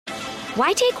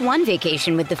Why take one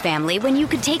vacation with the family when you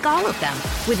could take all of them?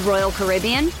 With Royal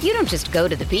Caribbean, you don't just go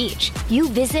to the beach. You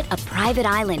visit a private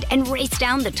island and race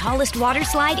down the tallest water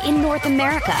slide in North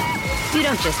America. You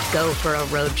don't just go for a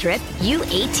road trip. You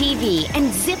ATV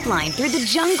and zip line through the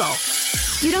jungle.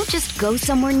 You don't just go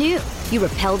somewhere new. You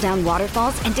rappel down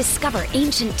waterfalls and discover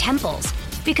ancient temples.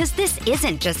 Because this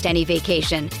isn't just any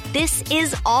vacation. This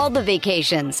is all the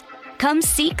vacations. Come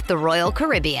seek the Royal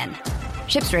Caribbean.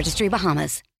 Ships Registry,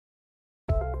 Bahamas.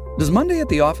 Does Monday at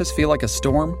the office feel like a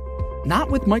storm? Not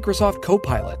with Microsoft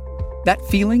Copilot. That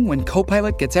feeling when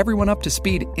Copilot gets everyone up to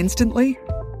speed instantly?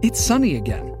 It's sunny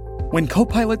again. When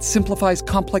Copilot simplifies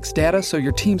complex data so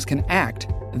your teams can act,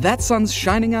 that sun's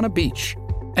shining on a beach.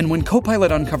 And when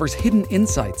Copilot uncovers hidden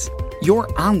insights, you're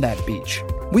on that beach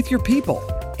with your people,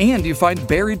 and you find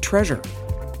buried treasure.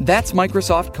 That's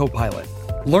Microsoft Copilot.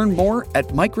 Learn more at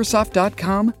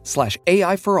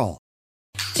Microsoft.com/AI for all.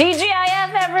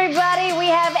 TGIF, everybody. We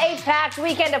have a packed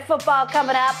weekend of football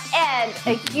coming up and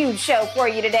a huge show for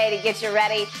you today to get you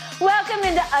ready. Welcome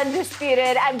into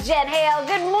Undisputed. I'm Jen Hale.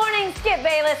 Good morning, Skip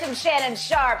Bayless and Shannon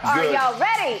Sharp. Are y'all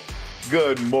ready?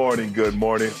 Good morning.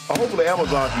 Hopefully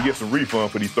Amazon can get some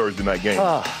refund for these Thursday night games.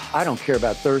 I don't care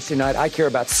about Thursday night. I care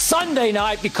about Sunday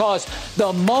night because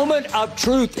the moment of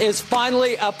truth is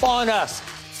finally upon us.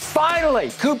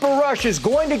 Finally, Cooper Rush is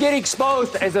going to get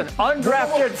exposed as an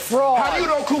undrafted fraud. How do you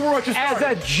know Cooper Rush is starting?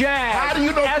 As a Jag. How do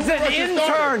you know as Cooper an Rush is intern,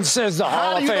 starting? says the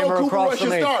Hall of How do you know Famer Cooper across Rush the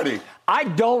is name. starting? I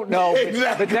don't know.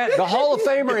 Exactly. But the Hall of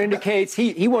Famer indicates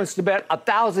he wants to bet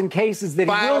 1,000 cases that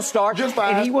he will start. Just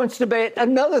 5. And he wants to bet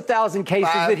another 1,000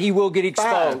 cases that he will get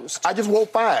exposed. 5. I just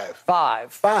want 5.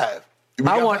 5. 5.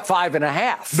 I want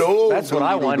 5.5. No. That's what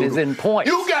I want is in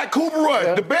points. You got Cooper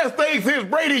Rush. The best thing since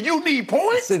Brady, you need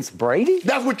points. Since Brady?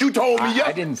 That's what you told me yesterday.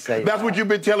 I didn't say That's that. what you've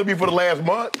been telling me for the last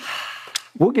month.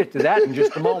 We'll get to that in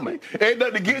just a moment. Ain't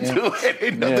nothing to get to.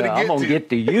 Ain't nothing to get I'm going to get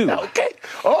to you. Okay.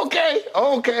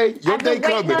 Your I've day been waiting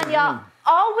coming. on y'all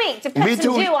all week to put Me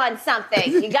some too. dew on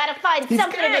something. You got to find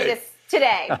something to make this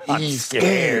today. He's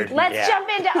scared. Let's jump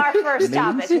into our first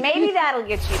topic. Maybe that'll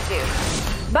get you too.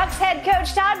 Bucs head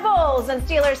coach Todd Bowles and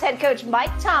Steelers head coach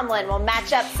Mike Tomlin will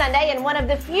match up Sunday in one of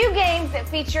the few games that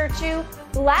feature 2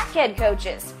 black head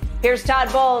coaches. Here's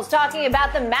Todd Bowles talking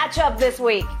about the matchup this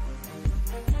week.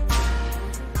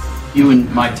 You and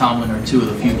Mike Tomlin are 2 of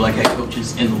the few black head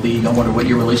coaches in the league. I wonder what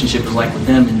your relationship is like with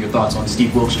them and your thoughts on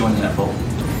Steve Wilks joining that fold.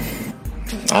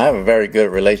 I have a very good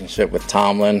relationship with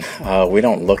Tomlin. We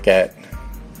don't look at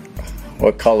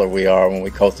what color we are when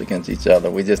we coach against each other.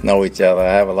 We just know each other.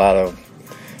 I have a lot of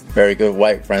very good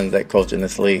white friends that coach in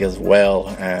this league as well,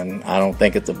 and I don't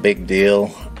think it's a big deal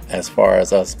as far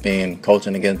as us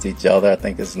coaching against each other. I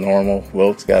think it's normal.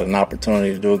 Wilkes got an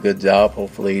opportunity to do a good job.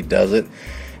 Hopefully he does it.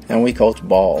 And we coach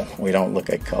ball. We don't look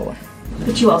at color.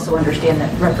 But you also understand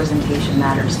that representation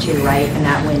matters too, right? And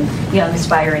that when young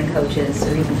aspiring coaches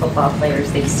or even football players,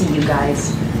 they see you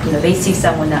guys, they see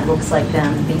someone that looks like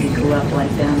them, maybe grew up like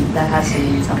them, that has to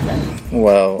mean something.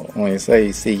 Well, when you say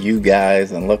you see you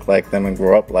guys and look like them and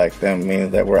grow up like them, it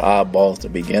means that we're oddballs to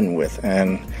begin with.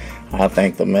 And I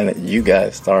think the minute you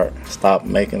guys stop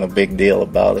making a big deal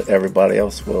about it, everybody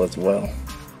else will as well.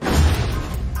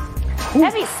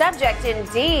 Heavy subject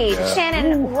indeed. Yeah.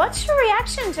 Shannon, what's your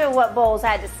reaction to what Bowles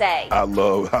had to say? I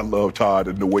love Todd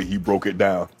and the way he broke it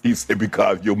down. He said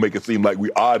because you'll make it seem like we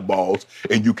oddballs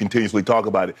and you continuously talk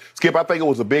about it. Skip, I think it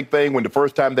was a big thing when the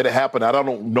first time that it happened. I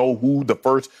don't know who the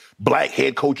first black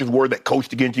head coaches were that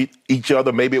coached against each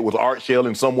other. Maybe it was Art Shell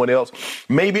and someone else.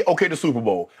 Maybe, the Super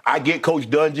Bowl. I get Coach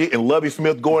Dungy and Lovie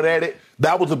Smith going at it.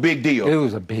 That was a big deal. It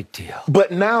was a big deal.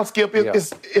 But now, Skip,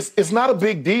 it's not a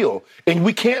big deal. And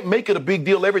we can't make it a big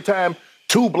deal every time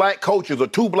 2 black coaches or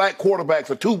 2 black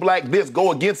quarterbacks or 2 black this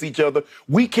go against each other.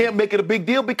 We can't make it a big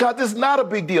deal because it's not a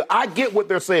big deal. I get what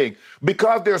they're saying.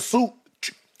 Because there's so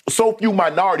few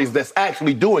minorities that's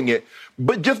actually doing it.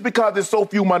 But just because there's so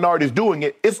few minorities doing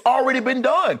it, it's already been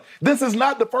done. This is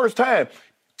not the first time.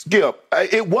 Skip,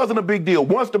 it wasn't a big deal.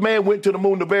 Once the man went to the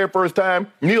moon the very first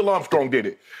time, Neil Armstrong did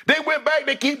it. They went back,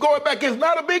 they keep going back. It's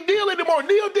not a big deal anymore.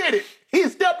 Neil did it. He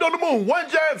stepped on the moon. One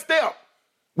giant step.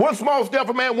 One small step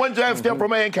for man, one giant step for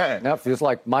mankind. Now it feels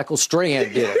like Michael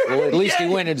Strahan did it. Well, at least he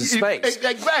went into space.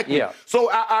 Exactly. Yeah. So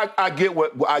I get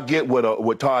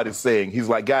what Todd is saying. He's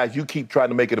like, guys, you keep trying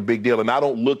to make it a big deal, and I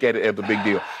don't look at it as a big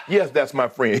deal. Yes, that's my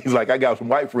friend. He's like, I got some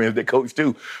white friends that coach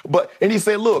too. And he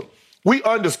said, look, we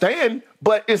understand,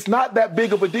 but it's not that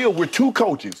big of a deal. We're 2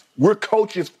 coaches. We're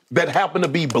coaches that happen to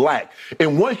be black.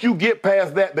 And once you get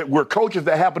past that we're coaches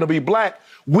that happen to be black,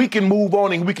 we can move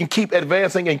on and we can keep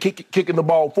advancing and kicking the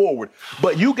ball forward.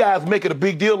 But you guys make it a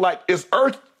big deal like it's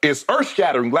it's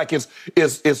earth-shattering, like it's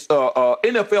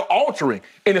NFL altering,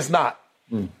 and it's not.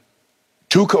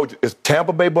 Two coaches, it's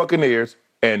Tampa Bay Buccaneers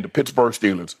and the Pittsburgh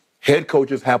Steelers. Head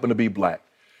coaches happen to be black.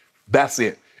 That's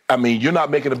it. I mean, you're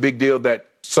not making a big deal that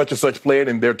such and such played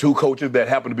and there are two coaches that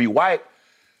happen to be white.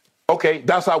 Okay,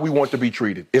 that's how we want to be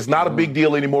treated. It's not a big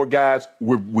deal anymore, guys.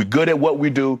 We're good at what we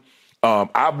do.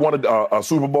 I've won a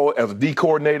Super Bowl as a D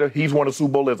coordinator. He's won a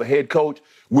Super Bowl as a head coach.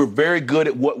 We're very good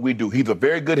at what we do. He's a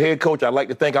very good head coach. I like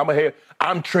to think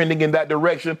I'm trending in that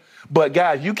direction. But,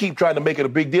 guys, you keep trying to make it a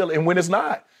big deal, and when it's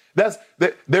not, there's,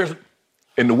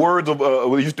 in the words of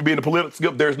what used to be in the political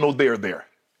skip, there's no there.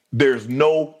 There's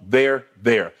no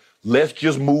there. Let's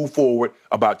just move forward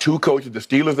about two coaches, the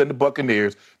Steelers and the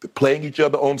Buccaneers, playing each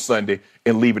other on Sunday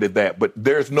and leave it at that. But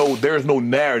there's no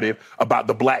narrative about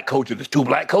the black coaches. There's two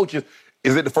black coaches.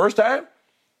 Is it the first time?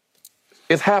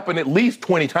 It's happened at least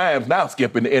 20 times now,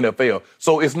 Skip, in the NFL.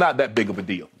 So it's not that big of a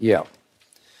deal. Yeah.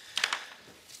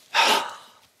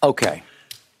 Okay.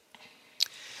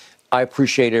 I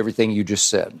appreciate everything you just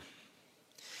said.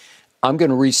 I'm going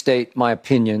to restate my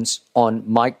opinions on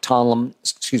Mike Tomlin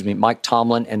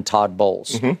and Todd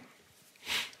Bowles.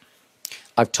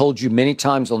 I've told you many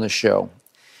times on this show,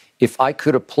 if I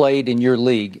could have played in your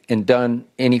league and done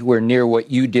anywhere near what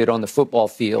you did on the football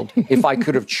field, if I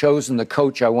could have chosen the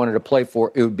coach I wanted to play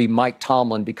for, it would be Mike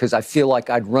Tomlin, because I feel like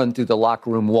I'd run through the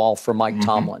locker room wall for Mike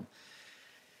Tomlin.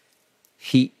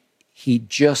 He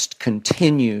just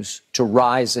continues to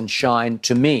rise and shine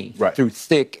to me through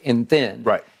thick and thin.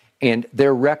 Right. And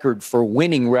their record for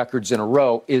winning records in a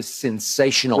row is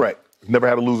sensational. Right. Never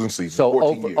had a losing season. So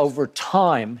over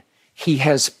time, he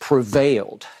has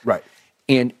prevailed. Right.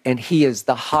 And he is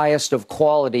the highest of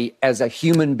quality as a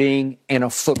human being and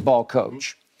a football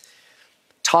coach.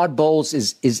 Todd Bowles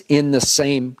is in the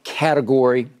same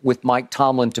category with Mike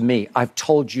Tomlin to me. I've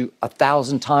told you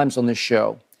 1,000 times on this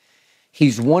show,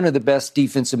 he's one of the best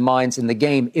defensive minds in the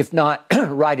game, if not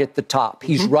right at the top.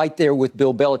 He's right there with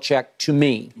Bill Belichick to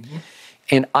me.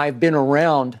 And I've been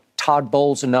around Todd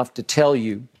Bowles enough to tell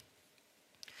you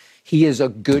he is a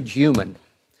good human.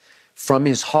 From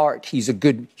his heart, he's a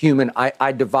good human.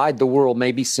 I divide the world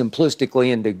maybe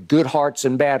simplistically into good hearts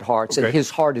and bad hearts, and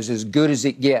his heart is as good as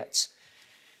it gets.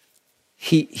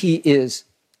 He is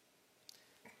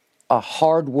a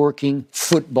hardworking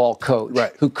football coach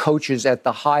who coaches at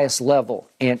the highest level.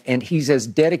 And he's as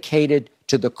dedicated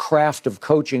to the craft of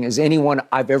coaching as anyone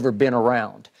I've ever been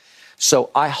around.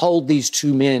 So I hold these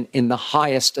two men in the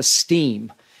highest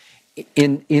esteem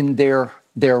in their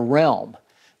realm.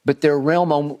 But their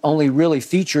realm only really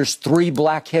features 3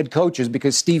 black head coaches,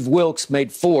 because Steve Wilkes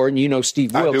made 4, and you know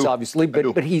Steve Wilkes, obviously. But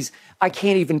I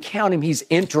can't even count him. He's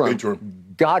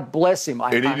interim. God bless him.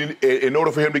 In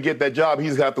order for him to get that job,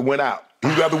 he's got to win out.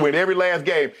 He's got to win every last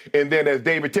game. And then, as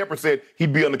David Tepper said,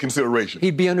 he'd be under consideration.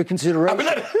 He'd be under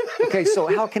consideration. Okay, so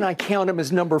how can I count him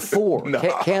as number 4? No.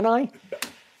 Can I?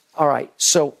 All right,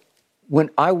 so when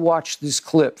I watched this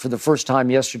clip for the first time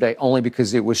yesterday, only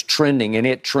because it was trending, and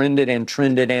it trended and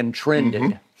trended and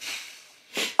trended,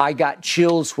 I got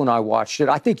chills when I watched it.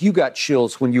 I think you got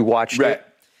chills when you watched it.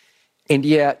 And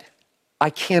yet, I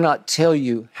cannot tell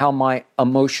you how my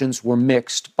emotions were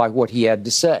mixed by what he had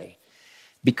to say.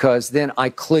 Because then I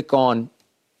click on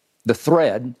the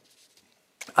thread.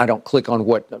 I don't click on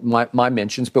what my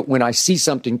mentions, but when I see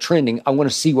something trending, I want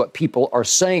to see what people are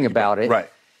saying about it. Right.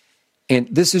 And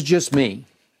this is just me.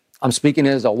 I'm speaking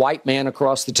as a white man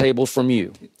across the table from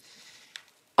you.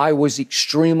 I was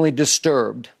extremely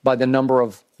disturbed by the number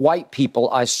of white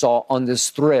people I saw on this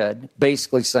thread,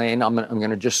 basically saying, I'm going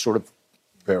to just sort of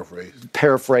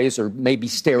paraphrase or maybe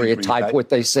stereotype what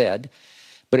they said.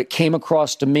 But it came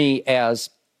across to me as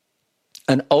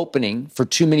an opening for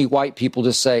too many white people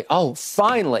to say, oh,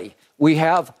 finally, we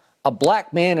have a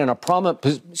black man in a prominent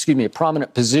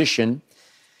position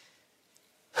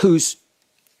who's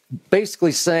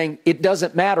basically saying it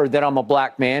doesn't matter that I'm a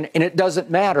black man, and it doesn't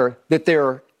matter that there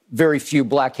are very few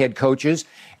black head coaches.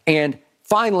 And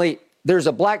finally, there's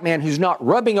a black man who's not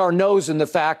rubbing our nose in the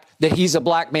fact that he's a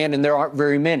black man and there aren't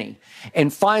very many.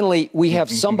 And finally, we have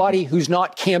somebody who's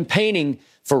not campaigning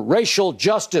for racial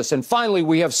justice. And finally,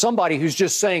 we have somebody who's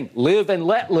just saying, live and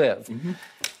let live.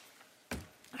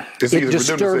 It's easy for them to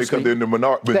say because they're in the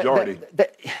majority.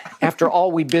 After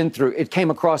all we've been through, it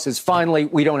came across as finally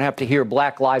we don't have to hear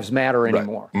Black Lives Matter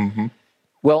anymore.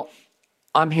 Well,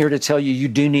 I'm here to tell you, you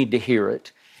do need to hear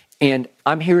it. And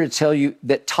I'm here to tell you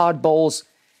that Todd Bowles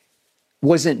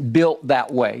wasn't built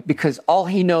that way, because all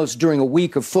he knows during a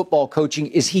week of football coaching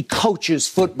is he coaches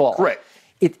football. Correct.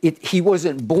 He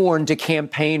wasn't born to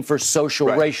campaign for social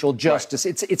racial justice.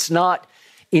 It's not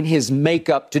in his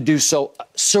makeup to do so,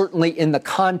 certainly in the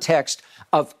context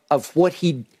of what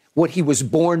he was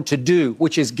born to do,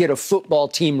 which is get a football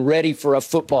team ready for a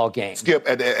football game. Skip,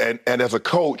 and as a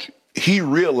coach, he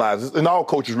realizes, and all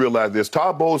coaches realize this,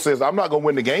 Todd Bowles says, I'm not going to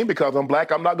win the game because I'm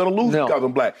black. I'm not going to lose because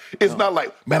I'm black. It's not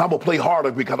like, man, I'm going to play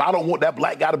harder because I don't want that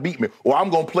black guy to beat me. Or I'm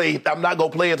not going to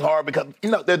play as hard because,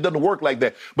 that doesn't work like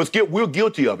that. But Skip, we're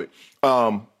guilty of it.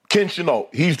 Ken Chenault,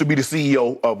 he used to be the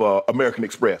CEO of American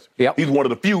Express. Yep. He's one of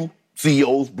the few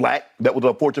CEOs, black, that was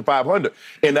a Fortune 500.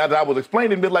 And as I was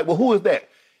explaining, they're like, well, who is that?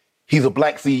 He's a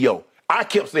black CEO. I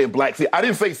kept saying black CEO. I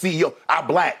didn't say CEO. I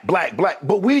black.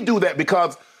 But we do that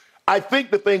because I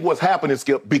think the thing what's happening,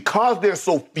 Skip, because there's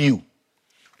so few,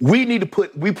 we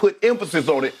put emphasis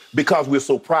on it because we're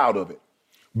so proud of it.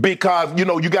 Because,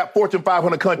 you got Fortune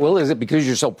 500 countries. Well, is it because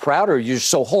you're so proud or you're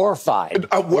so horrified?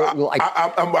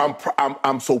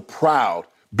 I'm so proud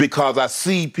because I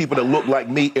see people that look like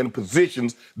me in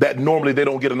positions that normally they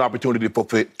don't get an opportunity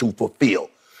to fulfill.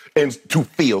 And to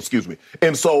feel, excuse me.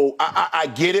 And so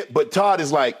I get it, but Todd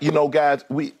is like, guys,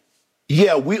 we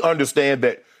understand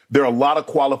that there are a lot of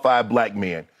qualified black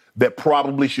men that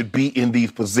probably should be in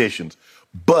these positions,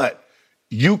 but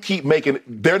you keep making,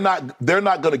 they're not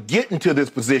going to get into this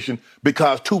position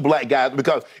because two black guys,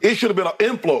 because it should have been an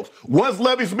influx. Once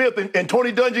Lovie Smith and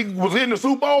Tony Dungy was in the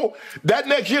Super Bowl, that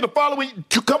next year, the following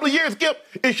couple of years, Skip,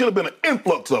 it should have been an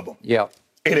influx of them. Yeah.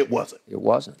 And it wasn't. It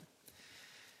wasn't.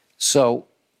 So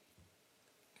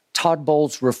Todd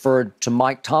Bowles referred to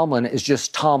Mike Tomlin as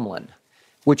just Tomlin,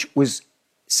 which was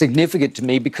significant to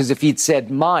me because if he'd said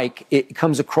Mike, it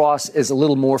comes across as a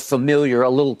little more familiar, a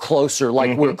little closer,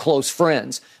 like we're close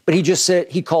friends. But he just said,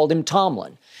 he called him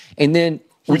Tomlin. And then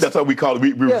that's how we call it.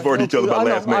 We refer to each other by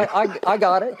last name. I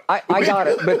got it. I got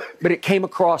it. But it came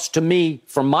across to me,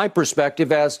 from my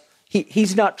perspective, as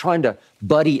he's not trying to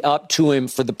buddy up to him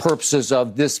for the purposes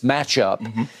of this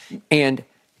matchup. And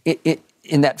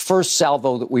in that first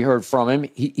salvo that we heard from him,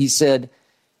 he said,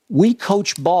 we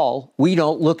coach ball, we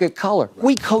don't look at color. Right.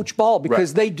 We coach ball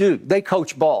because they do. They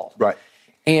coach ball. Right.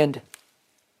 And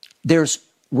there's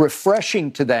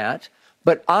refreshing to that,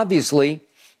 but obviously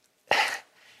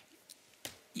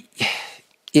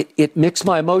it mixed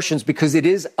my emotions because it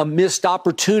is a missed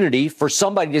opportunity for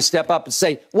somebody to step up and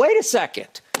say, wait a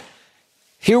second,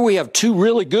 here we have two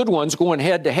really good ones going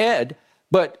head to head,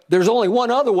 but there's only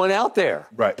one other one out there.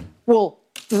 Right. Well,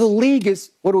 the league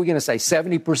is, what are we going to say,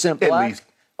 70% black? At least.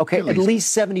 Okay, at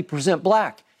least 70%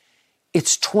 black.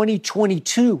 It's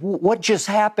 2022. What just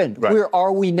happened? Right. Where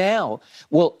are we now?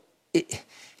 Well,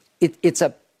 it's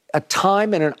a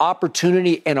time and an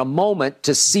opportunity and a moment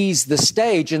to seize the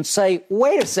stage and say,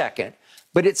 wait a second.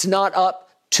 But it's not up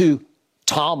to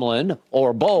Tomlin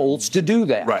or Bowles to do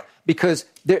that. Right. Because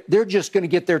they're just going to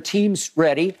get their teams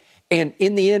ready. And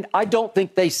in the end, I don't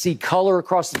think they see color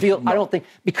across the field. No. I don't think,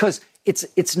 because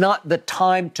it's not the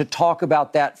time to talk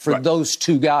about that for those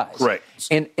two guys. Right.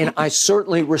 And I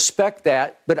certainly respect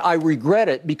that, but I regret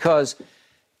it because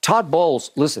Todd Bowles,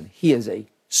 listen, he is a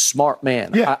smart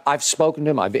man. Yeah. I've spoken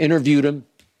to him. I've interviewed him.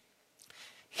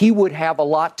 He would have a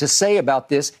lot to say about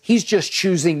this. He's just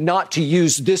choosing not to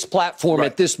use this platform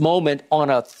at this moment on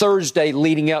a Thursday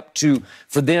leading up to,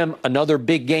 for them, another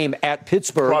big game at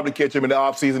Pittsburgh. Probably catch him in the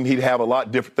offseason. He'd have a lot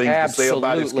of different things to say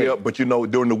about his skill. But,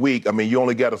 during the week, you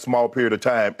only got a small period of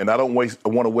time, and I don't want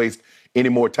to waste any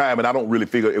more time, and I don't really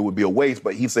figure it would be a waste,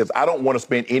 but he says, I don't want to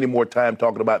spend any more time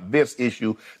talking about this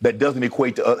issue that doesn't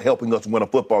equate to helping us win a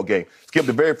football game. Skip,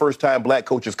 the very first time black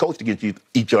coaches coached against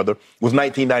each other was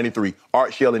 1993,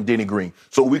 Art Shell and Denny Green.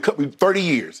 So we 30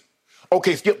 years.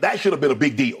 Okay, Skip, that should have been a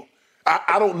big deal.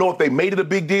 I don't know if they made it a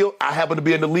big deal. I happen to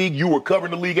be in the league. You were covering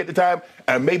the league at the time,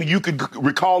 and maybe you could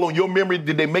recall on your memory,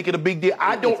 did they make it a big deal?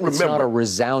 I don't remember. It's not a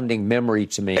resounding memory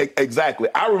to me. Exactly.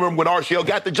 I remember when Art Shell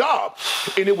got the job,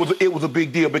 and it was a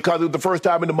big deal because it was the first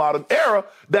time in the modern era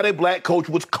that a black coach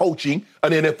was coaching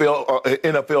an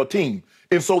NFL team.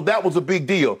 And so that was a big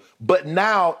deal. But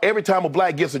now, every time a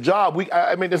black gets a job,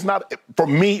 it's not, for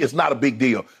me, it's not a big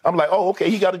deal. I'm like, oh, okay,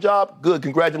 he got a job. Good,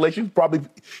 congratulations. Probably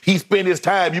he spent his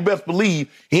time. You best believe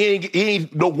he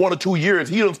ain't no 1 or 2 years.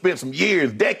 He done spent some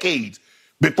years, decades,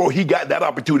 before he got that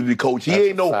opportunity to coach. He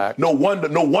ain't no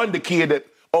wonder kid that,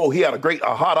 he had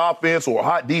a hot offense or a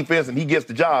hot defense and he gets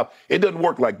the job. It doesn't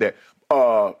work like that.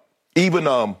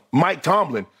 Even Mike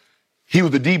Tomlin, he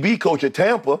was the DB coach at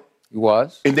Tampa. He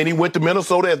was. And then he went to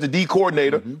Minnesota as the D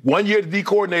coordinator. 1 year the D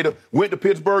coordinator, went to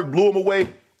Pittsburgh, blew him away,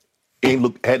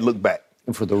 hadn't looked back.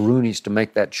 And for the Rooneys to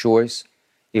make that choice,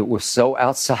 it was so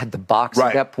outside the box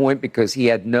at that point because he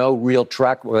had no real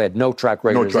track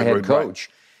record as a head coach.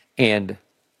 And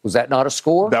Was that not a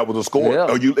score? That was a score.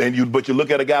 Yeah. But you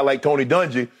look at a guy like Tony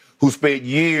Dungy, who spent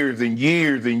years and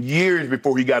years and years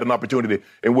before he got an opportunity.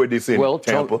 And where did they send him?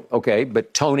 Tampa.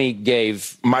 But Tony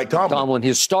gave Mike Tomlin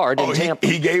his start in Tampa.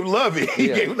 He gave Lovey.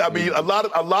 A lot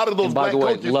of those and by black the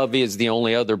way, coaches. Lovey is the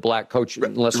only other black coach,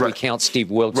 unless we count Steve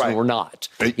Wilkes, and we're not.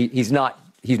 He's not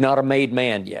a made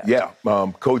man yet. Yeah,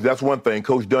 Coach, that's one thing.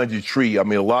 Coach Dungy's tree. I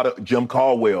mean, a lot of Jim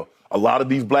Caldwell, a lot of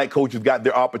these black coaches got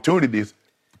their opportunities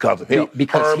because of him.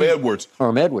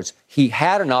 Herm Edwards. He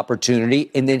had an opportunity,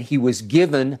 and then he was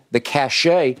given the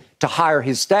cachet to hire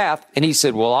his staff, and he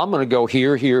said, well, I'm going to go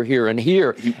here, here, here, and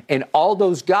here. And all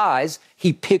those guys,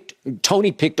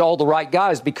 Tony picked all the right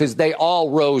guys because they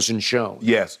all rose and shone.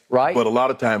 Yes. Right? But a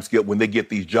lot of times, Skip, when they get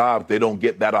these jobs, they don't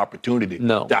get that opportunity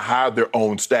to hire their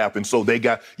own staff. And so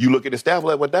you look at the staff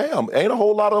like, well, damn, ain't a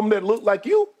whole lot of them that look like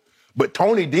you. But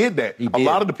Tony did that. A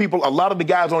lot of the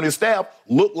guys on his staff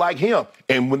look like him.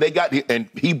 And when and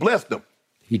he blessed them.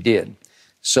 He did.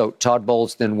 So Todd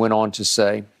Bowles then went on to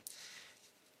say,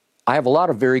 I have a lot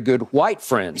of very good white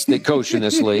friends that coach in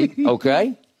this league.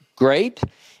 Okay, great.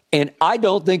 And I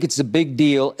don't think it's a big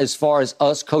deal as far as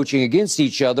us coaching against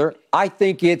each other. I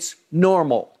think it's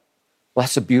normal. Well,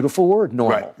 that's a beautiful word,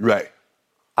 normal. Right.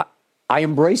 I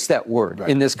embrace that word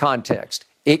in this context.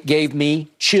 It gave me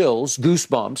chills,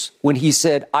 goosebumps, when he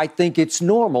said, I think it's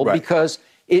normal because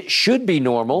it should be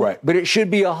normal, but it should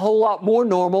be a whole lot more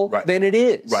normal than it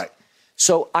is. Right.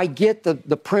 So I get the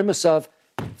premise of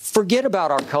forget about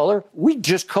our color. We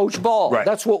just coach ball. Right.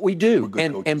 That's what we do.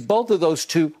 And both of those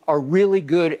two are really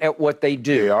good at what they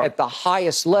do at the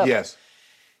highest level. Yes.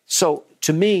 So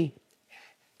to me,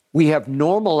 we have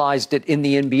normalized it in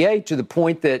the NBA to the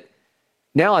point that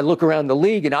now I look around the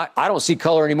league and I don't see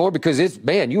color anymore because you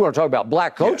want to talk about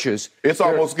black coaches. Yeah.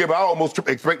 I almost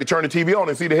expect to turn the TV on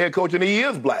and see the head coach and he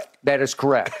is black. That is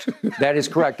correct. That is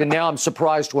correct. And now I'm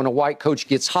surprised when a white coach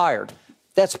gets hired.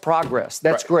 That's progress.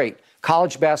 That's great.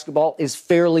 College basketball is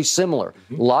fairly similar.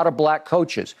 A lot of black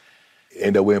coaches.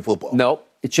 Ain't that way in football? No,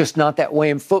 it's just not that way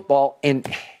in football.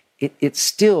 And it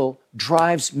still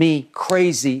drives me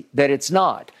crazy that it's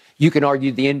not. You can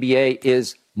argue the NBA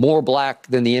is more black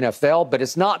than the NFL, but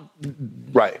it's not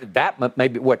that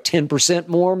maybe 10%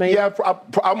 more maybe? Yeah,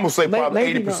 I'm going to say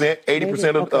probably 80%.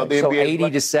 80% of the NBA. So 80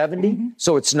 to 70?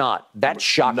 So it's not that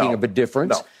shocking of a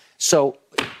difference. No. So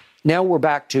now we're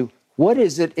back to what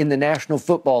is it in the National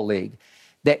Football League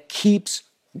that keeps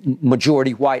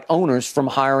majority white owners from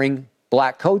hiring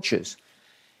black coaches?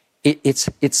 It's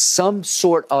some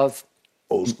sort of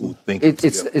old school thinking.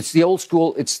 It's the old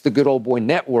school. It's the good old boy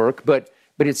network, but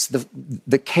it's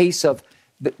the case of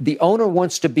the owner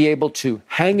wants to be able to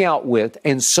hang out with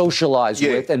and socialize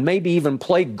with and maybe even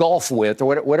play golf with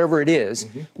or whatever it is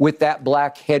with that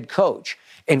black head coach.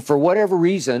 And for whatever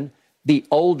reason, the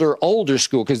older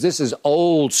school, because this is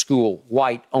old school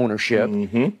white ownership,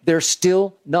 they're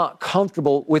still not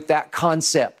comfortable with that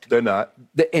concept. They're not.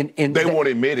 And they won't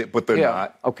admit it, but they're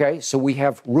not. Okay, so we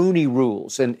have Rooney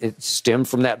rules, and it stemmed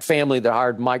from that family that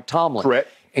hired Mike Tomlin. Correct.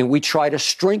 And we try to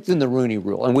strengthen the Rooney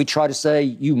rule, and we try to say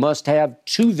you must have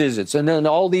 2 visits, and then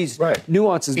all these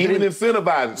nuances. Even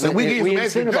incentivize it. So we gave some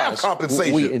extra draft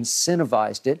compensation. We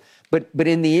incentivized it, but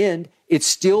in the end, it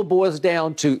still boils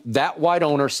down to that white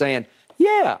owner saying,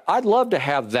 yeah, I'd love to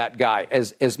have that guy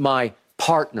as my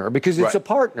partner, because it's a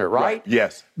partner, right?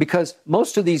 Yes. Because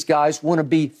most of these guys want to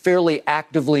be fairly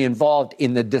actively involved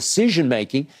in the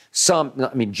decision-making.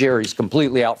 Jerry's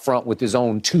completely out front with his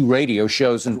own 2 radio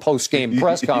shows and post-game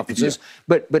press conferences,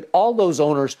 but all those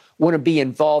owners want to be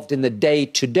involved in the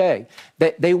day-to-day.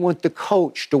 They want the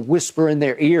coach to whisper in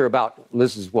their ear about,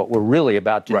 this is what we're really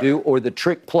about to do, or the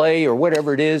trick play, or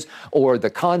whatever it is, or the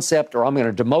concept, or I'm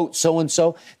going to demote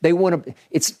so-and-so. They want to.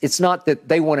 It's not that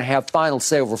they want to have final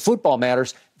say over football matters.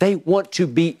 They want to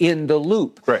be in the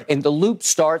loop. Correct. And the loop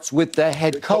starts with the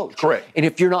head coach. Correct. And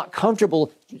if you're not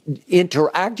comfortable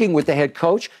interacting with the head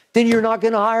coach, then you're not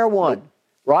going to hire one,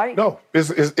 right? No,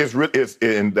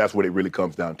 and that's what it really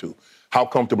comes down to. How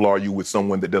comfortable are you with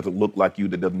someone that doesn't look like you,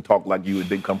 that doesn't talk like you, and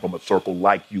didn't come from a circle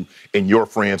like you, and your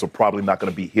friends are probably not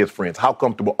going to be his friends? How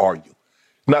comfortable are you?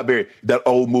 Not very. That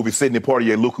old movie, Sidney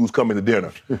Poitier, Look Who's Coming to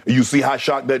Dinner. You see how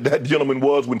shocked that gentleman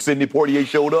was when Sidney Poitier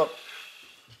showed up?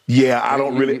 Yeah, I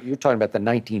don't really. You're talking about the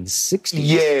 1960s.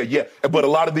 Yeah. But a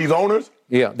lot of these owners,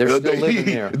 they're still living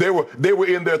there. They were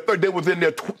in their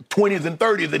 20s and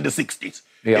 30s in the 60s.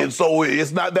 Yeah. And so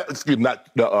it's not that. Excuse me, not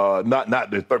the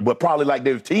 30s, but probably like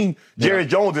their teen. Jerry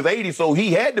Jones is 80, so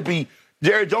he had to be.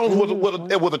 Jerry Jones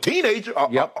was a teenager,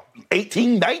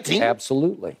 18, 19.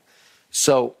 Absolutely.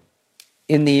 So,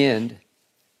 in the end,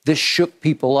 this shook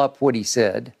people up. What he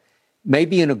said,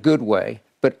 maybe in a good way.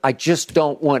 but I just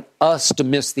don't want us to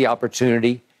miss the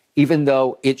opportunity, even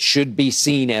though it should be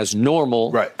seen as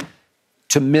normal,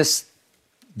 to miss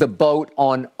the boat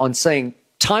on saying,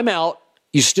 timeout,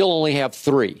 you still only have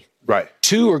 3. Right.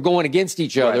 2 are going against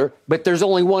each other, but there's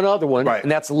only one other one, and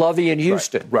that's Lovey in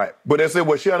Houston. Right. But they said,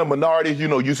 well, sharing the minorities, you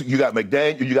got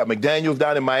McDaniels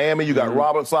down in Miami, you got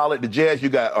Robert Saleh at the Jets, you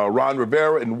got Ron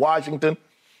Rivera in Washington.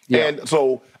 Yeah. And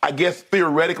so I guess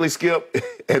theoretically, Skip,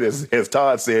 and as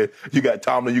Todd said, you got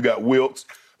Tomlin, you got Wilkes.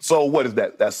 So what is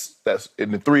that? That's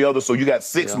in the 3 others. So you got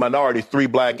 6 minorities, 3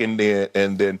 black, and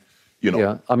then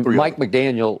Mike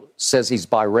McDaniel says he's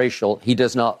biracial. He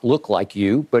does not look like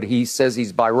you, but he says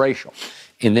he's biracial.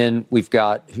 And then we've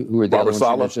got, who are the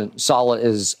other ones? Saleh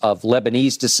is of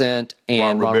Lebanese descent,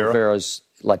 and Ron Rivera's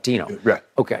Latino. Right.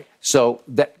 Okay. So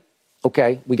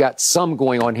we got some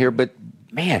going on here, but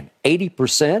man,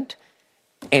 80%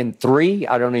 and 3,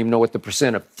 I don't even know what the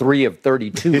percent of 3 of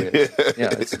 32 is.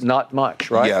 It's not much,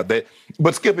 right? Yeah.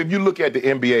 But Skip, if you look at the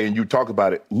NBA and you talk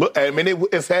about it,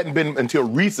 it hadn't been until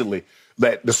recently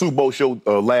that the Super Bowl show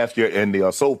last year and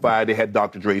the SoFi, they had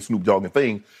Dr. Dre, Snoop Dogg, and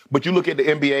thing. But you look at the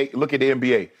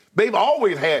NBA, they've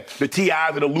always had the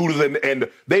T.I.s and the Luders, and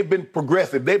they've been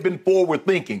progressive. They've been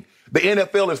forward-thinking. The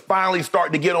NFL is finally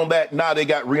starting to get on that. Now they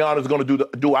got Rihanna's going to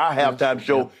do our halftime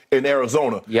show in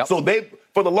Arizona. Yep. So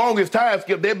for the longest time,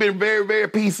 Skip, they've been very, very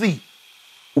PC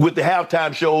with the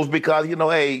halftime shows because, we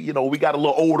got a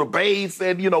little older base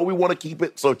and, we want to keep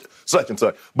it such and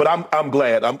such. But I'm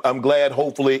glad. I'm glad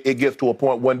hopefully it gets to a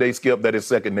point one day, Skip, that it's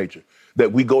second nature.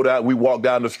 That we walk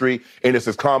down the street and it's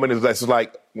as common as that's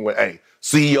like,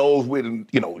 CEOs with,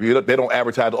 they don't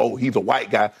advertise, he's a white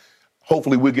guy.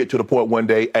 Hopefully we'll get to the point one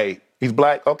day, he's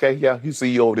black, okay, yeah, he's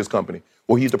CEO of this company.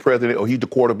 Or he's the president, or he's the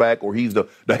quarterback, or he's the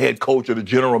head coach or the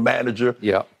general manager.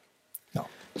 Yeah. No.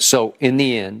 So in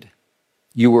the end,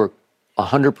 you were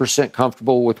 100%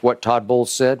 comfortable with what Todd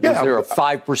Bowles said? Yeah, was there a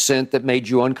 5% that made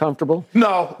you uncomfortable?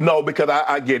 No, because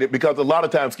I get it. Because a lot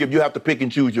of times, Skip, you have to pick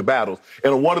and choose your battles.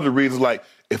 And one of the reasons, like,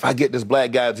 if I get this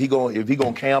black guy, if he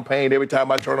gonna campaign every time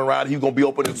I turn around, he's gonna be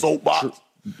opening soapbox.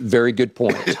 Very good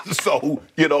point. So,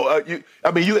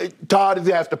 Todd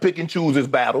has to pick and choose his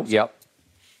battles. Yep.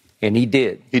 And he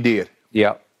did. He did.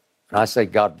 Yep. And I say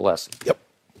God bless him. Yep.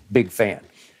 Big fan.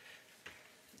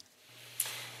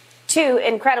 2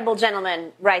 incredible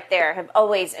gentlemen right there. Have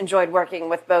always enjoyed working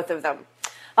with both of them.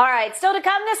 All right, still to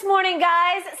come this morning,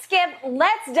 guys. Skip,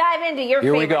 let's dive into your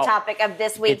favorite topic of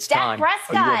this week. It's Dak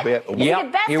Prescott. Is the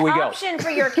best option for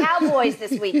your Cowboys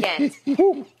this weekend.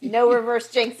 No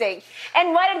reverse jinxing.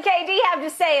 And what did KD have to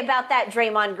say about that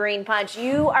Draymond Green punch?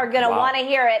 You are going to want to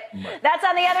hear it. That's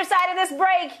on the other side of this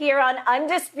break here on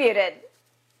Undisputed.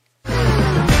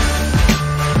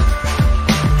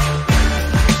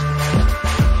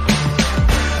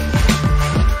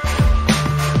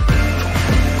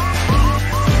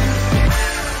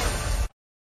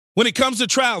 When it comes to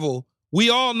travel, we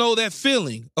all know that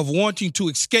feeling of wanting to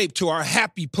escape to our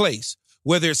happy place,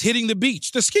 whether it's hitting the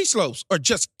beach, the ski slopes, or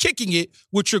just kicking it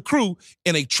with your crew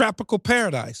in a tropical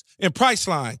paradise. And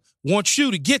Priceline wants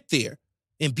you to get there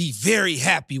and be very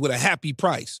happy with a happy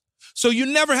price, so you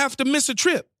never have to miss a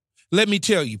trip. Let me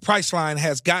tell you, Priceline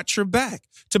has got your back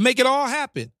to make it all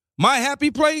happen. My happy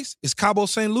place is Cabo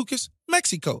San Lucas,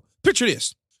 Mexico. Picture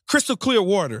this: crystal clear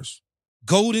waters,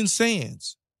 golden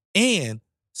sands, and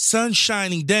sun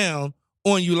shining down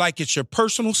on you like it's your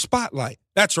personal spotlight.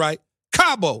 That's right.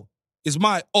 Cabo is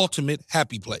my ultimate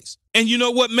happy place. And you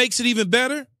know what makes it even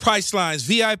better? Priceline's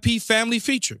VIP family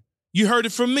feature. You heard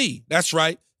it from me. That's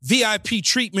right. VIP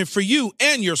treatment for you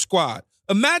and your squad.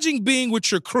 Imagine being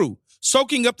with your crew,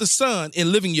 soaking up the sun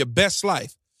and living your best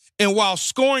life. And while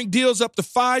scoring deals up to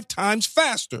 5 times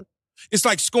faster, it's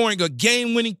like scoring a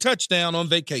game-winning touchdown on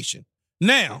vacation.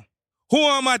 Now, who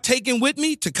am I taking with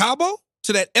me to Cabo?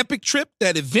 To that epic trip,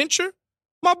 that adventure?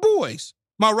 My boys,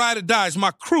 my ride or dies, my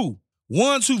crew,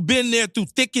 ones who've been there through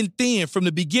thick and thin from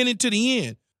the beginning to the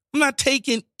end. I'm not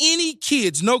taking any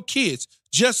kids, no kids,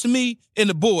 just me and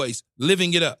the boys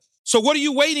living it up. So what are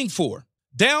you waiting for?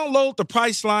 Download the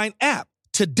Priceline app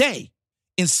today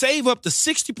and save up to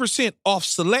 60% off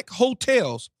select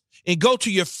hotels and go to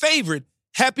your favorite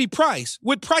happy price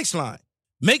with Priceline.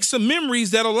 Make some memories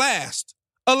that'll last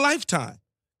a lifetime.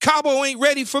 Cabo ain't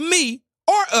ready for me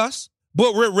or us,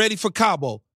 but we're ready for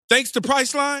Cabo. Thanks to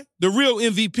Priceline, the real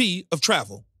MVP of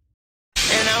travel.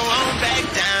 And I won't back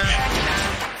down.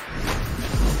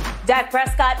 Dak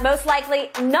Prescott most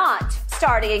likely not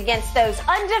starting against those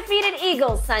undefeated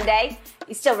Eagles Sunday.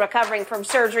 He's still recovering from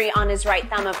surgery on his right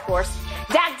thumb, of course.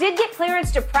 Dak did get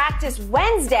clearance to practice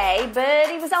Wednesday, but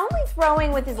he was only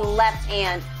throwing with his left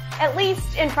hand, at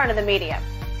least in front of the media.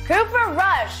 Cooper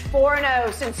Rush,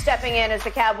 4-0 since stepping in as the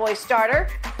Cowboys starter.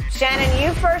 Shannon,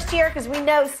 you first here because we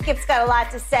know Skip's got a lot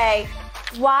to say.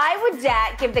 Why would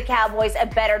Dak give the Cowboys a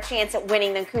better chance at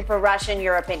winning than Cooper Rush, in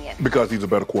your opinion? Because he's a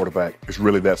better quarterback. It's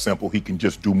really that simple. He can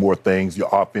just do more things. Your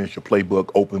offense, your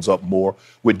playbook opens up more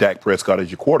with Dak Prescott as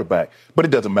your quarterback. But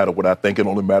it doesn't matter what I think. It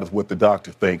only matters what the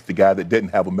doctor thinks. The guy that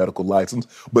didn't have a medical license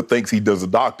but thinks he does a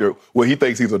doctor. Well, he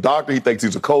thinks he's a doctor. He thinks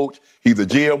he's a coach. He's a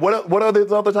GM. What are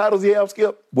his other titles he have,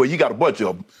 Skip? Well, you got a bunch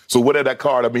of them. So what is that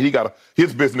card? I mean, he got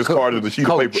his business card is a sheet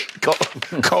of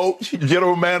paper. Coach,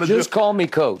 general manager. Just call me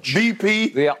coach. VP.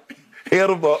 Yeah. Head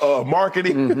of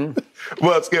marketing. Mm-hmm.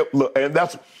 Well, Skip, look, and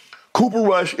that's Cooper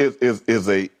Rush is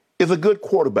a good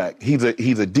quarterback. He's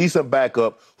a decent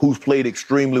backup who's played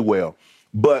extremely well.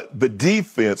 But the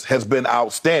defense has been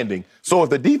outstanding. So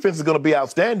if the defense is going to be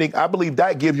outstanding, I believe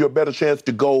that gives you a better chance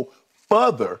to go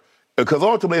further. Because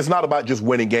ultimately, it's not about just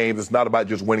winning games. It's not about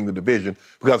just winning the division.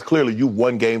 Because clearly, you've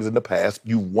won games in the past.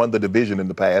 You've won the division in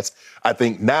the past. I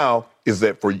think now is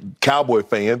that for Cowboy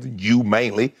fans, you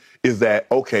mainly, is that,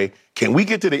 okay, can we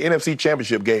get to the NFC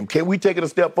Championship game? Can we take it a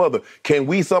step further? Can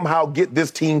we somehow get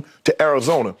this team to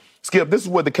Arizona? Skip, this is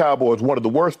where the Cowboys, one of the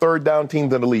worst third down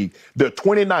teams in the league. They're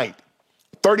 29th,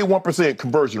 31%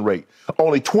 conversion rate.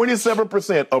 Only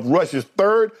 27% of Rush's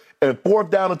third and fourth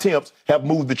down attempts have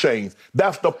moved the chains.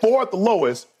 That's the fourth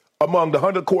lowest among the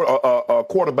 100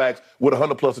 quarterbacks with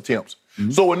 100-plus attempts.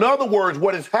 Mm-hmm. So in other words,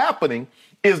 what is happening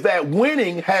is that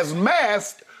winning has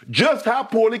masked just how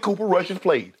poorly Cooper Rush has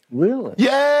played. Really?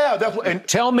 Yeah. That's what. And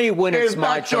tell me when it's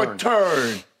my turn. Your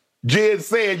turn. Jen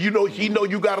said, she know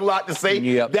you got a lot to say.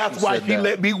 Yep, that's why she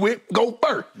let me go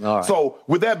first. All right. So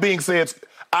with that being said,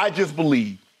 I just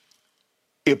believe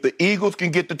if the Eagles can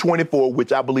get to 24,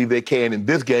 which I believe they can in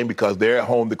this game because they're at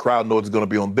home, the crowd knows it's going to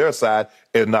be on their side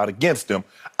and not against them.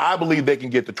 I believe they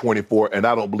can get to 24, and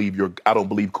I don't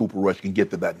believe Cooper Rush can get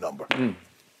to that number.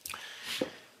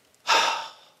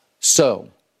 So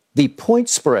the point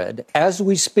spread, as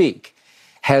we speak,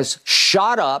 has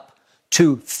shot up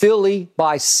to Philly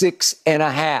by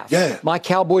 6.5. Yeah. My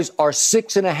Cowboys are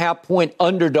 6.5-point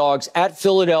underdogs at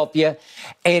Philadelphia,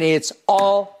 and it's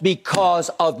all because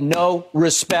of no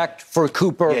respect for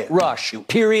Cooper Rush.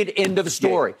 Period. End of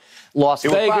story. Yeah. Las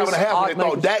Vegas. It was 5.5 when they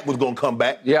thought Dak was going to come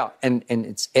back. Yeah, and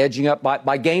it's edging up.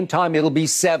 By game time, it'll be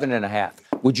 7.5.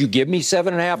 Would you give me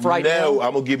 7.5 right now? No,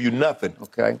 I'm going to give you nothing.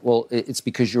 Okay, well, it's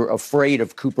because you're afraid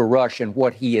of Cooper Rush and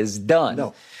what he has done.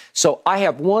 No. So I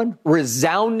have one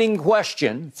resounding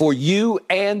question for you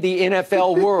and the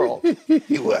NFL world.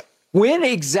 What? When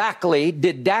exactly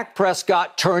did Dak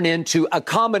Prescott turn into a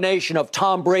combination of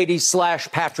Tom Brady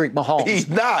 / Patrick Mahomes? He's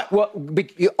not. Well,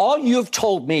 all you've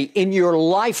told me in your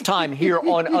lifetime here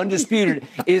on Undisputed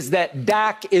is that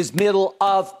Dak is middle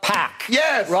of pack.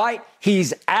 Yes. Right?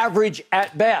 He's average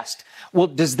at best. Well,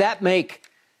 does that make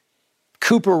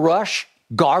Cooper Rush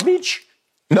garbage?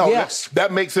 No, yes.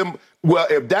 That makes him. Well,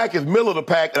 if Dak is middle of the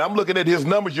pack, and I'm looking at his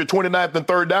numbers, you're 29th and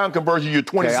third down conversion, you're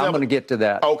 27th. Okay, I'm going to get to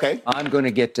that. Okay. I'm going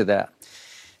to get to that.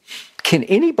 Can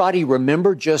anybody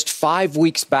remember just 5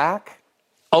 weeks back,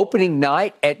 opening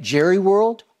night at Jerry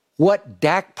World, what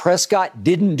Dak Prescott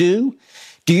didn't do?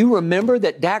 Do you remember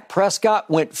that Dak Prescott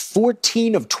went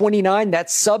 14 of 29,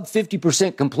 that's sub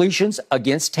 50% completions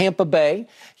against Tampa Bay?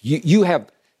 You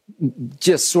have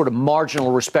just sort of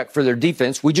marginal respect for their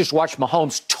defense. We just watched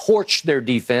Mahomes torch their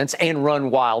defense and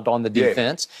run wild on the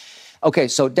defense. Yeah. Okay,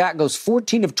 so Dak goes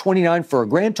 14 of 29 for a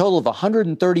grand total of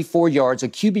 134 yards, a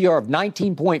QBR of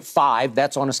 19.5.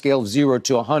 That's on a scale of 0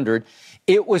 to 100.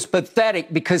 It was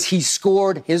pathetic because his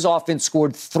offense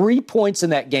scored 3 points in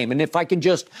that game. And if I can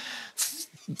just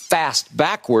fast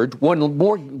backward, one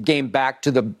more game back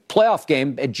to the playoff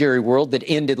game at Jerry World that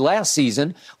ended last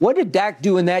season. What did Dak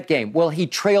do in that game? Well, he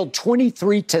trailed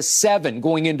 23-7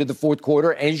 going into the fourth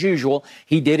quarter. As usual,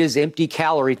 he did his empty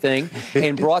calorie thing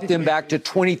and brought them back to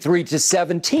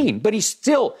 23-17. But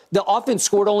the offense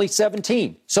scored only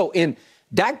 17. So in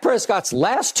Dak Prescott's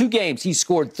last 2 games, he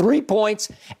scored 3 points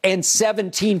and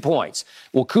 17 points.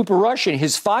 Well, Cooper Rush in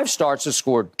his 5 starts has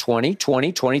scored 20,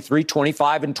 20, 23,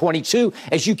 25, and 22,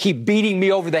 as you keep beating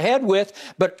me over the head with.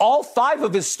 But all 5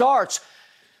 of his starts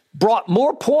brought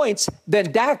more points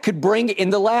than Dak could bring in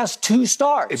the last 2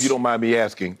 starts. If you don't mind me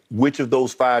asking, which of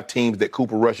those 5 teams that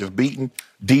Cooper Rush has beaten,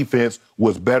 defense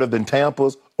was better than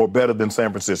Tampa's or better than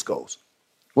San Francisco's?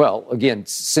 Well, again,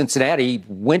 Cincinnati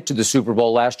went to the Super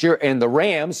Bowl last year, and the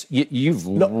Rams, you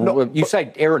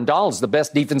say Aaron Donald's the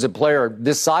best defensive player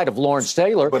this side of Lawrence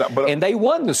Taylor, and they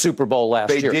won the Super Bowl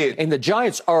last year. They did. And the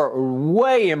Giants are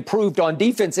way improved on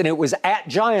defense, and it was at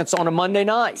Giants on a Monday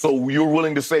night. So you're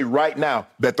willing to say right now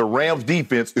that the Rams'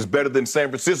 defense is better than San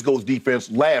Francisco's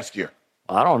defense last year?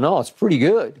 I don't know. It's pretty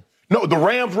good. No, the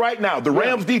Rams right now, the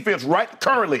Rams defense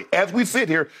currently, as we sit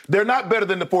here, they're not better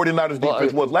than the 49ers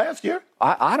defense was last year.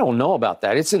 I don't know about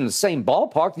that. It's in the same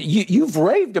ballpark. You've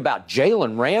raved about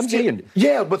Jalen Ramsey.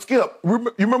 Yeah, but Skip,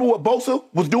 you remember what Bosa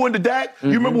was doing to Dak? Mm-hmm.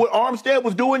 You remember what Armstead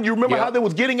was doing? You remember how they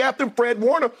was getting after him? Fred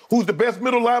Warner, who's the best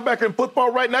middle linebacker in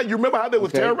football right now. You remember how they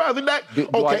was terrorizing Dak?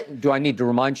 Do I need to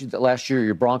remind you that last year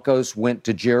your Broncos went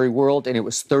to Jerry World and it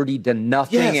was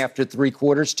 30-0 after 3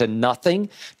 quarters to nothing?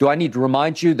 Do I need to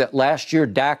remind you that last year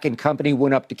Dak and company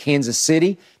went up to Kansas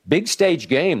City? Big stage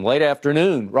game, late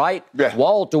afternoon, right? Yeah.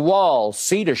 Wall to wall,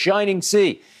 sea to shining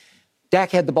sea. Dak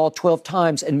had the ball 12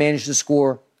 times and managed to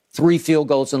score 3 field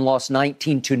goals and lost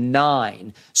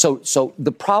 19-9. So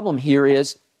the problem here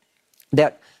is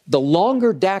that the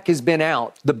longer Dak has been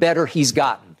out, the better he's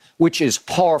gotten, which is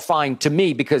horrifying to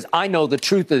me because I know the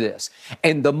truth of this.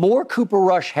 And the more Cooper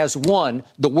Rush has won,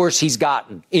 the worse he's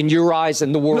gotten in your eyes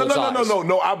and the world's eyes.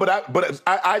 No.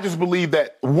 I just believe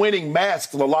that winning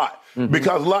masks a lot. Mm-hmm.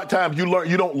 Because a lot of times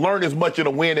you don't learn as much in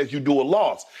a win as you do a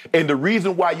loss. And the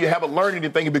reason why you haven't learned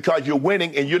anything is because you're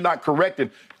winning and you're not correcting.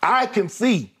 I can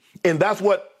see, and that's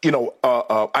what,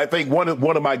 I think one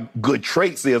of my good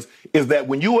traits is that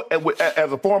when you,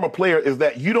 as a former player, is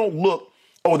that you don't look,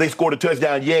 oh, they scored a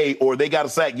touchdown, yay, or they got a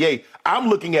sack, yay. I'm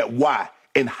looking at why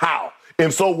and how.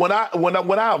 And so when I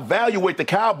evaluate the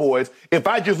Cowboys, if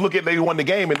I just look at they won the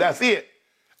game and that's it,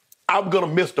 I'm going to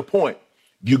miss the point.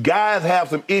 You guys have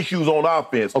some issues on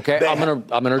offense. Okay, I'm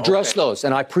gonna address those,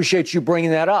 and I appreciate you bringing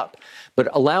that up.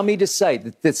 But allow me to say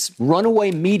that this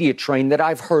runaway media train that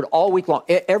I've heard all week long,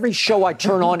 every show I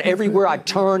turn on, everywhere I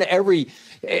turn, every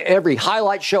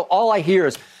highlight show, all I hear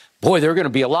is, boy, they're going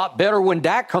to be a lot better when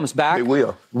Dak comes back. They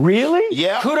will. Really?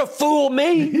 Yeah. Could have fooled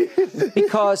me.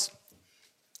 Because,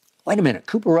 wait a minute,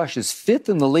 Cooper Rush is 5th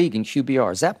in the league in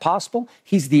QBR. Is that possible?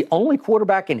 He's the only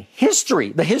quarterback in history,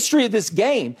 the history of this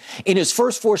game, in his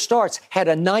first 4 starts, had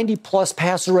a 90-plus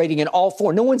passer rating in all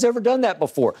 4. No one's ever done that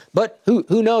before. But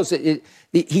who knows?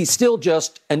 He's still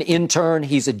just an intern.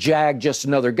 He's a jag, just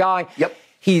another guy. Yep.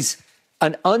 He's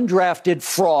an undrafted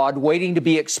fraud waiting to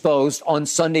be exposed on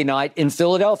Sunday night in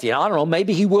Philadelphia. I don't know,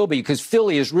 maybe he will be because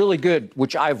Philly is really good,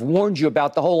 which I've warned you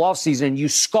about the whole offseason, and you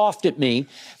scoffed at me.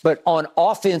 But on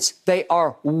offense, they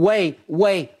are way,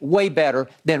 way, way better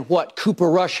than what Cooper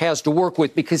Rush has to work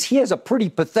with because he has a pretty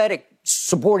pathetic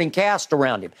supporting cast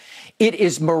around him. It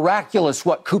is miraculous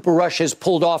what Cooper Rush has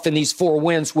pulled off in these 4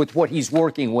 wins with what he's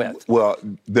working with. Well,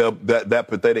 that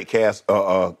pathetic cast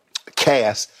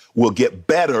will get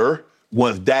better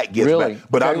once Dak gets back.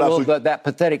 But I'm not that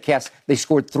pathetic cast, they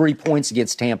scored 3 points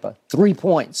against Tampa. 3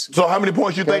 points. So how many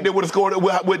points you think they would have scored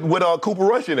with Cooper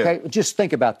Rush in it? Okay, just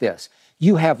think about this.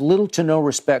 You have little to no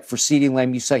respect for CeeDee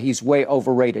Lamb. You say he's way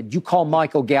overrated. You call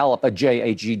Michael Gallup a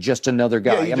JAG, just another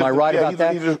guy. Am I right about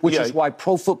that? Which is why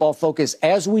Pro Football Focus,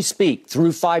 as we speak,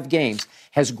 through 5 games,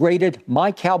 has graded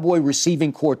my Cowboy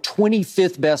receiving core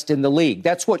 25th best in the league.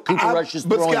 That's what Cooper Rush is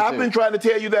throwing. But Scott, I've been trying to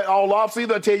tell you that all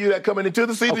offseason. I tell you that coming into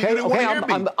the season. You didn't want to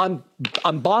hear me.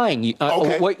 I'm buying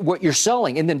what you're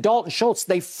selling. And then Dalton Schultz,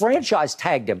 they franchise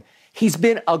tagged him. He's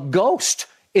been a ghost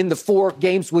in the 4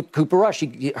 games with Cooper Rush.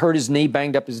 He hurt his knee,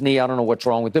 banged up his knee. I don't know what's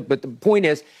wrong with it. But the point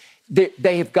is,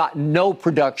 they have gotten no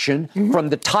production from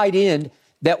the tight end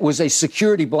that was a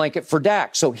security blanket for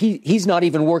Dak. So he's not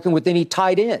even working with any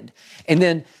tight end. And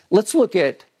then let's look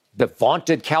at the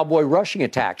vaunted Cowboy rushing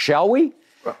attack, shall we?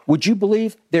 Would you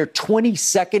believe they're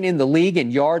 22nd in the league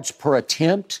in yards per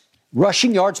attempt?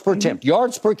 Rushing yards per attempt,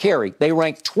 yards per carry. They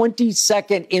rank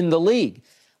 22nd in the league.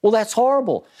 Well, that's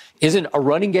horrible. Isn't a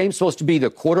running game supposed to be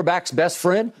the quarterback's best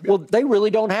friend? Well, they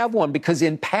really don't have one because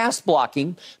in run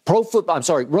blocking, Pro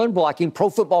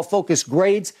Football Focus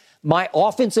grades my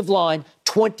offensive line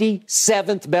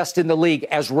 27th best in the league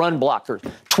as run blockers.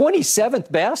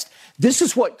 27th best? This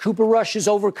is what Cooper Rush is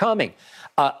overcoming.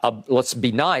 Let's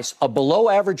be nice, a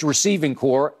below-average receiving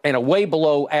core and a way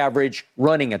below-average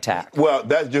running attack. Well,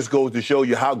 that just goes to show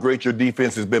you how great your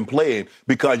defense has been playing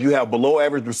because you have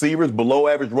below-average receivers,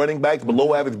 below-average running backs,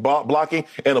 below-average blocking,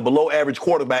 and a below-average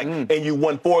quarterback, and you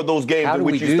won 4 of those games in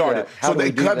which you started. So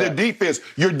they cut their defense.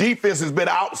 Your defense has been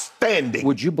outstanding.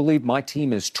 Would you believe my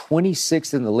team is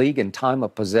 26th in the league in time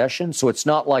of possession? So it's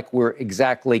not like we're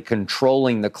exactly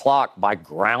controlling the clock by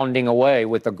grounding away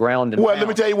with the ground and Well, let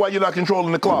me tell you why you're not controlling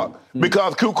controlling the clock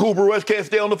because Cooper Rush can't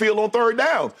stay on the field on third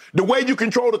downs. The way you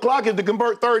control the clock is to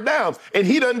convert third downs, and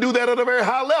he doesn't do that at a very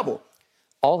high level.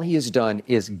 All he has done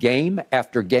is game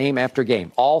after game after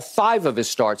game. All 5 of his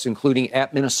starts, including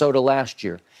at Minnesota last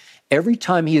year. Every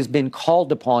time he has been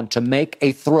called upon to make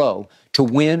a throw to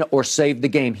win or save the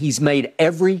game, he's made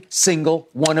every single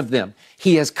one of them.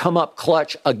 He has come up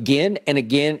clutch again and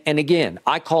again and again.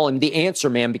 I call him the answer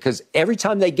man because every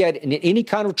time they get in any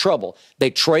kind of trouble, they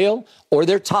trail or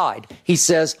they're tied. He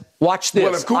says, watch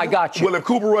this, I got you. Well, if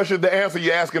Cooper Rush is the answer,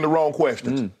 you're asking the wrong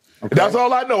questions. Okay. That's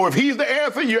all I know. If he's the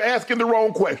answer, you're asking the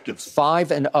wrong questions.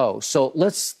 5-0. So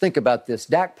let's think about this.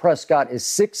 Dak Prescott is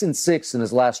 6-6 in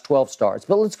his last 12 starts.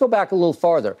 But let's go back a little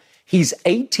farther. He's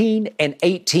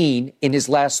 18-18 in his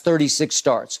last 36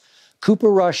 starts.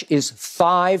 Cooper Rush is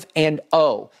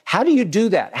 5-0. How do you do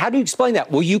that? How do you explain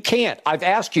that? Well, you can't. I've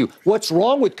asked you, what's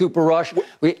wrong with Cooper Rush?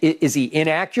 Is he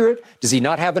inaccurate? Does he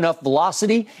not have enough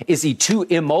velocity? Is he too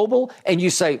immobile? And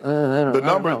you say, the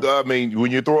numbers. I mean,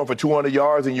 when you're throwing for 200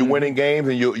 yards and you're winning games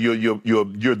and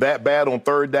you're that bad on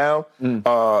third down,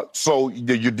 so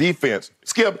your defense,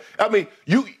 Skip. I mean,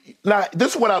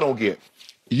 this is what I don't get.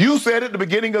 You said at the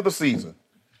beginning of the season,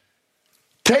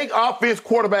 take offense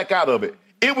quarterback out of it.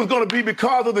 It was going to be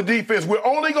because of the defense. We're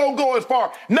only going to go as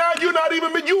far. Now you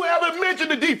haven't mentioned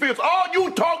the defense. All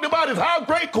you talked about is how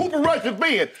great Cooper Rush has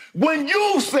been. When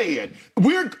you said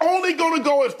we're only going to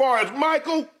go as far as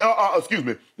Micah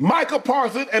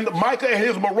Parsons and Micah and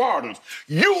his Marauders,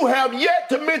 you have yet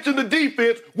to mention the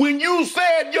defense when you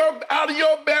said out of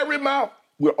your very mouth,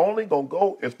 we're only going to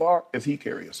go as far as he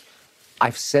carries.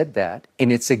 I've said that,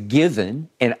 and it's a given,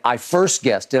 and I first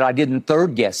guessed it. I didn't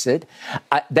third guess it.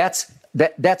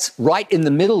 That's right in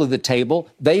the middle of the table.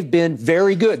 They've been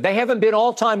very good. They haven't been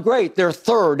all-time great. They're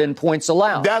third in points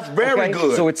allowed. That's very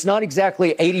good. So it's not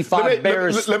exactly 85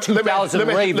 Bears, 2,000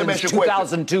 Ravens,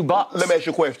 2,002 Bucks. Let me ask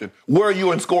you a question. Where are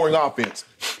you in scoring offense?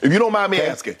 If you don't mind me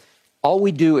asking. All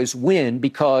we do is win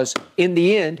because, in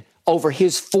the end, over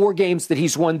his 4 games that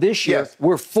he's won this year,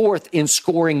 we're 4th in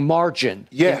scoring margin,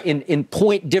 in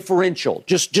point differential.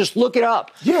 Just look it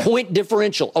up. Point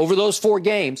differential over those 4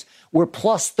 games. We're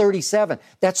plus 37.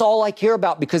 That's all I care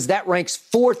about because that ranks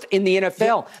 4th in the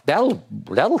NFL.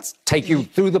 That'll take you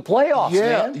through the playoffs,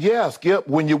 man. Yeah, Skip.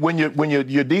 When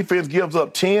your defense gives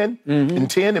up 10 and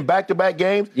 10 in back-to-back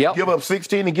games, give up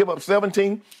 16 and give up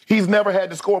 17, he's never had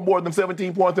to score more than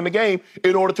 17 points in a game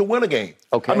in order to win a game.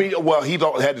 Okay. I mean, well, he's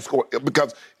had to score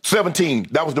because 17,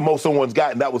 that was the most someone's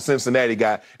gotten. That was Cincinnati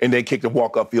got, and they kicked a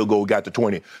walk-up field goal, got to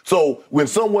 20. So when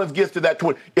someone gets to that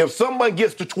 20, if someone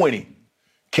gets to 20,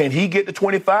 can he get to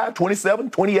 25, 27,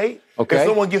 28? Okay. If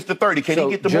someone gets to 30, can he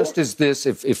get to more? Just as this,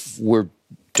 if we're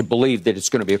to believe that it's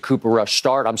going to be a Cooper Rush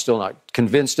start, I'm still not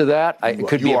convinced of that. It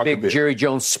could be a big Jerry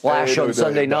Jones splash on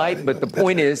Sunday night. But the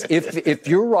point is, if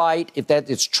you're right, if that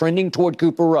it's trending toward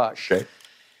Cooper Rush,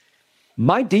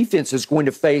 my defense is going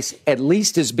to face at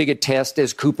least as big a test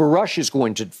as Cooper Rush is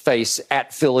going to face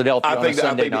at Philadelphia on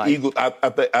Sunday night.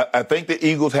 I think the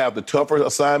Eagles have the tougher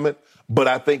assignment, but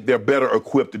I think they're better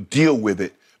equipped to deal with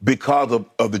it because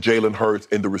of the Jalen Hurts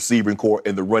and the receiving core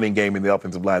and the running game and the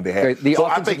offensive line they have. Okay, the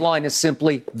offensive line is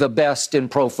simply the best in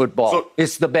pro football.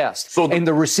 It's the best. And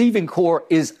the receiving core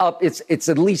is up. It's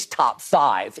at least top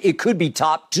 5. It could be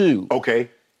top 2. Okay.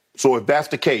 So if that's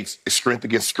the case, it's strength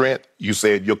against strength. You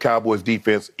said your Cowboys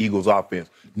defense, Eagles offense.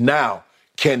 Now,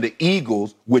 can the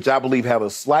Eagles, which I believe have a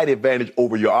slight advantage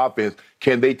over your offense,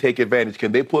 can they take advantage?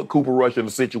 Can they put Cooper Rush in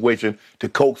a situation to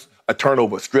coax a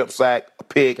turnover, a strip sack, a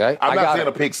pick? Okay, I'm not saying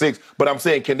a pick 6, but I'm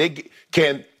saying can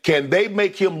they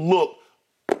make him look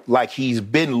like he's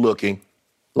been looking?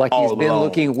 Like he's been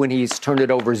looking when he's turned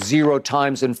it over 0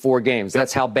 times in 4 games.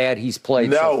 That's how bad he's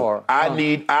played so far.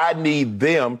 I need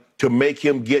them to make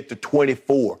him get to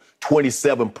 24,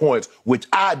 27 points, which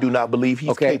I do not believe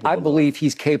he's capable of. I believe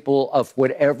he's capable of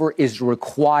whatever is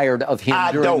required of him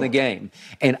during the game.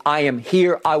 And I am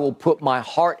here. I will put my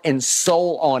heart and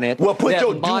soul on it. Well, put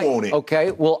your due on it. Okay.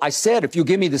 Well, I said if you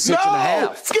give me the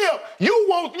 6.5. Skip,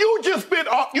 you just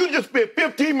spent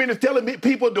 15 minutes telling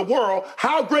people in the world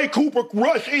how great Cooper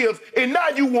Rush is, and now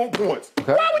you want points.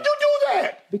 Okay. Why would you do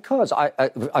that? Because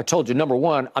I told you, number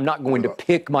one, I'm not going to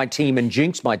pick my team and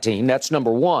jinx my team. That's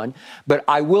number one. But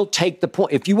I will take the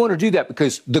point. If you want to do that,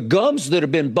 because the gums that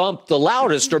have been bumped the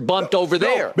loudest are bumped over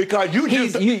there. Because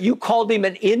you called him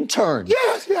an intern.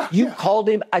 Yes, yeah. You called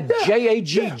him a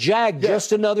JAG,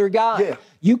 just another guy. Yeah.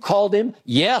 You called him,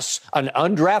 yes, an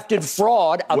undrafted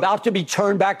fraud about to be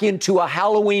turned back into a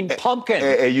Halloween pumpkin.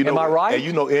 Am I right?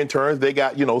 And interns, they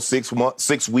got, 6 months,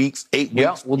 6 weeks, 8 weeks.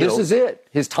 Yeah, well, this is it.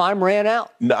 His time ran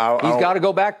out. No, he's got to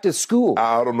go back to school.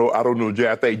 I don't know, Jerry.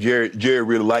 I think Jerry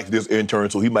really likes this intern,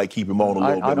 so he might keep him on a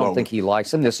little bit longer. I don't think he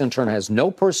likes him. This intern has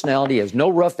no personality, has no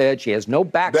rough edge, he has no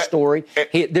backstory.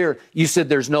 You said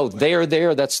there's no there.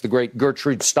 That's the great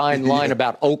Gertrude Stein line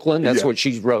about Oakland. That's what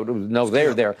she wrote. No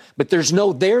there. But there's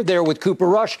no there with Cooper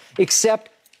Rush, except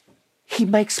he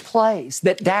makes plays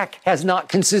that Dak has not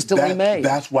consistently made.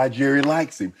 That's why Jerry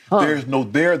likes him. There's no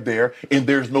there, and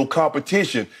there's no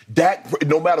competition. Dak,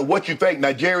 no matter what you think,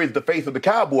 now Jerry is the face of the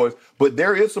Cowboys, but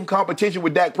there is some competition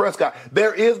with Dak Prescott.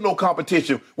 There is no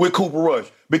competition with Cooper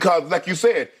Rush because, like you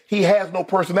said, he has no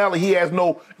personality. He has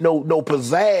no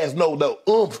pizzazz, no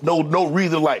oomph, no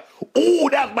reason like, ooh,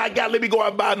 that's my guy. Let me go out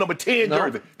and buy a number 10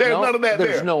 jersey. There's none of that there.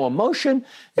 There's no emotion.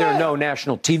 There are no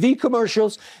national TV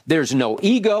commercials. There's no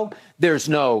ego. There's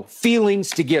no feelings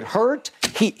to get hurt.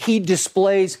 He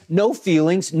displays no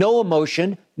feelings, no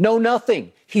emotion, no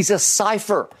nothing. He's a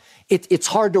cipher. It's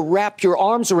hard to wrap your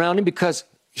arms around him because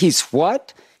he's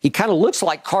what? He kind of looks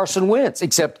like Carson Wentz,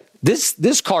 except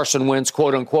this Carson Wentz,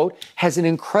 quote unquote, has an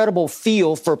incredible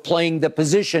feel for playing the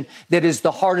position that is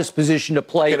the hardest position to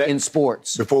play in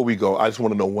sports. Before we go, I just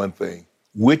want to know one thing.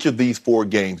 Which of these 4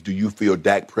 games do you feel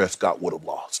Dak Prescott would have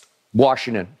lost?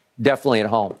 Washington, definitely at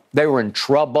home. They were in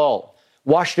trouble.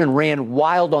 Washington ran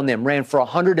wild on them, ran for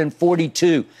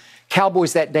 142.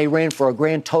 Cowboys that day ran for a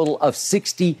grand total of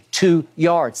 62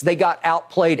 yards. They got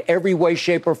outplayed every way,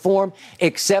 shape, or form,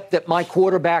 except that my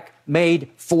quarterback made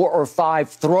 4 or 5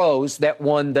 throws that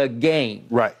won the game.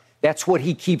 Right. That's what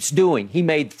he keeps doing. He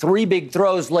made 3 big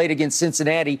throws late against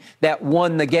Cincinnati that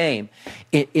won the game.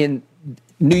 In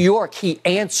New York, he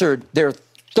answered their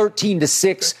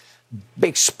 13-6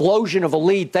 explosion of a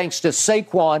lead thanks to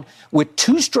Saquon with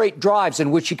 2 straight drives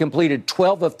in which he completed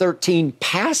 12 of 13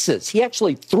 passes. He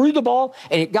actually threw the ball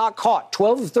and it got caught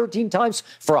 12 of 13 times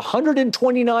for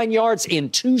 129 yards in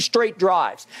 2 straight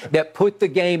drives that put the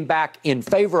game back in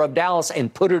favor of Dallas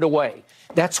and put it away.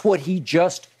 That's what he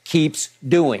just keeps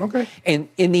doing. Okay. And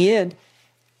in the end,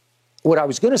 what I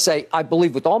was going to say, I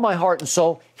believe with all my heart and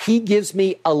soul, he gives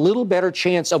me a little better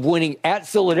chance of winning at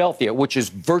Philadelphia, which is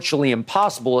virtually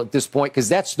impossible at this point because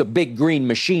that's the big green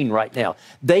machine right now.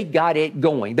 They got it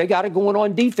going. They got it going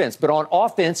on defense, but on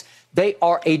offense, they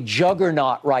are a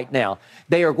juggernaut right now.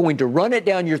 They are going to run it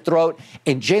down your throat,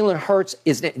 and Jalen Hurts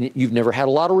you've never had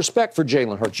a lot of respect for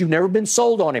Jalen Hurts. You've never been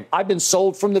sold on him. I've been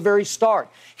sold from the very start.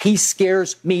 He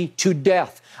scares me to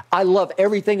death. I love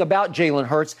everything about Jalen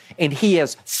Hurts, and he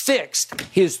has fixed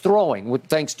his throwing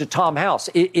thanks to Tom House.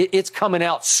 It's coming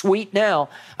out sweet now.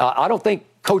 I don't think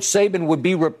Coach Saban would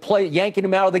be yanking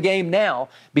him out of the game now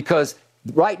because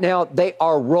right now they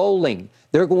are rolling.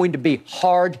 They're going to be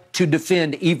hard to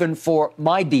defend even for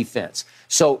my defense.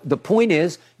 So the point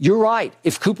is, you're right.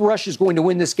 If Cooper Rush is going to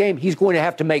win this game, he's going to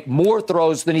have to make more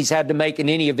throws than he's had to make in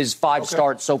any of his 5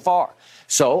 starts so far.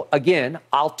 So, again,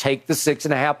 I'll take the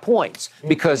 6.5 points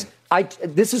because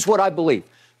this is what I believe.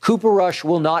 Cooper Rush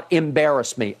will not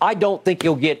embarrass me. I don't think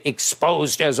he'll get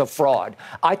exposed as a fraud.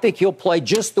 I think he'll play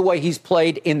just the way he's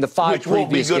played in the 5 previous games. Which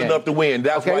won't be good enough to win.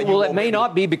 That's why well, it may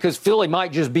not be because Philly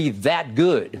might just be that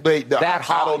good, that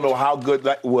hot. I don't know how good.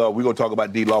 Well, we're going to talk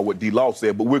about D-Law, what D-Law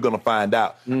said, but we're going to find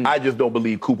out. I just don't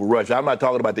believe Cooper Rush. I'm not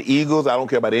talking about the Eagles. I don't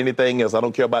care about anything else. I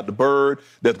don't care about the bird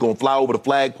that's going to fly over the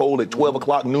flagpole at 12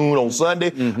 o'clock noon on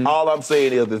Sunday. All I'm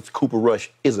saying is that Cooper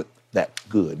Rush isn't that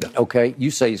good. Okay, you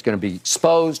say he's going to be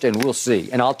exposed, and we'll see.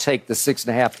 And I'll take the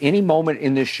 6.5 any moment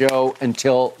in this show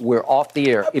until we're off the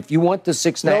air. If you want the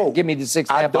 6.5, give me the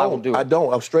 6.5. I will do it. I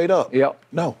don't. I'm straight up. Yep.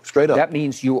 No, straight up. That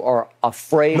means you are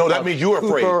afraid. No, that means you're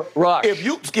afraid. Cooper Rush. If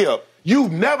you Skip,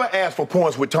 you've never asked for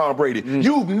points with Tom Brady.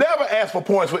 You've never asked for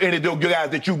points with any of the guys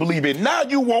that you believe in. Now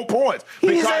you want points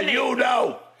because you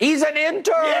know. He's an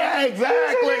intern. Yeah,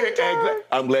 exactly.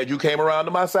 I'm glad you came around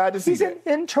to my side to see that. He's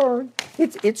an intern.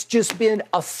 It's just been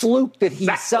a fluke that he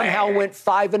somehow went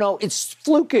 5-0. It's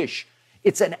flukish.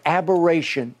 It's an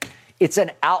aberration. It's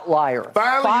an outlier.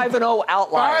 5-0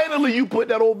 outlier. Finally, you put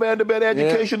that old Vanderbilt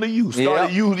education to use.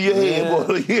 Started using your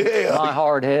head. My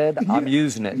hard head. I'm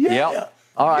using it. Yep.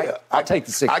 All right, I'll take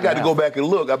the 6.5. I got to go back and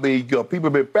look. I mean, people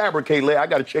have been fabricating. I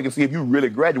got to check and see if you really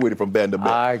graduated from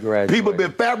Vanderbilt. I graduated. People have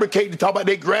been fabricating, talk about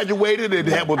they graduated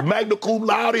and was magna cum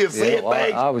laude and said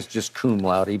things. I was just cum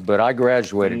laude, but I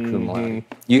graduated cum laude.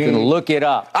 You can look it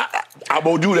up. I'm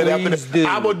gonna do that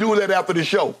I'm gonna do that after the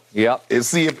show. Yep. And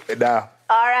see if now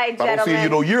All right, gentlemen. I don't see you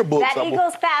no yearbook. That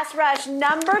Eagles pass rush,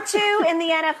 number 2 in the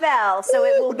NFL. So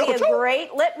it will be a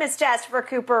great litmus test for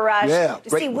Cooper Rush to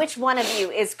see which one of you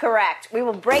is correct. We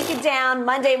will break it down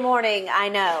Monday morning, I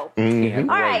know. Mm-hmm.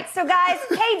 All right, so guys,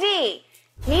 KD,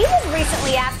 he was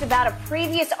recently asked about a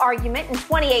previous argument in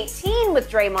 2018 with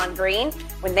Draymond Green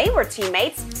when they were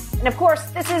teammates. And of course,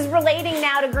 this is relating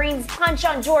now to Green's punch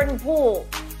on Jordan Poole.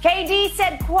 KD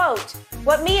said, quote,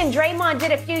 "What me and Draymond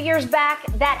did a few years back,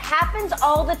 that happens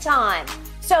all the time.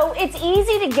 So it's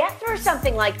easy to get through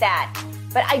something like that.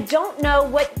 But I don't know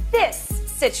what this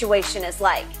situation is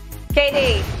like."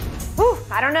 KD,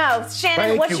 I don't know.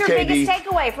 Shannon, what's your biggest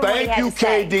takeaway from what he had to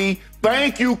say?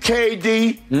 Thank you,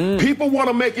 KD. People want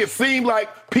to make it seem like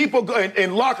people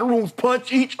in locker rooms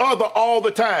punch each other all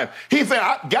the time. He said,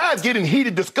 guys get in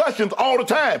heated discussions all the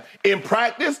time. In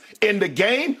practice, in the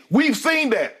game, we've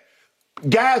seen that.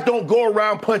 Guys don't go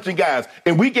around punching guys.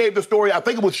 And we gave the story, I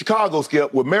think it was Chicago,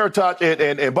 Skip, with Meritage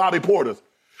and Bobby Portis.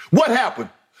 What happened?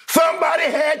 Somebody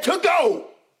had to go.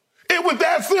 It was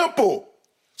that simple.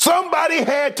 Somebody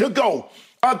had to go.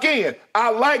 Again, I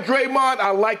like Draymond.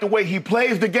 I like the way he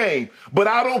plays the game. But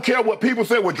I don't care what people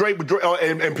say with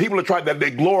and people are trying that they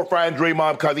glorifying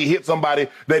Draymond because he hit somebody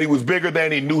that he was bigger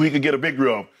than, he knew he could get a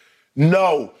victory of.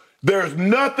 No, there's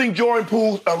nothing Jordan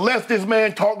Poole, unless this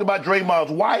man talked about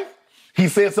Draymond's wife, he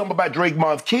said something about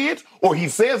Draymond's kids, or he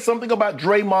said something about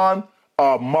Draymond's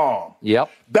mom.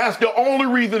 Yep. That's the only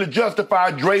reason to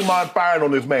justify Draymond firing on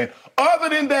this man. Other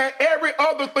than that, every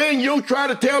other thing you try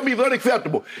to tell me is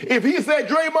unacceptable. If he said,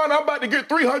 Draymond, I'm about to get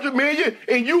 $300 million,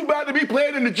 and you about to be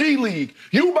playing in the G League,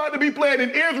 you about to be playing in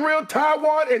Israel,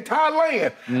 Taiwan, and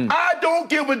Thailand. I don't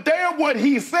give a damn what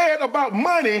he said about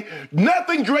money.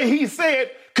 Nothing he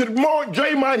said could warrant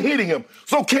Draymond hitting him.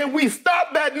 So can we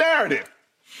stop that narrative?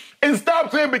 And stop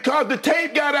saying because the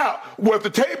tape got out. Well, if the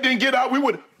tape didn't get out, we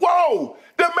would, whoa,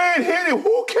 the man hit him.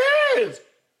 Who cares?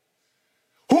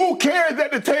 Who cares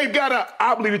that the tape got out?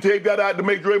 I believe the tape got out to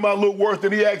make Draymond look worse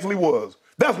than he actually was.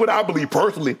 That's what I believe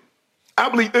personally. I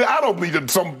don't believe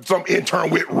that some intern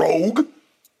went rogue.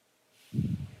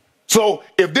 So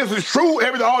if this is true,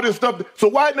 all this stuff, so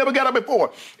why it never got out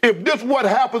before? If this is what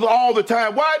happens all the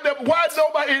time, why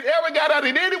nobody ever got out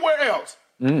in anywhere else?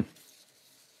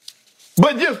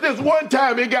 But just this one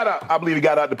time it got out. I believe it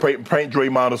got out to paint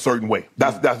Draymond a certain way.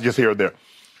 That's just here or there.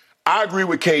 I agree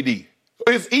with KD.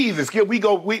 It's easy, Skip.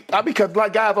 Because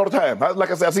like guys all the time.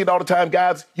 Like I said, I see it all the time.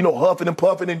 Guys, huffing and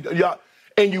puffing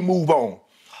and you move on.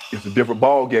 It's a different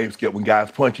ball game, Skip, when guys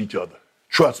punch each other.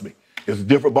 Trust me, it's a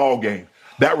different ball game.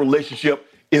 That relationship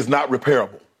is not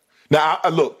repairable. Now,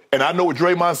 look, and I know what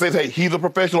Draymond says, hey, he's a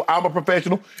professional, I'm a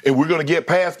professional, and we're going to get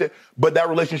past it, but that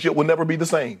relationship will never be the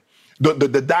same.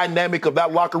 The dynamic of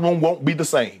that locker room won't be the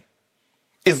same.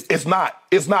 It's not.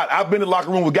 I've been in the locker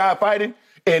room with guys fighting,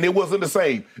 and it wasn't the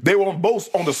same. They were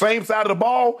both on the same side of the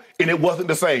ball, and it wasn't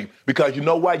the same. Because you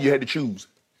know why? You had to choose.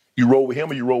 You roll with him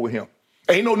or you roll with him.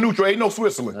 Ain't no neutral, ain't no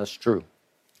Switzerland. That's true.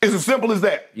 It's as simple as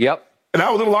that. Yep. And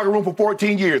I was in the locker room for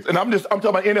 14 years, and I'm talking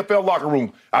about NFL locker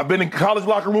room. I've been in college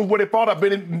locker rooms where they fought. I've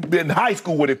been in high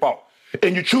school where they fought.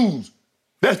 And you choose.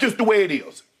 That's just the way it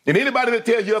is. And anybody that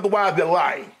tells you otherwise, they're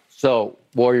lying. So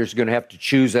Warriors are going to have to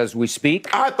choose as we speak?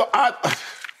 I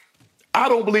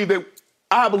don't believe that.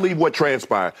 I believe what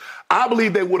transpired. I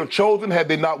believe they would have chosen had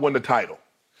they not won the title.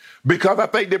 Because I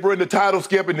think they were in the title,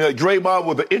 Skip, and Draymond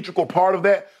was an integral part of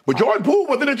that. But Jordan Poole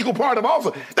was an integral part of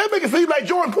also. That makes it seem like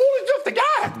Jordan Poole is just a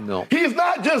guy. No. He's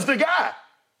not just a guy.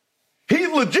 He's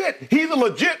legit. He's a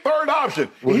legit third option.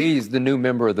 Well, he's the new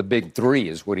member of the Big Three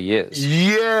is what he is.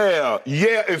 Yeah.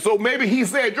 And so maybe he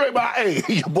said,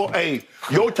 Draymond, hey,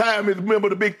 your time as a member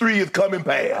of the Big Three is coming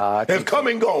past. It's come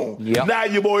and gone. Yep. Now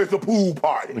your boy, it's a pool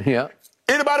party. Yeah.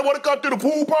 Anybody want to come to the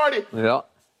pool party? Yeah.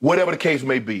 Whatever the case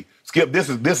may be. Skip, this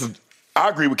is. I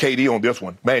agree with KD on this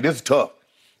one. Man, this is tough.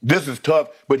 This is tough.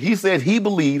 But he said he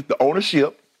believed the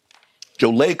ownership,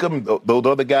 Joe Lacob, those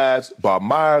other guys, Bob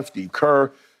Myers, Steve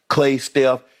Kerr, Clay,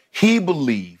 Steph, he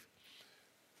believed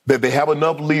that they have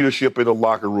enough leadership in the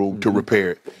locker room to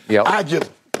repair it. Yep.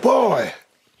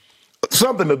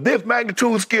 Something of this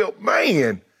magnitude, Skip,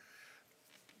 man.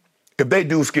 If they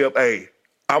do, Skip, if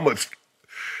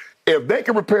they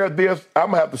can repair this,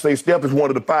 I'm going to have to say Steph is one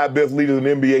of the 5 best leaders in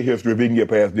NBA history if he can get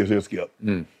past this here, Skip.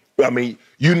 I mean,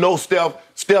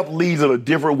 Steph leads in a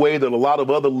different way than a lot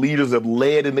of other leaders have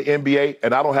led in the NBA,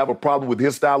 and I don't have a problem with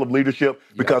his style of leadership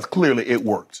because clearly it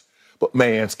works. But,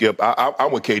 man, Skip,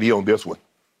 I'm with KD on this one.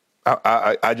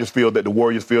 I just feel that the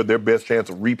Warriors feel their best chance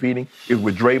of repeating is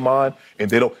with Draymond, and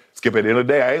they don't. Skip, at the end of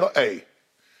the day,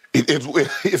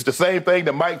 It's the same thing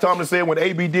that Mike Tomlin said when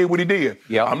AB did what he did.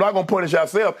 Yep. I'm not going to punish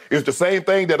ourselves. It's the same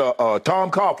thing that Tom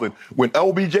Coughlin, when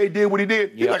OBJ did what he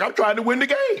did, he's like, I'm trying to win the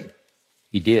game.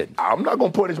 He did. I'm not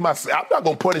going to punish myself. I'm not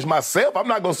going to punish myself. I'm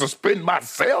not going to suspend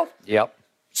myself. Yep.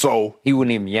 So he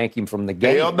wouldn't even yank him from the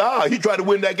game. Hell nah. He tried to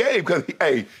win that game because,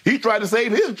 he tried to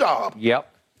save his job. Yep.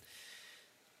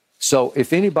 So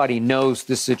if anybody knows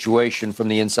this situation from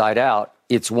the inside out,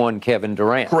 it's one Kevin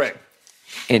Durant. Correct.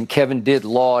 And Kevin did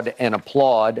laud and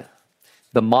applaud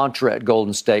the mantra at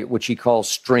Golden State, which he calls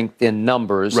strength in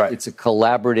numbers. Right. It's a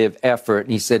collaborative effort.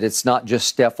 And he said it's not just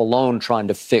Steph alone trying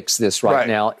to fix this right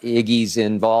now. Iggy's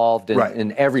involved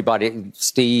and everybody,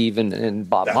 Steve and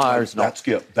Bob Myers.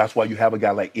 Skip. That's why you have a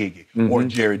guy like Iggy or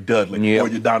Jared Dudley or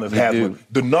Udonis Haslem.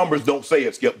 The numbers don't say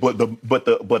it, Skip, but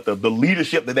the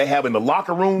leadership that they have in the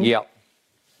locker room. Yep.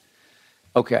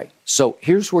 Okay, so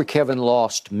here's where Kevin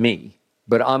lost me.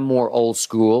 But I'm more old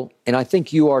school, and I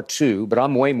think you are too, but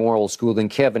I'm way more old school than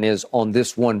Kevin is on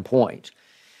this one point.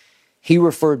 He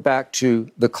referred back to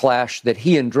the clash that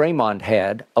he and Draymond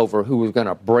had over who was going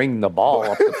to bring the ball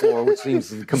up the floor, which seems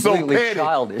completely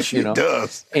childish, you know. It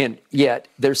does. And yet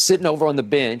they're sitting over on the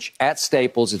bench at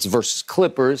Staples. It's versus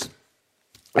Clippers,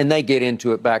 and they get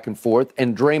into it back and forth.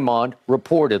 And Draymond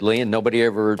reportedly, and nobody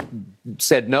ever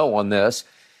said no on this,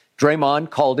 Draymond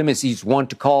called him, as he's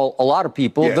wont to call a lot of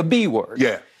people, the B word.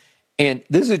 Yeah. And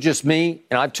this is just me,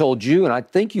 and I've told you, and I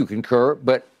think you concur,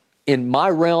 but in my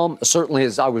realm, certainly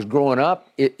as I was growing up,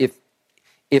 if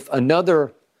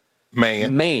another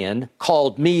man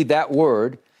called me that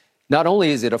word, not only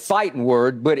is it a fighting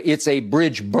word, but it's a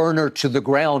bridge burner to the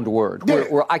ground word,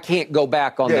 where I can't go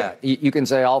back on that. You can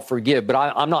say, I'll forgive, but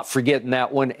I'm not forgetting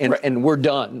that one, and we're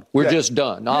done. We're just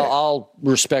done. I'll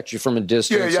respect you from a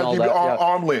distance. Yeah, you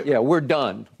arm length. Yeah, we're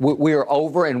done. We are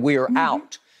over, and we are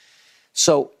out.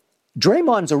 So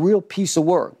Draymond's a real piece of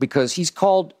work because he's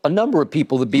called a number of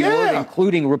people the B word,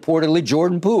 including reportedly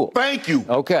Jordan Poole. Thank you.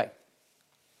 Okay.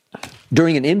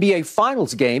 During an NBA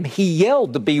Finals game, he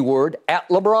yelled the B word at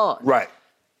LeBron. Right.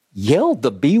 Yelled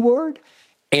the B word,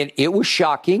 and it was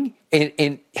shocking.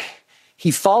 And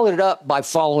he followed it up by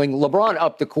following LeBron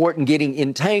up the court and getting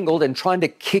entangled and trying to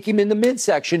kick him in the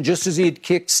midsection, just as he had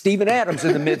kicked Steven Adams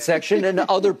in the midsection and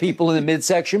other people in the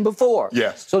midsection before.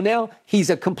 Yes. So now he's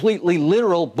a completely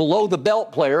literal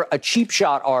below-the-belt player, a cheap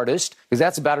shot artist, because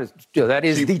that's about that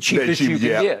is the cheapest you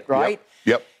can get, right?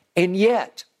 Yep. And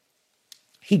yet,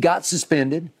 he got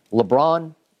suspended.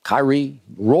 LeBron, Kyrie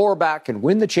roar back and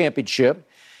win the championship.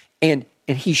 And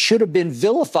he should have been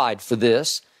vilified for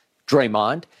this,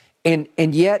 Draymond. And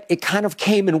yet it kind of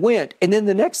came and went. And then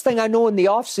the next thing I know in the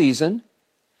offseason,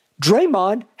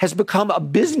 Draymond has become a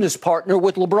business partner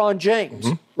with LeBron James,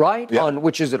 right? Yeah. On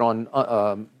which is it on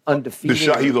Undefeated?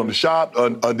 He's on the shot,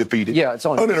 undefeated. Yeah, it's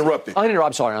on Uninterrupted.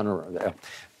 I'm sorry, uninterrupted.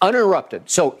 Uninterrupted.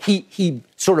 So he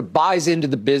sort of buys into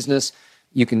the business.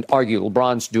 You can argue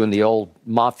LeBron's doing the old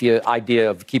mafia idea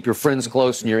of keep your friends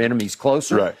close and your enemies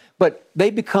closer. Right. But they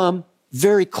become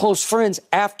very close friends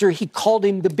after he called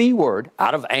him the B word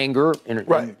out of anger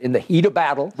in the heat of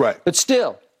battle. Right. But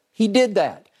still, he did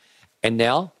that. And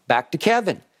now back to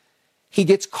Kevin. He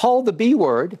gets called the B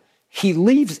word. He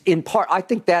leaves in part. I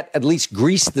think that at least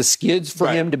greased the skids for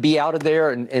him to be out of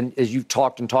there. And as you've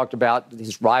talked about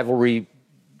his rivalry,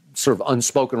 sort of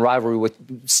unspoken rivalry with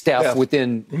Steph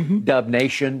within Dub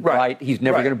Nation, right? He's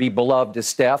never going to be beloved as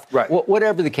Steph. Right.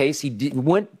 Whatever the case, he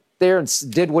went there and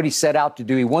did what he set out to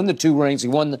do. He won the 2 rings. He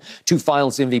won the 2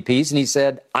 finals MVPs, and he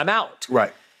said, I'm out.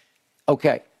 Right.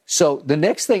 Okay, so the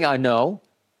next thing I know,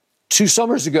 2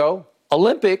 summers ago,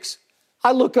 Olympics,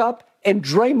 I look up, and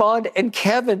Draymond and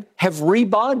Kevin have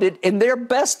rebonded, and they're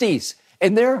besties.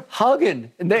 And they're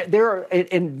hugging. And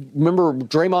and remember,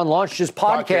 Draymond launched his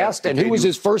podcast, and who was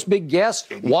his first big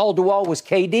guest? Wall to wall was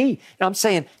KD. And I'm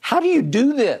saying, how do you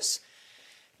do this?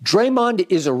 Draymond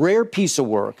is a rare piece of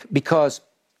work because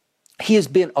he has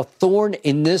been a thorn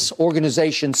in this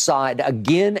organization's side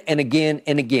again and again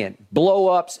and again.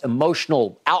 Blow-ups,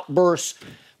 emotional outbursts,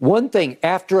 one thing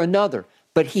after another.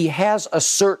 But he has a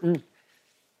certain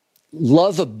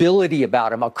lovability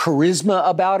about him, a charisma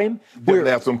about him. Doesn't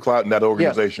have some clout in that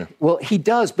organization. Yeah, well, he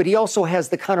does, but he also has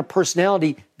the kind of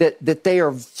personality that they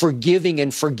are forgiving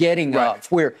and forgetting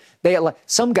of, where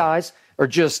some guys are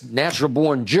just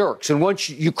natural-born jerks, and once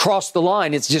you cross the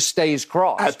line, it just stays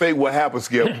crossed. I think what happens,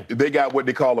 Skip, they got what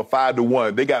they call a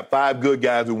 5-to-1. They got 5 good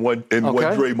guys and one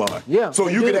Draymond. Yeah. So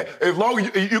you can, as long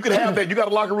as you can have that, you got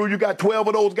a locker room, you got 12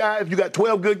 of those guys, you got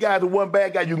 12 good guys and 1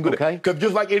 bad guy, you can go there. Because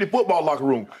just like any football locker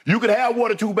room, you can have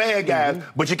 1 or 2 bad guys,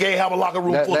 but you can't have a locker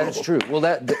room full of them. That is true. Well,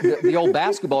 the old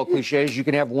basketball cliche is you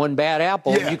can have 1 bad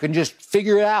apple, and you can just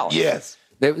figure it out. Yes.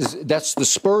 That's the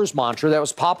Spurs mantra. That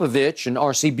was Popovich and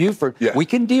R.C. Buford. Yeah. We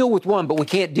can deal with one, but we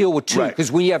can't deal with two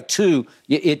because we have two.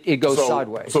 It goes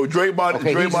sideways. So Draymond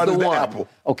is the apple.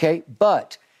 Okay,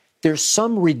 but there's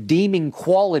some redeeming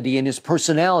quality in his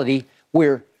personality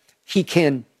where he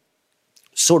can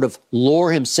sort of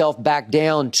lower himself back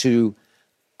down to,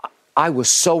 I was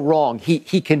so wrong. He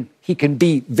can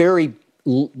be very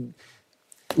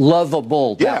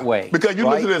lovable that way. Because you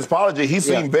listen to his apology, he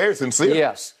seemed very sincere.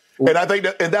 Yes. And I think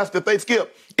that's the thing,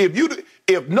 Skip.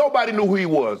 If nobody knew who he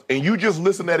was and you just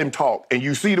listen at him talk and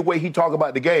you see the way he talk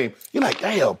about the game, you're like,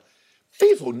 damn,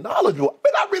 he's so knowledgeable.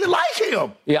 But I really like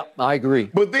him. Yeah, I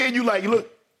agree. But then you look,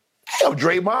 damn,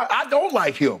 Draymond, I don't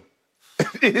like him.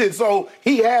 So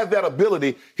he has that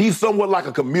ability. He's somewhat like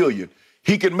a chameleon.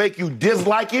 He can make you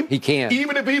dislike him. He can.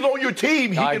 Even if he's on your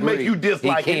team, he can make you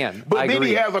dislike him. But then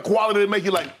he has a quality to make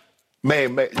you like,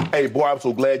 man, hey, boy, I'm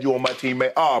so glad you're on my team,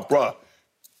 man. Oh, bruh.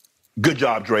 Good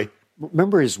job, Dre.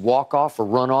 Remember his walk-off or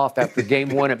run-off after game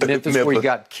one at Memphis where he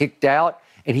got kicked out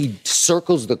and he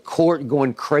circles the court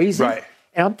going crazy? Right.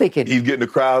 And I'm thinking... He's getting the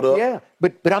crowd up. Yeah,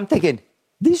 but I'm thinking,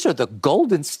 these are the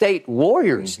Golden State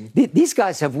Warriors. Mm-hmm. These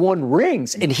guys have won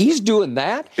rings, and he's doing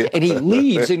that, and he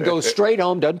leaves and goes straight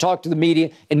home, doesn't talk to the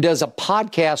media, and does a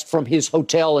podcast from his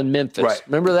hotel in Memphis. Right.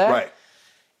 Remember that? Right.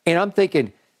 And I'm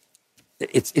thinking,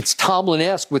 it's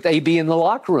Tomlin-esque with AB in the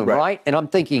locker room, right? And I'm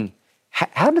thinking...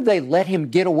 How did they let him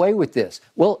get away with this?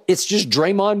 Well, it's just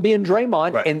Draymond being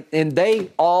Draymond, and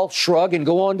they all shrug and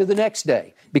go on to the next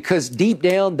day because deep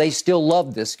down they still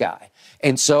love this guy.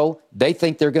 And so they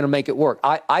think they're going to make it work.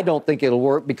 I don't think it'll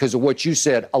work because of what you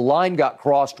said. A line got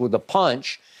crossed with a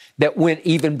punch that went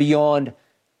even beyond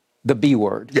the B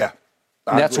word. Yeah.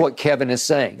 That's what Kevin is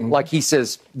saying. Mm-hmm. Like he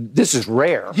says, this is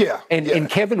rare. Yeah. And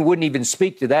Kevin wouldn't even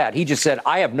speak to that. He just said,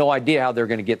 I have no idea how they're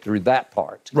going to get through that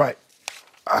part. Right.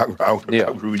 I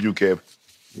agree with you, Kev.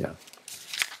 Yeah.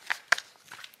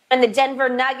 And the Denver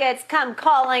Nuggets come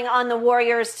calling on the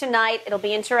Warriors tonight. It'll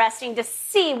be interesting to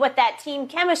see what that team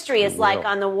chemistry is like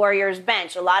on the Warriors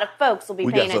bench. A lot of folks will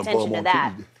be paying attention to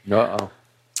that. Uh-oh.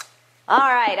 All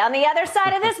right, on the other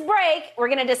side of this break, we're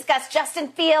going to discuss Justin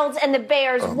Fields and the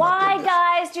Bears. Why,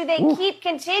 guys, do they keep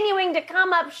continuing to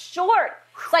come up short?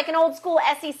 It's like an old school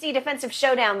SEC defensive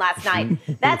showdown last night.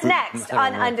 That's next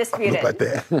on Undisputed. Look like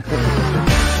that.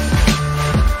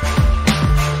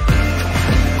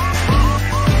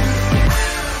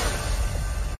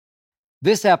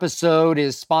 This episode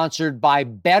is sponsored by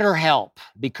BetterHelp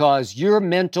because your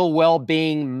mental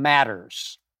well-being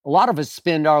matters. A lot of us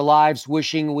spend our lives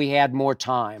wishing we had more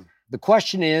time. The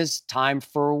question is, time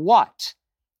for what?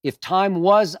 If time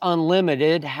was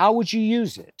unlimited, how would you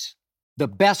use it? The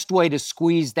best way to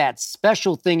squeeze that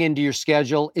special thing into your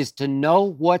schedule is to know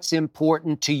what's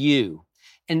important to you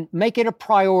and make it a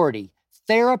priority.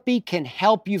 Therapy can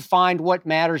help you find what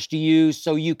matters to you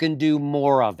so you can do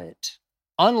more of it.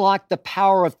 Unlock the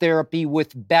power of therapy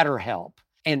with BetterHelp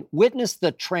and witness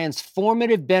the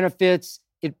transformative benefits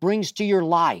it brings to your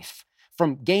life,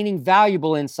 from gaining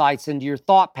valuable insights into your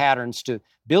thought patterns to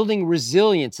building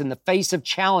resilience in the face of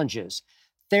challenges.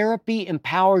 Therapy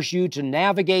empowers you to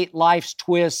navigate life's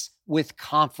twists with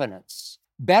confidence.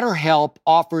 BetterHelp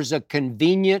offers a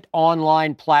convenient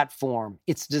online platform.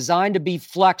 It's designed to be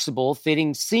flexible,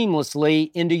 fitting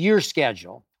seamlessly into your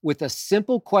schedule. With a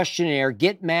simple questionnaire,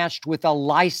 get matched with a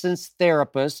licensed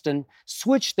therapist and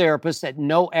switch therapists at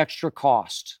no extra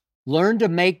cost. Learn to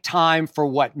make time for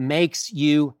what makes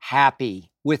you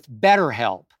happy with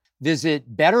BetterHelp.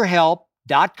 Visit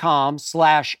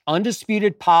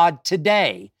BetterHelp.com/UndisputedPod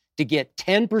today to get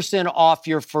 10% off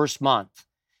your first month.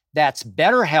 That's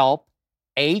BetterHelp,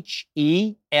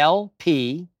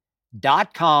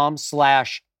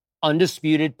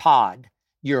 HELP.com/UndisputedPod.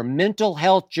 Your mental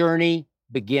health journey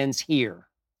begins here.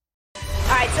 All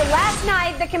right, so last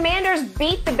night, the Commanders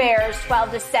beat the Bears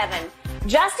 12-7.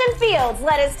 Justin Fields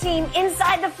led his team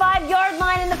inside the 5-yard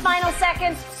line in the final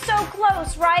seconds. So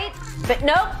close, right? But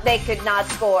nope, they could not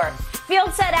score.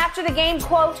 Fields said after the game,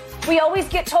 quote, "We always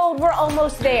get told we're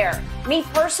almost there. Me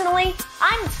personally,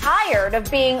 I'm tired of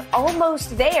being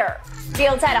almost there."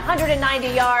 Fields had 190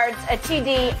 yards, a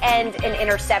TD, and an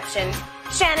interception.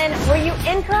 Shannon, were you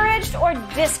encouraged or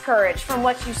discouraged from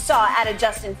what you saw out of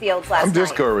Justin Fields last night? I'm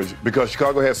discouraged because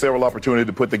Chicago had several opportunities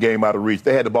to put the game out of reach.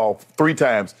 They had the ball 3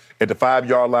 times at the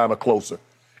 5-yard line or closer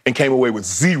and came away with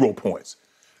 0 points.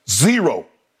 0.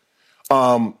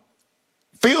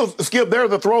 Fields, Skip,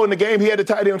 there's a throw in the game. He had the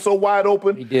tight end so wide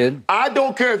open. He did. I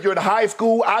don't care if you're in high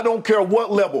school. I don't care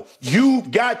what level.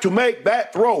 You've got to make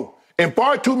that throw. And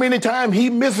far too many times he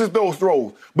misses those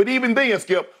throws. But even then,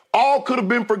 Skip, all could have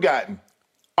been forgotten.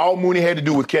 All Mooney had to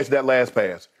do was catch that last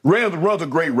pass. Runs a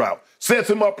great route. Sets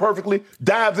him up perfectly,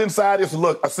 dives inside. It's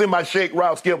a semi-shake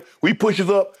route, Skip. He pushes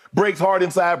up, breaks hard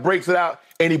inside, breaks it out,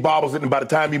 and he bobbles it. And by the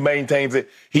time he maintains it,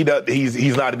 he's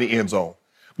not in the end zone.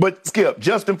 But, Skip,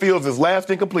 Justin Fields is last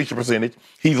in completion percentage.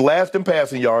 He's last in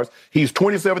passing yards. He's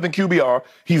 27th in QBR.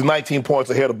 He's 19 points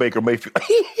ahead of Baker Mayfield.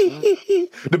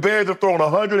 The Bears have thrown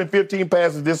 115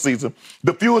 passes this season,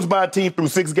 the fewest by a team through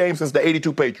 6 games since the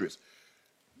 82 Patriots.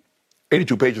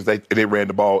 82 Patriots, they ran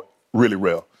the ball really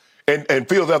well. And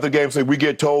Fields after the game said, we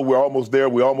get told we're almost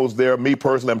there. Me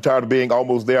personally, I'm tired of being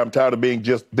almost there. I'm tired of being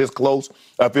just this close.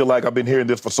 I feel like I've been hearing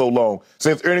this for so long.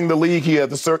 Since entering the league, he has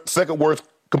the second worst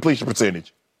completion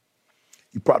percentage.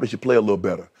 You probably should play a little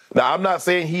better. Now, I'm not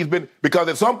saying because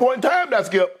at some point in time, that's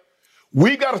Skip,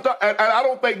 we got to start, and I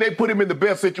don't think they put him in the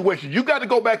best situation. You got to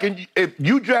go back and, if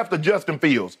you draft a Justin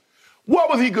Fields, what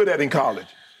was he good at in college?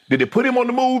 Did they put him on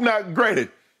the move? Now, granted,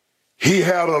 he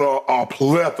had a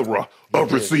plethora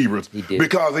of receivers. He did.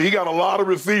 Because he got a lot of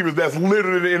receivers that's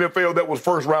literally in the NFL that was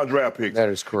first-round draft picks. That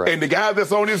is correct. And the guys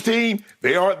that's on his team,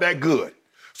 they aren't that good.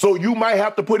 So you might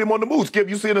have to put him on the move. Skip,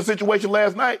 you see in a situation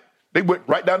last night, they went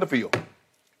right down the field.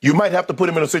 You might have to put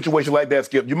him in a situation like that,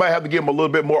 Skip. You might have to give him a little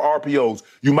bit more RPOs.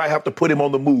 You might have to put him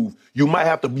on the move. You might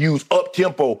have to use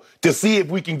up-tempo to see if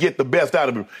we can get the best out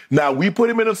of him. Now, we put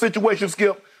him in a situation,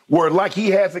 Skip, where like he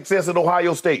had success at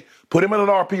Ohio State. Put him in an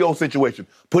RPO situation.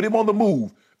 Put him on the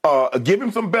move. Give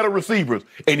him some better receivers.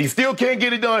 And he still can't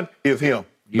get it done. It's him,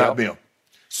 not them.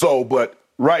 So, but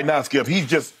right now, Skip, he's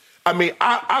just,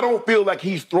 I don't feel like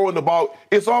he's throwing the ball.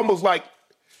 It's almost like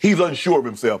he's unsure of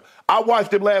himself. I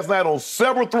watched him last night on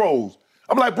several throws.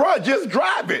 I'm like, bro, just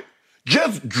drive it.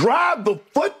 Just drive the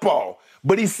football.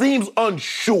 But he seems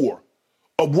unsure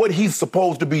of what he's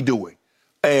supposed to be doing.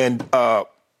 And no,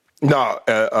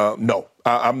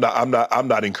 I'm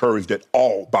not encouraged at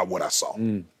all by what I saw.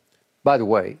 By the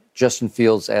way, Justin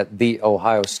Fields at the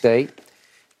Ohio State,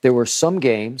 there were some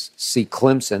games, see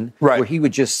Clemson, where he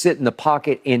would just sit in the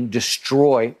pocket and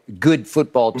destroy good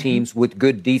football teams with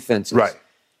good defenses. Right.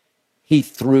 He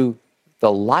threw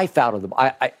the life out of them.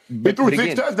 He threw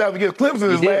 6 touchdowns against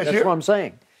Clemson last year. That's what I'm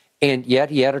saying. And yet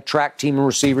he had a track team of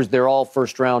receivers. They're all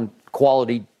first-round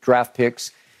quality draft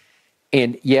picks.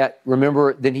 And yet,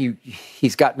 remember, then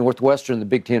he's got Northwestern in the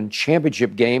Big Ten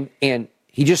championship game, and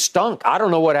he just stunk. I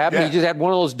don't know what happened. Yeah. He just had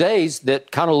one of those days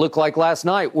that kind of looked like last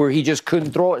night where he just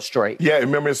couldn't throw it straight. Yeah,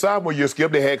 remember in sophomore year,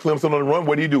 Skip, they had Clemson on the run.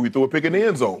 What did he do? He threw a pick in the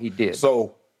end zone. He did.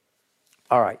 So,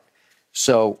 all right.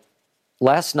 So,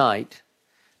 last night,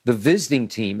 the visiting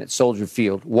team at Soldier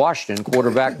Field, Washington,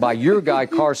 quarterbacked by your guy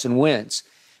Carson Wentz,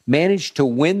 managed to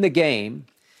win the game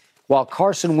while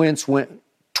Carson Wentz went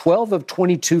 12 of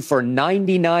 22 for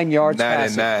 99 yards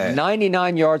passing.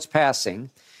 99 yards passing.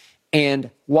 And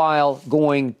while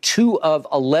going 2 of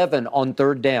 11 on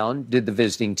third down, did the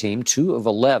visiting team, 2 of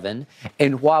 11,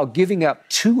 and while giving up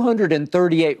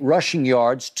 238 rushing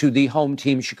yards to the home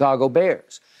team Chicago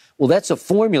Bears. Well, that's a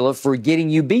formula for getting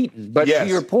you beaten. But to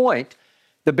your point,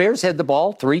 the Bears had the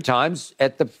ball 3 times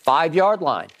at the 5-yard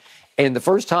line. And the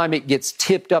first time it gets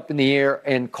tipped up in the air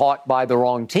and caught by the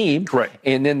wrong team. Correct.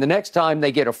 And then the next time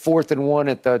they get a 4th and 1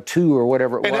 at the 2 or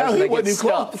whatever it was. And now he wasn't even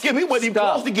close. He wasn't even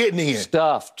close to getting in.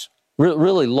 Stuffed.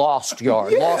 Really lost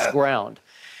yard, lost ground.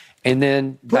 And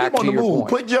then back to your point.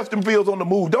 Put Justin Fields on the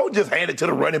move. Don't just hand it to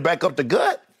the running back up the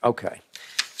gut. Okay.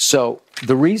 So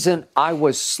the reason I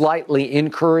was slightly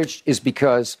encouraged is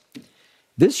because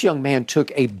this young man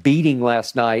took a beating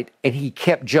last night, and he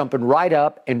kept jumping right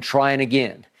up and trying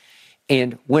again.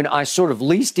 And when I sort of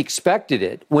least expected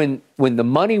it, when the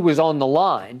money was on the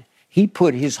line, he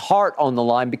put his heart on the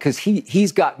line because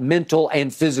he's got mental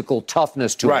and physical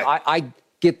toughness to him. I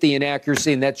get the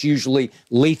inaccuracy, and that's usually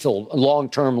lethal,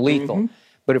 long-term lethal. Mm-hmm.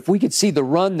 But if we could see the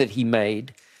run that he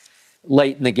made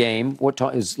late in the game, what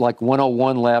time is like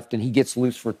 101 left, and he gets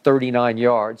loose for 39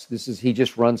 yards. He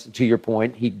just runs, to your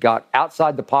point. He got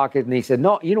outside the pocket, and he said,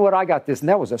 no, you know what, I got this. And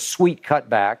that was a sweet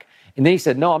cutback. And then he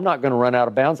said, no, I'm not going to run out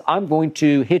of bounds. I'm going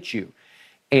to hit you.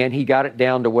 And he got it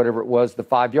down to whatever it was, the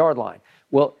 5-yard line.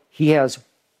 Well, he has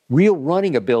real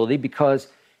running ability because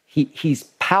he's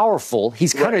powerful.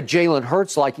 He's kind of Jalen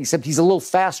Hurts-like, except he's a little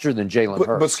faster than Jalen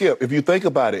Hurts. But, Skip, if you think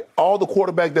about it, all the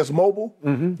quarterback that's mobile,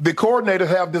 the coordinators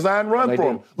have designed run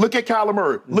for him. Look at Kyler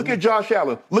Murray. Look at Josh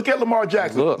Allen. Look at Lamar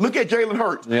Jackson. Look at Jalen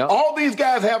Hurts. Yeah. All these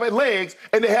guys have legs,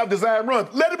 and they have designed runs.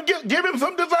 Let him give him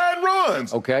some designed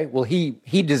runs. Okay. Well, he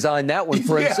designed that one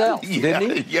for himself, didn't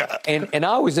he? Yeah. And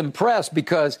I was impressed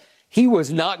because he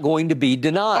was not going to be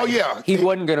denied. Oh, yeah. He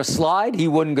wasn't going to slide. He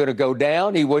wasn't going to go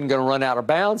down. He wasn't going to run out of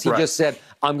bounds. He just said,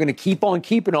 I'm going to keep on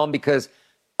keeping on because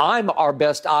I'm our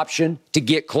best option to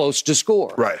get close to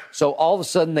score. Right. So all of a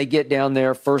sudden they get down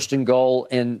there, 1st and goal,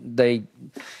 and they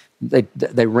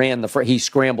ran he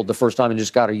scrambled the first time and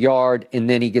just got a yard, and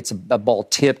then he gets a ball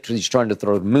tipped. He's trying to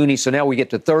throw to Mooney. So now we get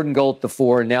to 3rd and goal at the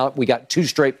 4, and now we got 2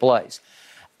 straight plays.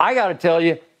 I got to tell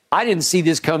you, I didn't see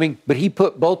this coming, but he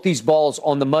put both these balls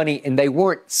on the money, and they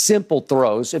weren't simple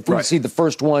throws. If we see the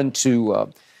first one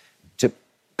to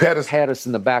Pettis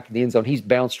in the back of the end zone, he's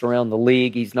bounced around the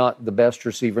league. He's not the best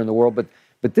receiver in the world,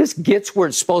 but this gets where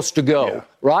it's supposed to go,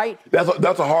 right?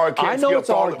 That's a hard catch. I know it's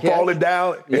a hard catch. Falling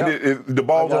down, and the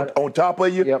ball's on top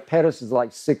of you. Yeah, Pettis is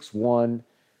like 6'1",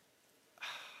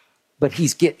 but he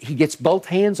gets both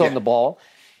hands on the ball.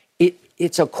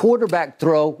 It's a quarterback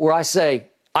throw where I say,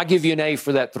 I'll give you an A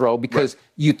for that throw because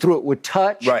you threw it with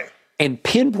touch and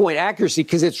pinpoint accuracy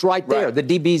because it's right there. The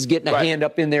DB's getting a hand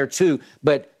up in there too.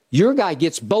 But your guy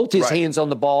gets both his hands on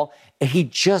the ball, and he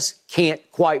just can't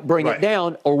quite bring it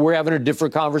down, or we're having a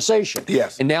different conversation.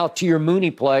 Yes. And now to your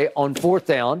Mooney play on 4th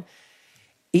down,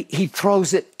 he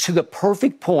throws it to the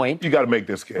perfect point. You got to make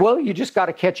this catch. Well, you just got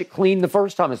to catch it clean the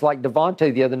first time. It's like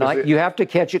Devontae the other night. You have to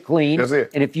catch it clean. That's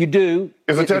it. And if you do,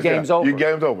 the game's over. Your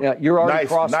game's over. Yeah, you're already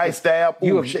crossed. Nice stab.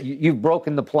 You've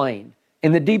broken the plane.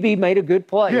 And the DB made a good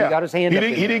play. Yeah. He got his hand up.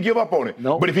 He didn't give up on it.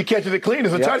 Nope. But if he catches it clean,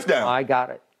 it's a touchdown. I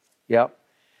got it. Yep.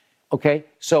 Okay,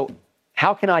 so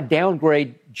how can I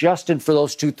downgrade Justin for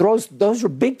those 2 throws? Those are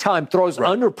big-time throws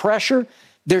under pressure.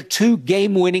 They're 2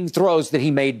 game-winning throws that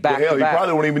he made back-to-back. He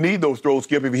probably won't even need those throws,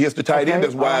 Skip, if he hits the tight end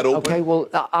that's wide open. Okay, well,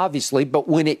 obviously, but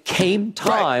when it came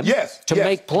time to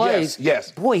make plays,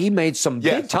 boy, he made some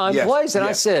big-time plays, and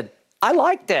I said, I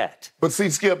like that. But see,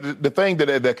 Skip, the thing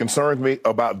that concerns me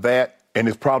about that, and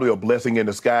it's probably a blessing in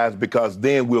disguise, because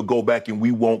then we'll go back and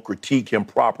we won't critique him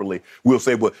properly. We'll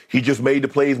say, well, he just made the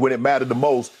plays when it mattered the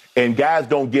most, and guys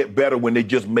don't get better when they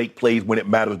just make plays when it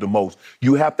matters the most.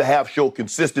 You have to show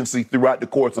consistency throughout the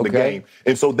course of the game.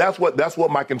 And so that's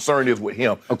what my concern is with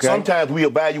him. Sometimes we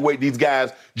evaluate these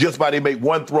guys just by they make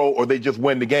one throw or they just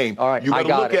win the game. All right, you got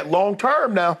to look at long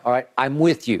term now. All right, I'm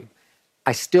with you.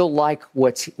 I still like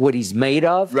what he's made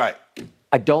of. Right.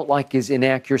 I don't like his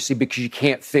inaccuracy because you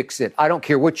can't fix it. I don't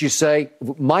care what you say.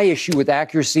 My issue with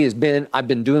accuracy has been, I've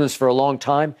been doing this for a long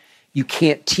time, you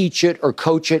can't teach it or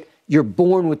coach it. You're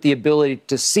born with the ability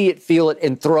to see it, feel it,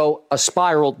 and throw a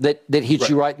spiral that hits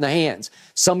you right in the hands.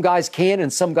 Some guys can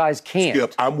and some guys can't.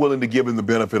 Skip, I'm willing to give him the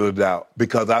benefit of the doubt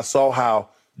because I saw how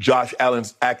Josh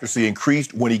Allen's accuracy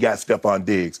increased when he got Stephon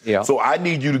Diggs. Yeah. So I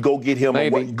need you to go get him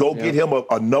get him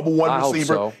a number 1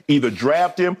 receiver. So. Either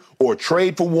draft him or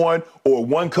trade for one, or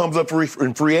one comes up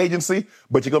in free agency.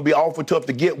 But you're going to be awful tough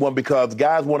to get one because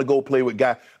guys want to go play with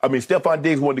guys. I mean, Stephon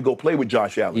Diggs wanted to go play with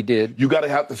Josh Allen. He did. You got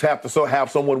to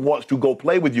have someone wants to go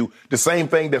play with you. The same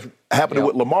thing that's happening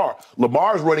with Lamar.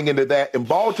 Lamar's running into that in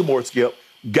Baltimore, Skip.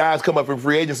 Guys come up in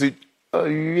free agency.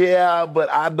 But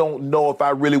I don't know if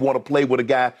I really want to play with a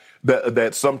guy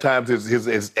that sometimes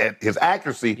his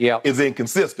accuracy is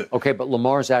inconsistent. Okay, but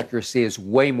Lamar's accuracy is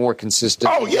way more consistent.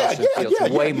 Oh,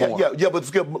 way more. Yeah, but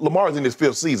Lamar's in his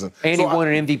 5th season. And he won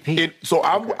an MVP.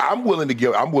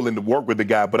 I'm willing to work with the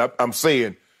guy, but I'm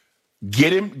saying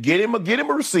get him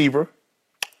a receiver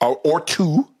or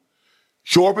 2.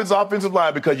 Shore up his offensive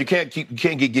line because you can't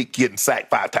get getting sacked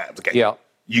 5 times a game. Yeah.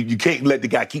 You can't let the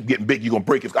guy keep getting big. You're going to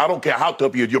break his – I don't care how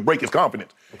tough he is. You'll break his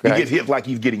confidence. He gets hit like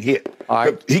he's getting hit. All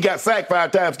right. He got sacked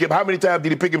 5 times, Skip. How many times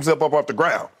did he pick himself up off the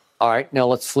ground? All right. Now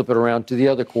let's flip it around to the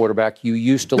other quarterback you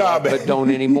used to love but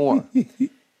don't anymore.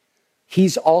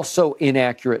 He's also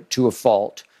inaccurate to a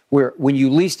fault where when you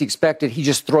least expect it, he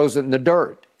just throws it in the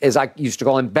dirt, as I used to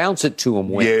call him, bounce it to him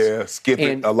wins. Yeah, skip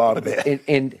it, a lot of that.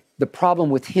 And the problem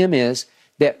with him is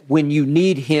that when you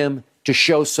need him to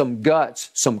show some guts,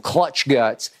 some clutch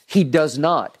guts, he does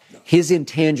not. His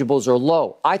intangibles are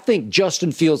low. I think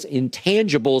Justin Fields'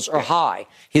 intangibles are high.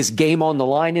 His game on the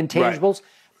line intangibles,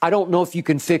 I don't know if you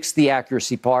can fix the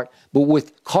accuracy part, but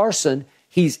with Carson,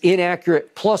 he's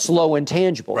inaccurate plus low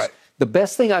intangibles. Right. The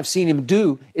best thing I've seen him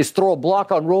do is throw a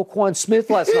block on Roquan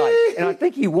Smith last night. And I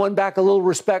think he won back a little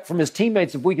respect from his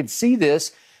teammates if we could see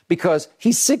this, because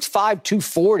he's 6'5",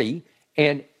 240,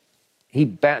 and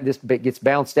this gets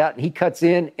bounced out, and he cuts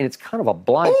in, and it's kind of a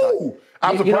blind side.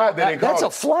 I'm surprised they didn't call it. That's a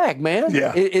flag, man.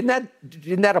 Yeah. Isn't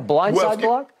that a blind side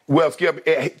block? Well, Skip,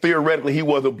 theoretically, he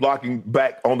wasn't blocking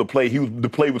back on the play. The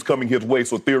play was coming his way,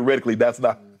 so theoretically, that's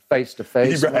not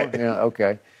face-to-face. Right. Yeah,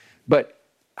 okay. But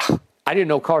I didn't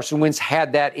know Carson Wentz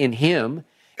had that in him.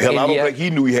 Hell, I don't think he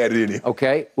knew he had it in him.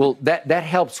 Okay. Well, that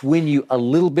helps win you a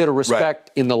little bit of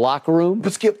respect in the locker room.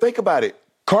 But, Skip, think about it.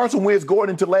 Carson Wentz going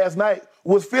into last night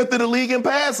was 5th in the league in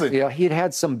passing. Yeah, he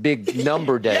had some big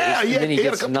number days. Yeah, and then he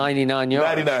gets 99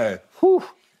 yards. 99. Whew.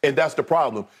 And that's the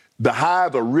problem. The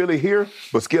highs are really here,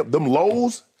 but Skip, them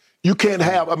lows, you can't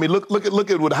have. I mean, look at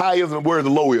what the high is and where the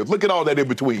low is. Look at all that in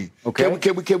between. Okay.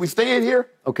 Can we stay in here?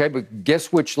 Okay, but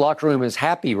guess which locker room is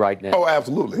happy right now? Oh,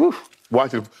 absolutely.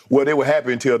 Watch it. Well, they were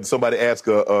happy until somebody asked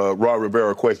Ron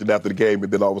Rivera a question after the game,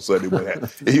 and then all of a sudden they went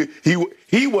happy.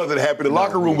 He wasn't happy. The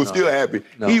locker room was still happy.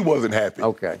 No. He wasn't happy.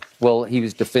 Okay. Well, he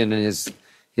was defending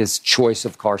his choice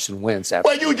of Carson Wentz.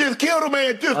 Well, you just killed a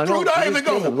man just 2 days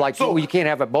ago. Like, so, you can't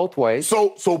have it both ways.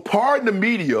 So pardon the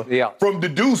media from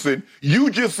deducing. You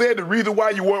just said the reason why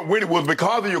you weren't winning was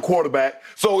because of your quarterback.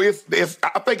 So I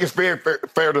think it's fair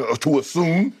to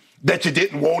assume that you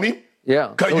didn't want him. Yeah.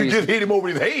 Because you just hit him over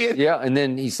his head. Yeah, and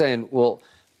then he's saying, well,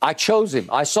 I chose him.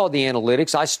 I saw the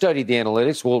analytics. I studied the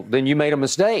analytics. Well, then you made a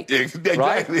mistake. Exactly.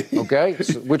 Right? Okay.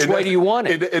 So which way do you want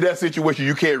it? In that situation,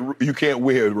 you can't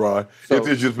win, Ron. So,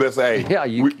 it's just best say, yeah,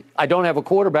 I don't have a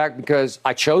quarterback because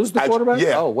I chose the quarterback?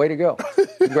 Yeah. Oh, way to go.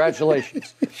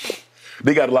 Congratulations.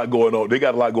 They got a lot going on. They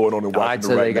got a lot going on in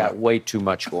Washington I'd say they got way too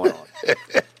much going on.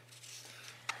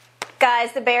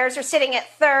 Guys, the Bears are sitting at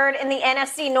 3rd in the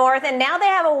NFC North, and now they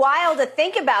have a while to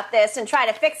think about this and try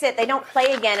to fix it. They don't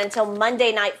play again until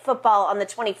Monday Night Football on the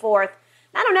 24th.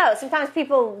 I don't know. Sometimes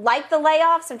people like the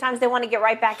layoff. Sometimes they want to get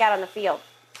right back out on the field.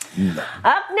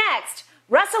 Up next,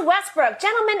 Russell Westbrook.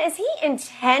 Gentlemen, is he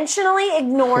intentionally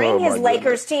ignoring his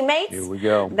Lakers teammates? Here we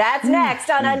go. That's next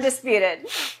on Undisputed.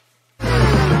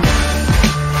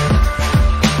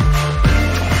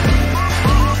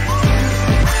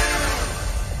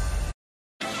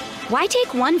 Why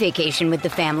take one vacation with the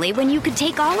family when you could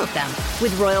take all of them?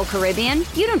 With Royal Caribbean,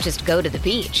 you don't just go to the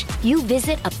beach. You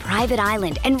visit a private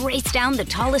island and race down the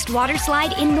tallest water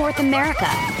slide in North America.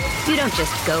 You don't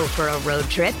just go for a road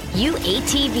trip. You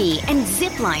ATV and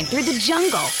zip line through the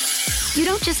jungle. You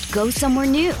don't just go somewhere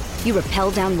new. You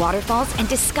rappel down waterfalls and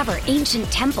discover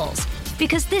ancient temples.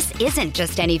 Because this isn't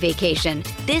just any vacation.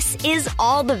 This is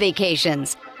all the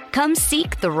vacations. Come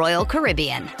seek the Royal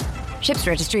Caribbean. Ships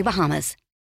Registry, Bahamas.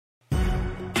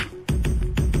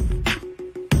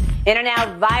 In a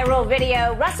now viral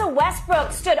video, Russell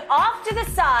Westbrook stood off to the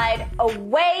side,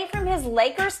 away from his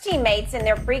Lakers teammates in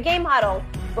their pregame huddle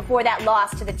before that loss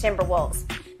to the Timberwolves.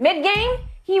 Mid-game,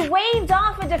 he waved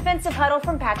off a defensive huddle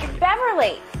from Patrick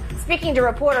Beverley. Speaking to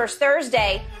reporters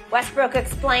Thursday, Westbrook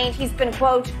explained he's been,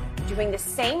 quote, doing the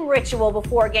same ritual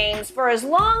before games for as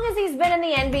long as he's been in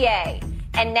the NBA.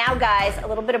 And now, guys, a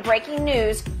little bit of breaking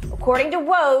news. According to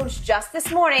Woj, just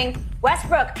this morning,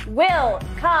 Westbrook will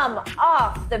come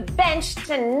off the bench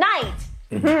tonight.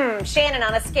 Shannon,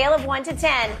 on a scale of 1 to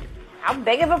 10, how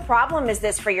big of a problem is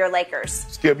this for your Lakers?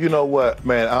 Skip, you know what,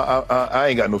 man? I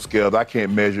ain't got no scales. I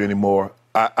can't measure anymore.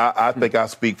 I think I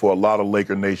speak for a lot of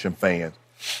Laker Nation fans.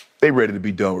 They ready to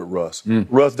be done with Russ.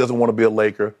 Russ doesn't want to be a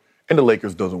Laker, and the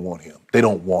Lakers doesn't want him. They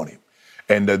don't want him.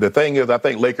 And the thing is, I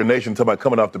think Laker Nation talking about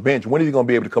coming off the bench. When is he going to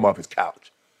be able to come off his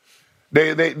couch?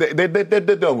 They're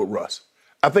done with Russ.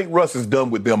 I think Russ is done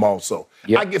with them also.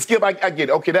 Yep. I get it.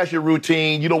 Okay, that's your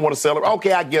routine. You don't want to celebrate.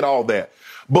 Okay, I get all that.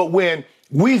 But when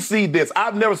we see this,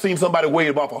 I've never seen somebody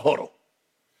wave off a huddle.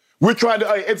 We're trying to,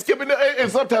 and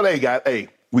sometimes, hey, guys,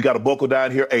 we got to buckle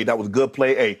down here. Hey, that was a good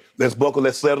play. Hey, let's buckle,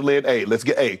 let's settle in. Hey,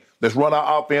 let's run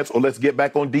our offense or let's get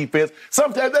back on defense.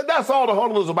 Sometimes that's all the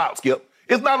huddle is about, Skip.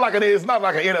 It's not like an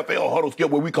NFL huddle,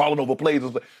 Skip, where we calling over plays.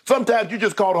 Sometimes you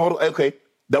just call the huddle, okay,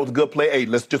 that was a good play. Hey,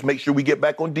 let's just make sure we get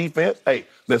back on defense. Hey,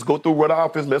 let's go through run our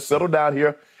offense. Let's settle down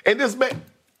here. And this man,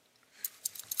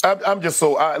 I'm just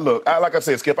so, like I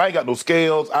said, Skip, I ain't got no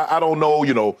scales. I don't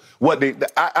know, what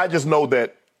I just know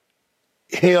that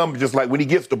him, just like when he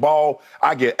gets the ball,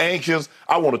 I get anxious.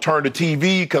 I want to turn the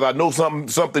TV because I know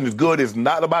something is good is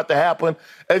not about to happen.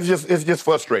 It's just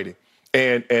frustrating.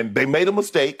 And they made a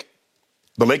mistake.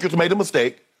 The Lakers made a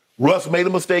mistake. Russ made a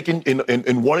mistake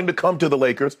in wanting to come to the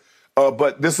Lakers.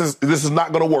 But this is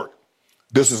not going to work.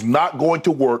 This is not going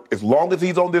to work. As long as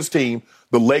he's on this team,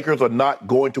 the Lakers are not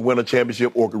going to win a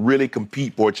championship or really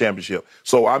compete for a championship.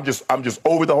 So I'm just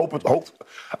over the hope.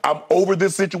 I'm over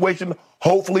this situation.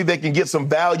 Hopefully they can get some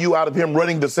value out of him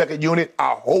running the second unit.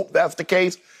 I hope that's the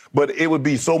case. But it would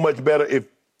be so much better if,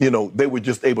 they were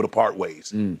just able to part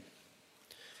ways.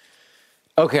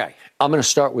 Okay, I'm going to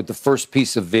start with the first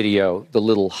piece of video, the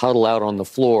little huddle out on the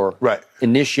floor. Right.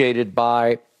 Initiated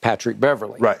by Patrick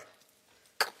Beverley. Right.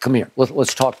 Come here.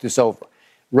 Let's talk this over.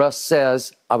 Russ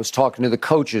says, I was talking to the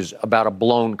coaches about a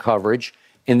blown coverage,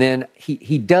 and then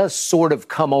he does sort of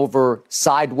come over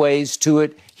sideways to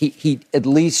it. He at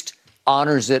least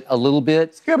honors it a little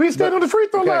bit. Yeah, but he's standing on the free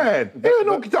throw line.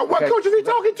 What coach is he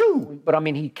talking to? But, I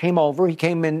mean, he came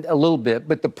in a little bit.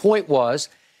 But the point was,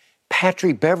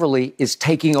 Patrick Beverley is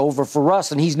taking over for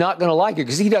Russ, and he's not going to like it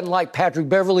because he doesn't like Patrick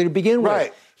Beverley to begin with.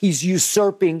 Right. He's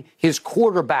usurping his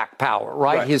quarterback power,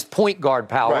 right? His point guard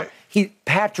power. Right.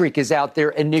 Patrick is out there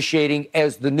initiating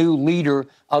as the new leader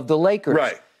of the Lakers.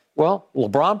 Right. Well,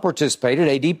 LeBron participated,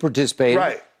 AD participated.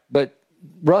 Right. But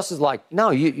Russ is like, no,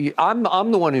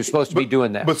 I'm the one who's supposed to be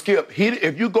doing that. But Skip,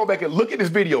 if you go back and look at this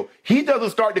video, he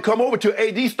doesn't start to come over till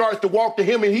AD starts to walk to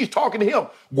him and he's talking to him.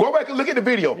 Go back and look at the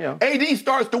video. Yeah. AD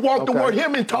starts to walk toward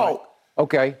him and talk.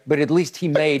 Okay, but at least he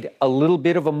made a little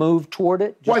bit of a move toward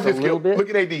it. Just Watch this, a little bit. Look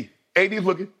at AD. AD's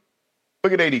looking.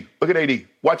 Look at AD. Look at AD.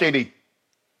 Watch AD.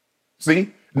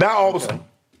 See? Now all of a sudden.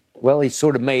 Well, he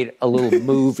sort of made a little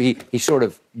move. He sort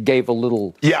of gave a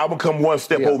little. Yeah, I'm going to come one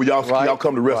step over. Y'all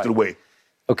come the rest of the way.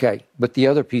 Okay, but the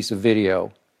other piece of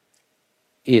video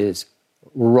is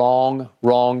wrong,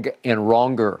 and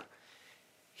wronger.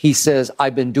 He says,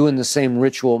 I've been doing the same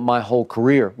ritual my whole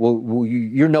career. Well,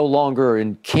 you're no longer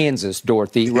in Kansas,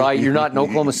 Dorothy, right? You're not in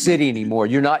Oklahoma City anymore.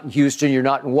 You're not in Houston. You're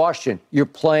not in Washington. You're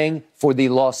playing for the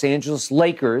Los Angeles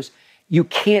Lakers. You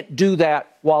can't do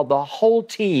that while the whole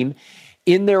team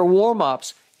in their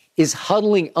warm-ups is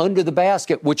huddling under the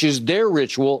basket, which is their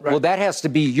ritual. Right. Well, that has to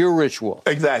be your ritual.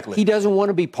 Exactly. He doesn't want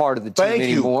to be part of the team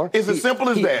anymore. It's as simple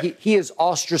as that. He has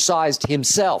ostracized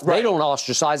himself. Right. They don't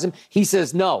ostracize him. He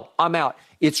says, no, I'm out.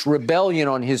 It's rebellion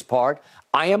on his part.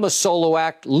 I am a solo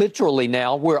act literally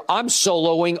now where I'm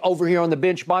soloing over here on the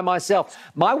bench by myself.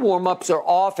 My warm-ups are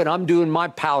off and I'm doing my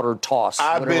powder toss.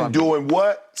 I've been doing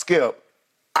what, Skip?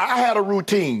 I had a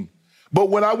routine. But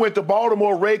when I went to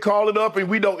Baltimore, Ray called it up, and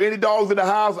we know any dogs in the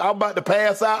house, I'm about to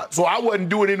pass out. So I wasn't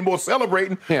doing any more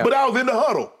celebrating, but I was in the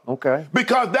huddle. Okay.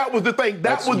 Because that was the thing.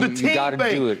 That was the team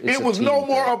thing. It was no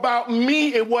more about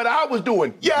me and what I was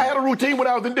doing. Yeah, I had a routine when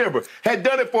I was in Denver. Had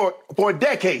done it for a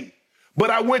decade. But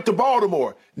I went to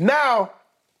Baltimore. Now,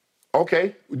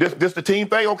 okay, this the team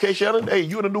thing? Okay, Shannon, hey,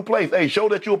 you in a new place. Hey, show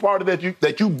that you're a part of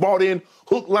that you brought in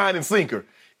hook, line, and sinker.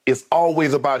 It's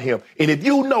always about him. And if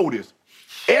you notice,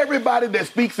 everybody that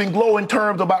speaks in glowing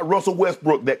terms about Russell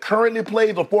Westbrook that currently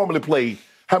plays or formerly played,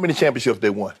 how many championships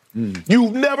they won?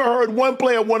 You've never heard one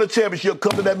player won a championship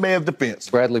come to that man's defense.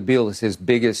 Bradley Beal is his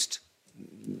biggest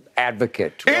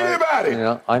advocate. Right? Anybody?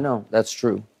 Yeah, I know. That's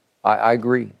true. I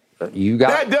agree. You got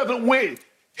that doesn't win.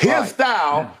 His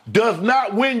style does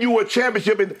not win you a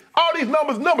championship. And all these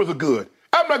numbers are good.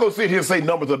 I'm not going to sit here and say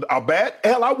numbers are bad.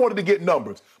 Hell, I wanted to get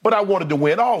numbers, but I wanted to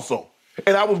win also.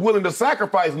 And I was willing to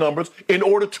sacrifice numbers in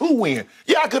order to win.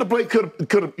 Yeah, I could have played,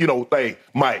 hey,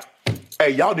 Mike,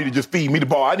 hey, y'all need to just feed me the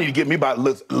ball. I need to get me about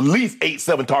at least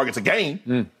 8-7 targets a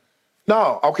game.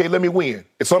 No, okay, let me win.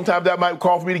 And sometimes that might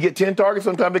call for me to get 10 targets.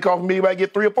 Sometimes they call for me to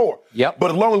get 3 or 4. Yep.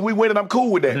 But as long as we win, I'm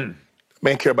cool with that.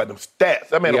 Man care about them stats.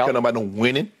 That man don't care about no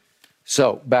winning.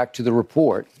 So, back to the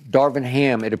report. Darvin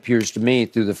Ham, it appears to me,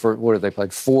 through the first, what have they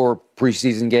played, 4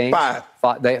 preseason games?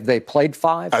 5. They played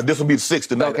 5? This will be the 6th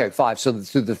tonight. Okay, 5. So,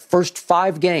 through the first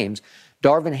 5 games,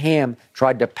 Darvin Ham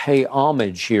tried to pay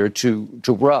homage here to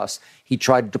Russ. He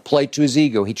tried to play to his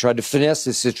ego. He tried to finesse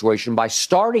this situation by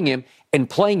starting him and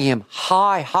playing him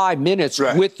high minutes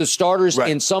with the starters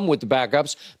and some with the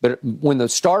backups. But when the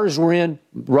starters were in,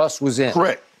 Russ was in.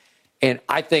 Correct. And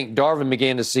I think Darvin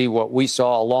began to see what we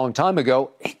saw a long time ago.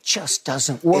 It just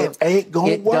doesn't work. It ain't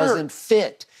going to work. It doesn't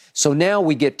fit. So now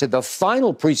we get to the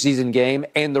final preseason game,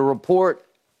 and the report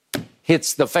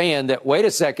hits the fan that, wait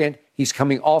a second, he's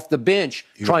coming off the bench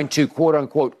trying to,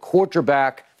 quote-unquote,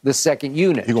 quarterback the second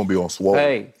unit. He's going to be on swole.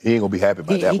 Hey, he ain't going to be happy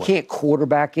about that one. He can't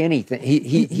quarterback anything.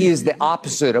 He is the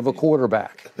opposite of a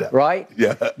quarterback, right?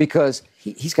 Yeah. Because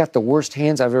he's got the worst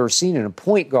hands I've ever seen in a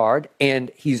point guard, and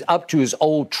he's up to his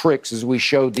old tricks, as we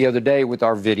showed the other day with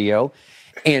our video.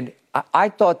 And I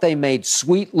thought they made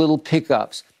sweet little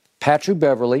pickups. Patrick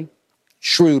Beverley,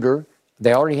 Schroeder,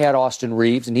 they already had Austin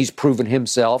Reeves, and he's proven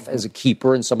himself as a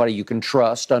keeper and somebody you can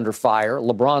trust under fire.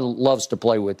 LeBron loves to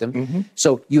play with him.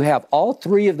 So you have all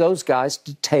 3 of those guys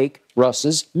to take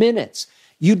Russ's minutes.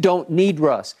 You don't need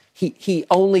Russ. He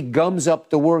only gums up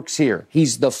the works here.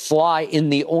 He's the fly in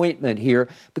the ointment here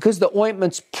because the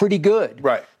ointment's pretty good.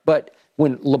 Right. But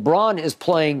when LeBron is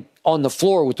playing on the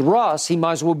floor with Russ, he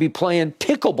might as well be playing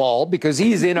pickleball because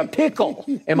he's in a pickle.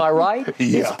 Am I right?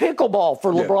 Yeah. It's pickleball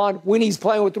for LeBron when he's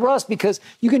playing with Russ because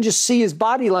you can just see his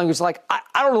body language like, I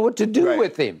don't know what to do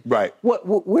with him. Right.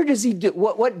 Where does he do?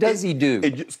 What does he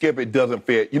do? Skip, it doesn't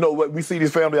fit. You know what? We see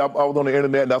these families. I was on the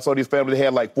internet and I saw these families that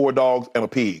had like 4 dogs and a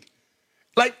pig.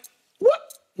 Like,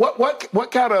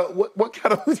 what kind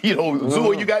of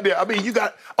zoo you got there? I mean, you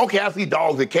got, okay, I see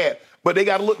dogs and cats. but they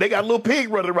got a little pig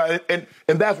running around, and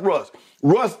that's Russ.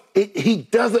 Russ, he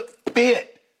doesn't fit.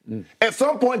 At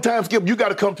some point in time, Skip, you got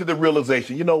to come to the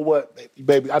realization, you know what,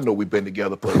 baby, I know we've been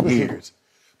together for years,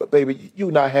 but baby,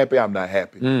 you're not happy, I'm not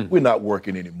happy. We're not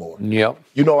working anymore. Yep.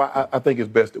 You know, I think it's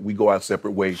best that we go our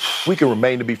separate ways. We can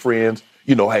remain to be friends.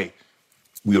 You know, hey,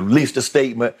 we released a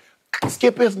statement.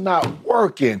 Skip, it's not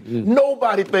working.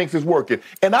 Nobody thinks it's working.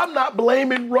 And I'm not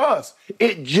blaming Russ.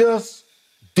 It just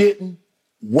didn't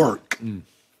work.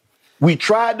 We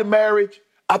tried the marriage.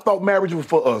 I thought marriage was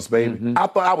for us, baby. I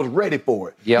thought I was ready for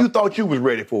it. Yep. You thought you was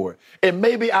ready for it. And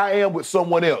maybe I am with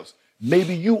someone else.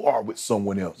 Maybe you are with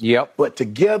someone else. Yep. But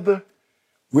together,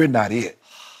 we're not it.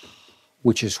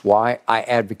 Which is why I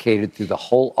advocated through the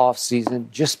whole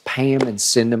offseason, just pay him and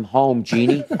send him home,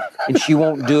 Jeannie. And she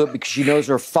won't do it because she knows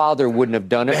her father wouldn't have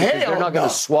done it because they're not going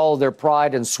to swallow their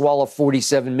pride and swallow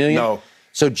 $47 million. No.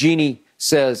 So Jeannie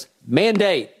says,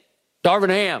 mandate, Darvin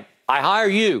Ham, I hire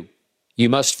you. You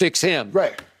must fix him.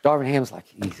 Right. Darvin Ham's like,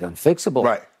 he's unfixable.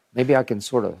 Right. Maybe I can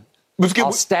sort of,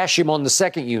 I'll stash him on the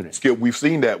second unit. Skip, we've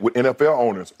seen that with NFL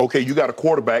owners. Okay, you got a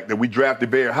quarterback that we drafted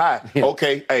very high. Yeah.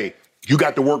 Okay, hey, you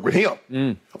got to work with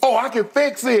him. Oh, I can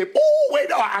fix him. Oh, wait,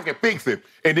 no, I can fix him.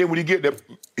 And then when you get there,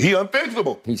 he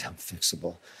unfixable. He's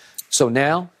unfixable. So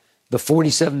now the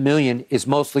 $47 million is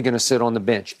mostly going to sit on the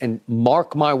bench. And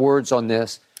mark my words on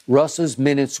this, Russ's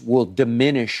minutes will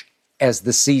diminish as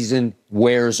the season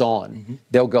wears on.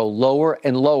 They'll go lower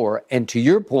and lower. And to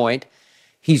your point,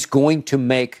 he's going to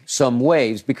make some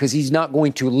waves because he's not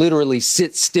going to literally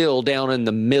sit still down in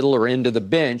the middle or end of the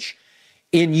bench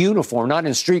in uniform, not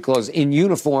in street clothes, in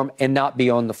uniform and not be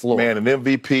on the floor. Man, an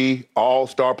MVP,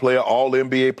 all-star player,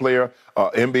 all-NBA player,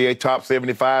 NBA top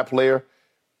 75 player,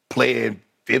 playing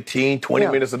 15, 20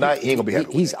 minutes a night, he ain't going to be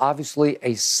happy. He's obviously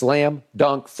a slam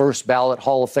dunk first ballot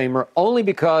Hall of Famer only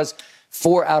because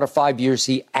 4 out of 5 years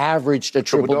he averaged a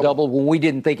triple-double when we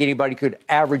didn't think anybody could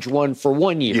average one for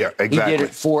 1 year. Yeah, exactly. He did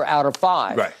it 4 out of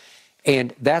 5. Right.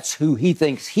 And that's who he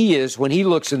thinks he is when he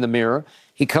looks in the mirror.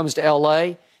 He comes to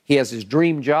L.A., he has his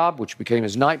dream job, which became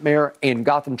his nightmare, and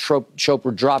Gotham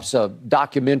Chopra drops a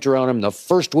documentary on him the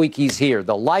first week he's here,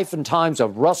 The Life and Times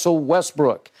of Russell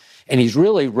Westbrook. And he's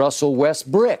really Russell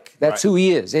Westbrick. That's who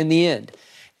he is in the end.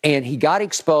 And he got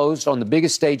exposed on the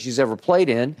biggest stage he's ever played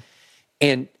in,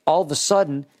 and all of a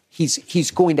sudden,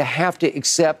 he's going to have to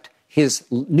accept his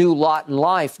new lot in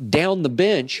life down the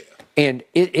bench, and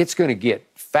it's going to get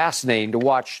fascinating to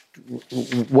watch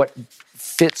what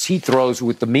fits he throws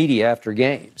with the media after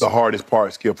games. The hardest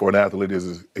part, Skip, for an athlete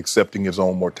is accepting his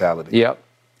own mortality. Yep.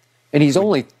 And he's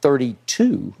only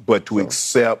 32. But to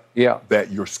accept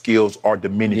that your skills are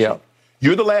diminishing. Yep.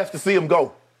 You're the last to see him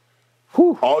go.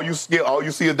 Whew. All you see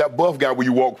is that buff guy when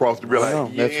you walk across the real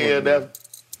life.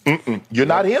 You're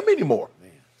not him anymore.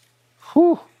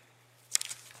 Whew.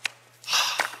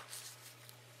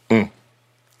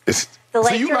 The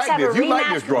Lakers you like have this. a You like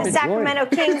rematch this with drama. the Sacramento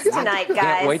Kings tonight, guys.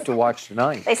 Can't wait to watch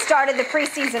tonight. They started the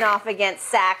preseason off against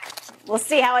Sac. We'll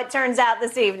see how it turns out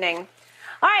this evening.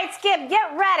 All right, Skip,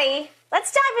 get ready.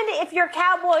 Let's dive into if your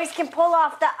Cowboys can pull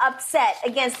off the upset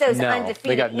against those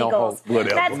undefeated they got no Eagles. hope.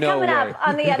 That's No coming way. up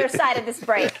on the other side of this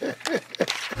break.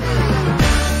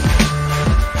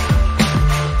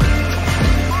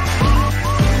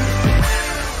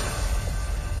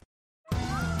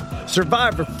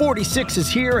 Survivor 46 is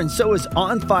here, and so is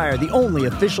On Fire, the only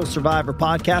official Survivor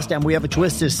podcast, and we have a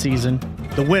twist this season.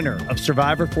 The winner of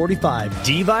Survivor 45,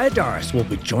 Dee Valladares, will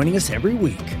be joining us every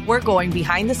week. We're going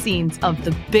behind the scenes of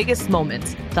the biggest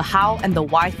moments, the how and the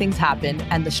why things happen,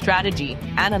 and the strategy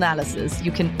and analysis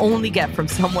you can only get from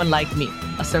someone like me,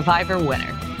 a Survivor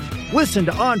winner. Listen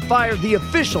to On Fire, the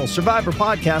official Survivor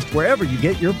podcast, wherever you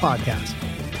get your podcast.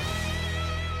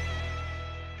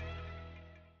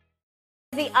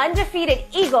 The undefeated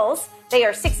Eagles, they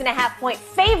are 6.5-point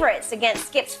favorites against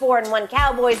Skip's 4-1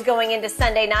 Cowboys going into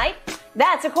Sunday night.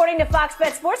 That's according to Fox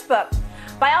Bet Sportsbook.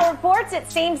 By all reports,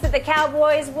 it seems that the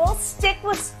Cowboys will stick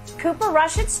with Cooper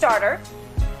Rush at starter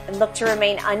and look to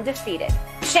remain undefeated.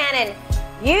 Shannon,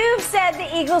 you've said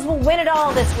the Eagles will win it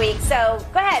all this week, so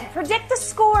go ahead, predict the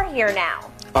score here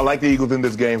now. I like the Eagles in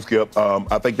this game, Skip.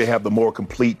 I think they have the more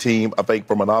complete team. I think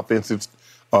from an offensive,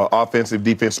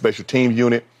 defense, special teams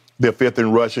unit, they're fifth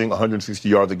in rushing, 160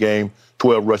 yards a game,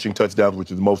 12 rushing touchdowns,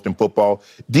 which is the most in football.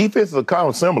 Defenses are kind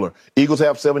of similar. Eagles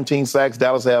have 17 sacks.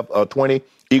 Dallas have 20.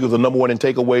 Eagles are number one in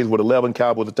takeaways with 11.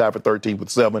 Cowboys are tied for 13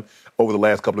 with 7. Over the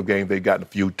last couple of games, they've gotten a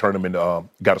few, turned them into,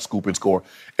 got a scoop and score.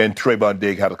 And Trayvon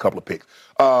Diggs had a couple of picks.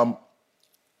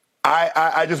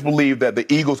 I just believe that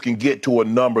the Eagles can get to a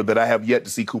number that I have yet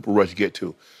to see Cooper Rush get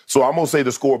to. So I'm going to say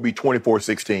the score will be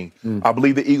 24-16. I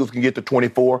believe the Eagles can get to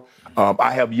 24.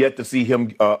 I have yet to see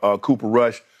him, Cooper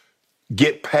Rush,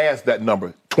 get past that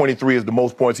number. 23 is the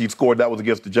most points he scored. That was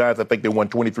against the Giants. I think they won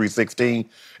 23-16.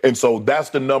 And so that's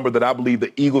the number that I believe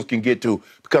the Eagles can get to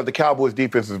because the Cowboys'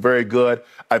 defense is very good.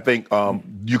 I think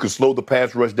you can slow the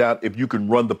pass rush down if you can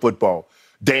run the football.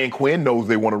 Dan Quinn knows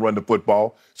they want to run the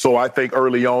football. So I think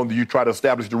early on you try to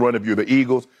establish the run if you're the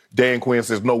Eagles. Dan Quinn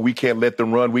says, no, we can't let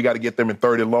them run. We got to get them in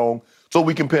 30 long so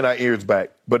we can pin our ears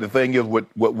back. But the thing is,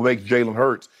 what makes Jalen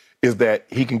Hurts is that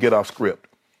he can get off script.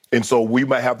 And so we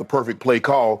might have the perfect play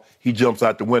call. He jumps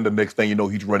out the window. Next thing you know,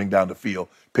 he's running down the field,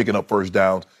 picking up first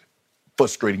downs,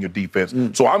 frustrating your defense.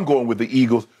 So I'm going with the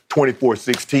Eagles,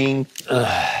 24-16.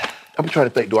 I'm trying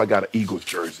to think, do I got an Eagles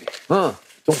jersey?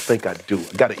 Don't think I do.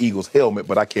 I got an Eagles helmet,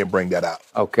 but I can't bring that out.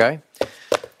 Okay.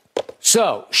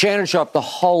 So, Shannon Sharp, the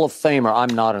Hall of Famer,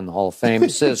 I'm not in the Hall of Fame,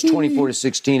 says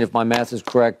 24-16. If my math is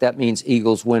correct, that means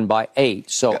Eagles win by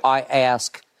 8. So I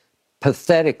ask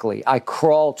pathetically, I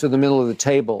crawl to the middle of the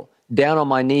table, down on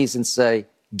my knees and say,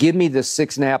 give me the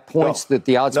 6.5 points that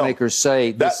the odds makers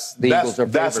say the Eagles are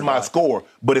favored. That's my score.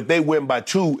 But if they win by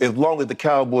 2, as long as the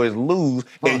Cowboys lose,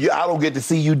 and I don't get to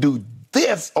see you do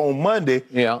this on Monday,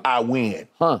 I win.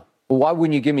 Well, why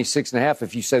wouldn't you give me 6.5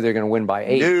 if you say they're going to win by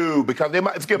 8? No, because they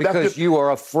might. Skip, because you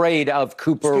are afraid of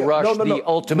Cooper Rush, the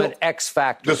ultimate X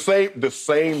factor. The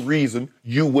same reason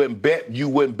you wouldn't bet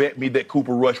me that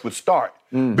Cooper Rush would start.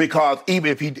 Because even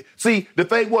if he the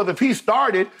thing was, if he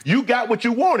started, you got what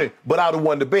you wanted, but I'd have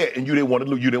won the bet, and you didn't want to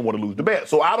lose. You didn't want to lose the bet,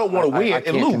 so I don't want to win and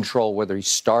lose. I can't control whether he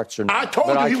starts or not. I told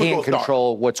you he was going to start. But I can't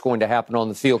control what's going to happen on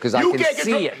the field because I can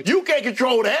see it. You can't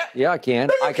control that. Yeah, I can.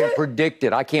 No, I can predict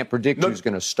it. I can't predict who's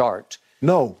going to start.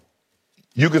 No,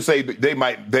 you can say they're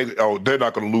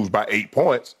not going to lose by 8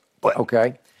 points. But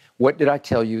okay. What did I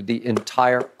tell you the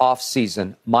entire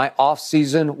offseason? My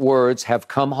offseason words have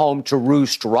come home to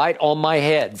roost right on my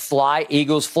head. Fly,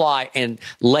 Eagles, fly, and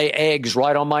lay eggs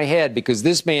right on my head because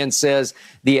this man says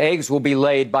the eggs will be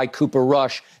laid by Cooper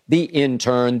Rush, the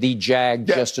intern, the jag,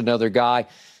 just another guy.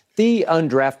 The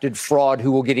undrafted fraud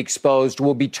who will get exposed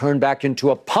will be turned back into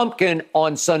a pumpkin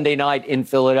on Sunday night in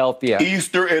Philadelphia.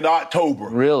 Easter in October.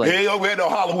 Really? He don't get no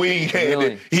Halloween candy.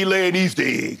 Really? He laying Easter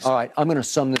eggs. All right, I'm going to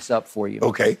sum this up for you.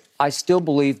 Okay. I still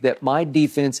believe that my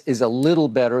defense is a little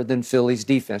better than Philly's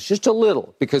defense. Just a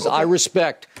little, because I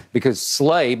respect, because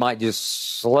Slay might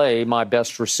just slay my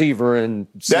best receiver in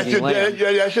CD Lamb.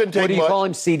 That shouldn't take much. What do you call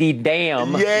him? CD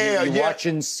Dam? Yeah, you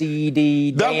watching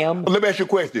CD Dam? Let me ask you a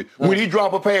question. When he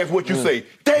drop a pass, what you say?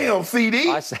 Damn, CD?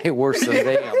 I say worse than damn.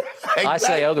 Exactly. I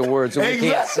say other words that we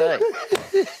can't say.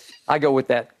 I go with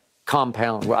that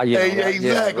compound.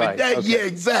 Exactly.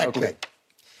 Exactly. Okay.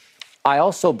 I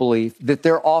also believe that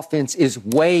their offense is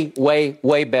way, way,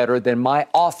 way better than my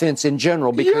offense in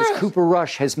general because Cooper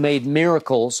Rush has made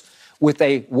miracles with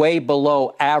a way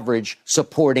below average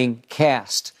supporting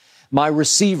cast. My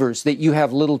receivers that you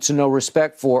have little to no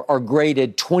respect for are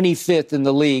graded 25th in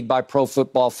the league by Pro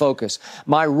Football Focus.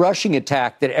 My rushing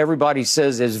attack that everybody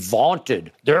says is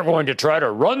vaunted. They're going to try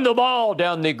to run the ball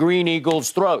down the Green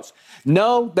Eagles' throats.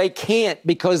 No, they can't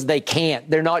because they can't.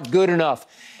 They're not good enough.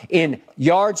 In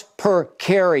yards per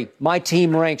carry, my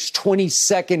team ranks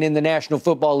 22nd in the National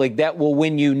Football League. That will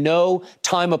win you no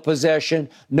time of possession,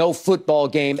 no football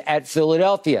game at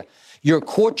Philadelphia. Your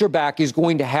quarterback is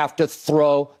going to have to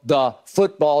throw the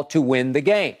football to win the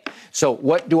game. So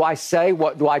what do I say?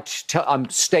 What do I'm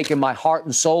staking my heart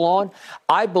and soul on?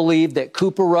 I believe that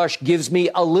Cooper Rush gives me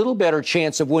a little better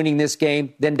chance of winning this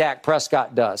game than Dak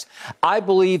Prescott does. I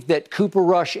believe that Cooper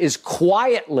Rush is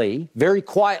quietly, very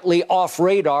quietly off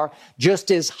radar,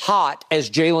 just as hot as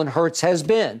Jalen Hurts has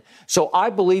been. So I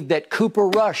believe that Cooper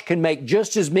Rush can make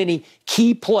just as many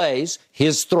key plays,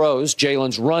 his throws,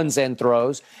 Jalen's runs and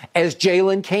throws, as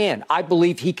Jalen can. I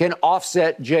believe he can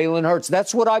offset Jalen Hurts.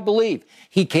 That's what I believe.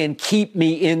 He can keep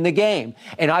me in the game.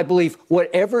 And I believe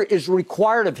whatever is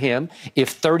required of him, if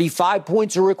 35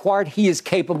 points are required, he is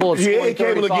capable of scoring 35. He ain't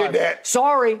capable of getting that.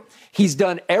 Sorry. He's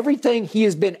done everything he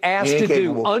has been asked to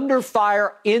do under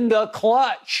fire in the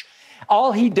clutch.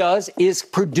 All he does is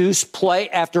produce play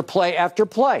after play after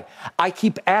play. I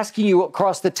keep asking you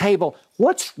across the table,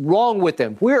 what's wrong with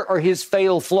him? Where are his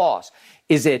fatal flaws?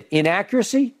 Is it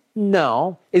inaccuracy?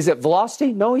 No. Is it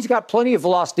velocity? No, he's got plenty of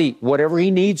velocity. Whatever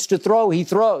he needs to throw, he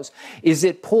throws. Is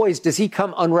it poise? Does he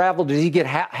come unraveled? Does he get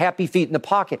happy feet in the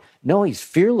pocket? No, he's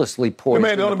fearlessly poised.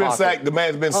 The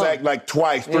man's been sacked like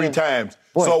twice, 3 times.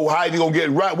 Boy. So how is he going to get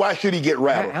right? Why should he get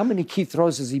rattled? How many key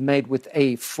throws has he made with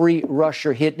a free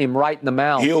rusher hitting him right in the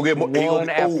mouth? He'll get one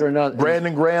after another.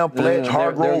 Brandon Graham, Fletch,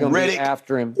 Hargrove, Reddick.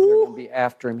 After him. They're going to be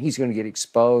after him. He's going to get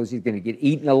exposed. He's going to get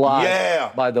eaten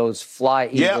alive by those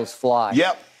Eagles fly.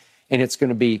 Yep. And it's going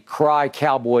to be cry,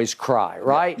 Cowboys, cry,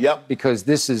 right? Yep. Because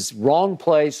this is wrong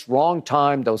place, wrong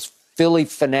time. Those Philly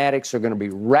fanatics are going to be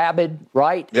rabid,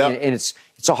 right? Yep. And it's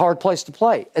a hard place to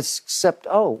play. Except,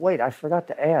 I forgot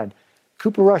to add.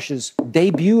 Cooper Rush's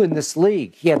debut in this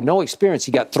league. He had no experience.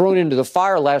 He got thrown into the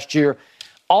fire last year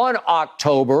on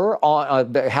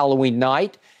Halloween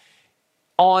night.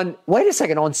 On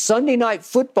Sunday Night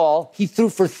Football, he threw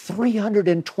for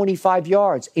 325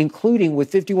 yards, including,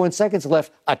 with 51 seconds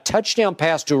left, a touchdown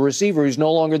pass to a receiver who's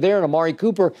no longer there, and Amari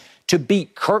Cooper, to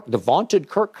beat the vaunted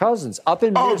Kirk Cousins up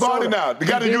in Minnesota. Now. The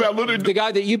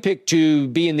guy that you picked to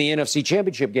be in the NFC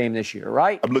Championship game this year,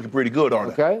 right? I'm looking pretty good on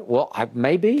it. Okay, well,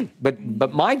 maybe.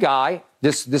 But my guy,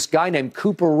 this guy named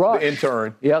Cooper Rush. The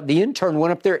intern. Yeah, the intern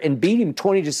went up there and beat him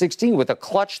 20-16 with a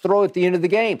clutch throw at the end of the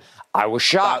game. I was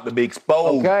shocked. About to be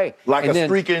exposed. Okay. Like a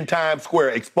streak in Times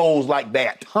Square, exposed like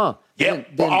that. Huh.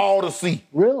 Yep, for all to see.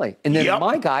 Really? And then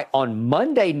my guy on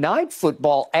Monday Night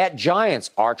Football at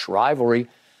Giants, arch rivalry,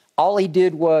 all he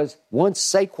did was once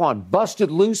Saquon busted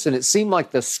loose and it seemed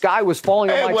like the sky was falling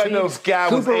on my team. No sky.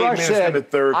 Cooper was 8 Rush minutes said, in the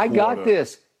third I quarter. got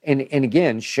this. And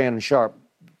again, Shannon Sharp,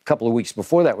 a couple of weeks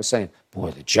before that, was saying,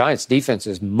 boy, the Giants' defense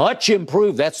is much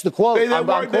improved. That's the quote. I'm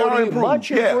quoting you,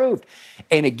 much improved.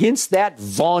 And against that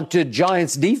vaunted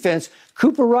Giants defense,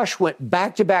 Cooper Rush went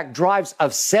back-to-back drives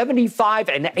of 75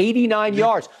 and 89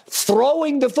 yards,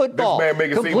 throwing the football,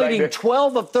 completing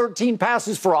 12 of 13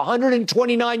 passes for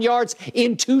 129 yards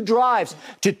in 2 drives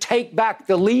to take back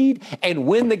the lead and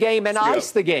win the game and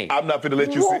ice the game. I'm not going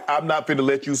to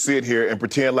let you sit here and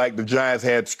pretend like the Giants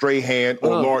had Strahan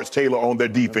or Lawrence Taylor on their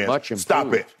defense. Much improved.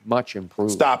 Stop it. Much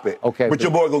improved. Stop it. Okay, but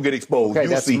your boy going to get exposed. Okay,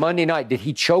 that's Monday night. Did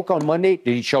he choke on Monday?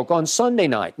 Did he choke on Sunday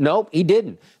night? Nope, he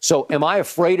didn't. So am I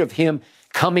afraid of him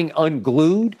coming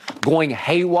unglued, going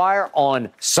haywire on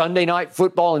Sunday Night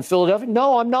Football in Philadelphia?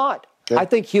 No, I'm not. Okay. I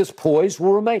think his poise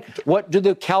will remain. What do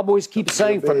the Cowboys keep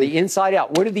saying from the inside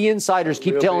out? What do the insiders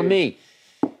keep telling me?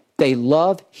 They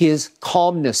love his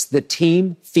calmness. The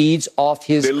team feeds off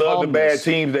his calmness. They love the bad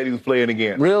teams that he was playing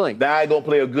against. Really? Now I going to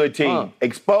play a good team.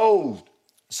 Exposed.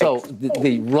 So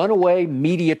the runaway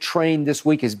media train this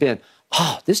week has been,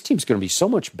 this team's going to be so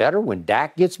much better when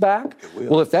Dak gets back.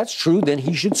 Well, if that's true, then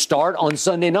he should start on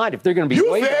Sunday night. If they're going to be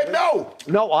You said no.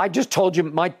 No, I just told you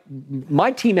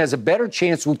my team has a better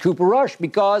chance with Cooper Rush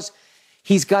because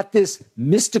he's got this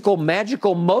mystical,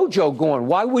 magical mojo going.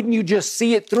 Why wouldn't you just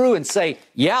see it through and say,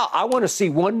 yeah, I want to see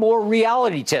one more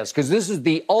reality test because this is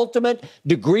the ultimate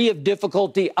degree of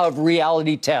difficulty of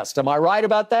reality test. Am I right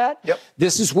about that? Yep.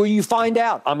 This is where you find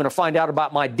out. I'm going to find out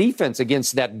about my defense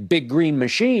against that big green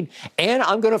machine, and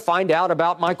I'm going to find out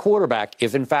about my quarterback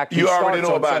if, in fact, he starts on Sunday night.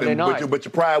 You already know about him, but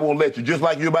your pride won't let you, just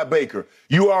like you about Baker.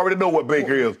 You already know what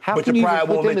Baker is, but your pride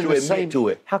won't let you admit to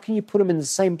it. How can you put him in the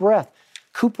same breath?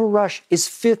 Cooper Rush is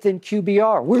 5th in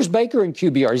QBR. Where's Baker in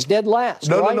QBR? He's dead last.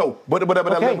 No. What about that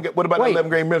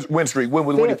 11-game win streak?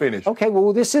 When he finished? Okay,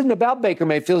 well, this isn't about Baker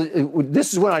Mayfield.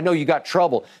 This is when I know you got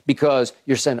trouble because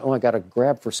you're saying, I got to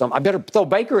grab for some. I better throw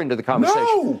Baker into the conversation.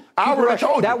 No, I already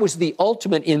told you. That was the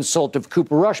ultimate insult of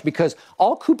Cooper Rush because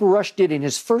all Cooper Rush did in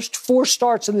his first 4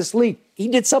 starts in this league, he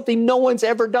did something no one's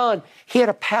ever done. He had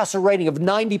a passer rating of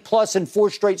 90-plus in 4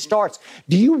 straight starts.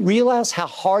 Do you realize how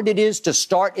hard it is to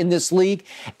start in this league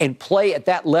and play at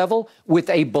that level with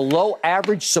a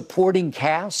below-average supporting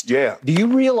cast? Yeah. Do you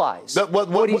realize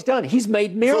what he's done? He's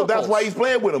made miracles. So that's why he's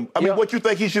playing with him. I mean, what you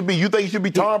think he should be? You think he should be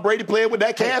Tom Brady playing with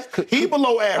that cast? He's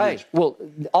below average. Hey, well,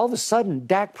 all of a sudden,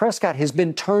 Dak Prescott has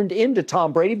been turned into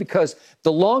Tom Brady because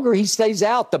the longer he stays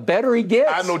out, the better he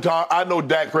gets. I know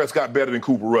Dak Prescott better than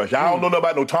Cooper Rush. I don't know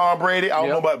about no Tom Brady. I don't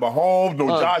know about Mahomes, no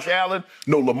Josh Allen,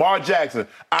 no Lamar Jackson.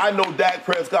 I know Dak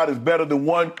Prescott is better than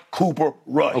one Cooper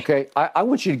Rush. Okay, I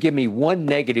want you to give me one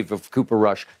negative of Cooper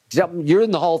Rush. You're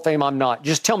in the Hall of Fame, I'm not.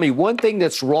 Just tell me one thing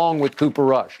that's wrong with Cooper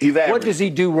Rush. He's average. What does he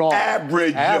do wrong?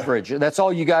 Average. That's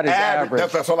all you got is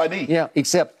average. That's all I need. Yeah,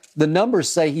 except the numbers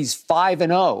say he's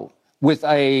 5-0. With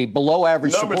a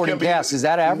below-average supporting cast. Is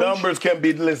that average? Numbers can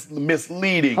be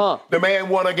misleading. The man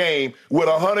won a game with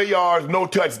 100 yards, no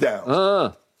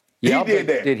touchdowns. Yeah, he did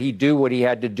that. Did he do what he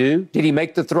had to do? Did he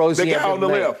make the throws the he had guy to on the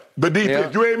make? left, the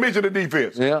defense. Yeah. You ain't mentioned the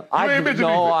defense. Yeah,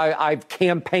 I've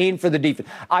campaigned for the defense.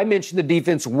 I mentioned the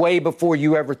defense way before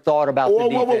you ever thought about the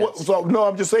defense. So, no,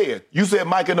 I'm just saying. You said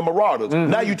Mike and the Marauders. Mm-hmm.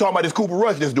 Now you talking about this Cooper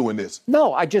Rush that's doing this.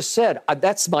 No, I just said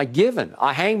that's my given.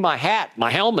 I hang my hat,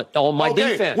 my helmet on my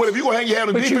defense. Well, if you're going to hang your hat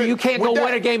on defense. But you can't go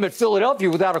win a game at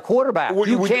Philadelphia without a quarterback.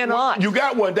 You cannot. You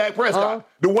got one, Dak Prescott.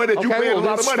 The one that you paid a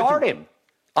lot of money start to. him.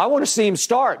 I want to see him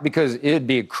start because it'd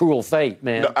be a cruel fate,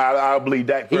 man. No, I believe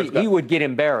Dak Prescott. He would get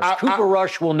embarrassed. Cooper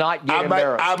Rush will not get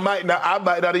embarrassed. I might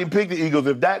not even pick the Eagles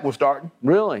if Dak was starting.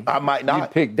 Really? I might not. You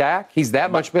pick Dak? He's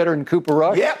that much better than Cooper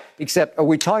Rush? Yep. Except, are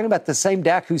we talking about the same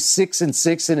Dak who's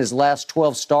 6-6 in his last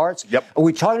 12 starts? Yep. Are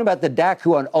we talking about the Dak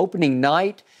who on opening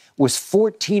night was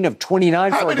 14 of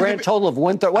 29 for a grand total of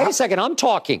 130? Wait a second, I'm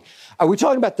talking. Are we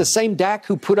talking about the same Dak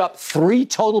who put up 3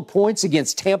 total points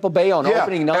against Tampa Bay on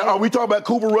opening night? Are we talking about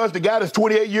Cooper Rush, the guy that's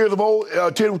 28 years of old,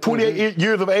 28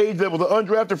 years of age, that was an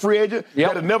undrafted free agent,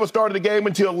 that had never started a game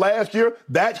until last year?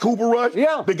 That's Cooper Rush?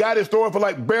 Yeah. The guy that's throwing for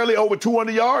like barely over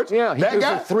 200 yards? Yeah, he was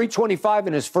at 325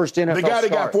 in his first NFL The guy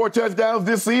that start. got 4 touchdowns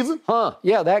this season?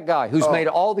 Yeah, that guy who's made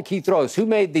all the key throws. Who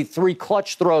made the 3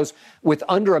 clutch throws with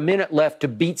under a minute left to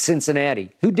beat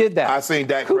Cincinnati? Who did that? I seen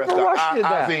Dak Cooper Prescott. Rush did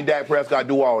that. I seen Dak Prescott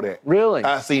do all that. Really?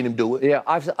 I seen him do it. Yeah,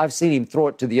 I've seen him throw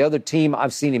it to the other team.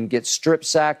 I've seen him get strip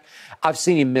sacked. I've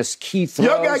seen him miss key throws.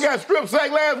 Young guy got strip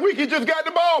sacked last week. He just got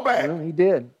the ball back. Well, he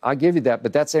did. I give you that.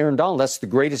 But that's Aaron Donald. That's the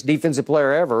greatest defensive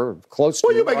player ever. Close to.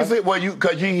 Well, you make it say,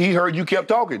 because he heard you kept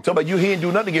talking. He didn't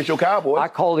do nothing against your Cowboys. I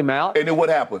called him out. And then what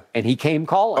happened? And he came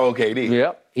calling. Okay, then.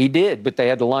 Yep. He did, but they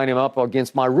had to line him up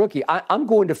against my rookie. I'm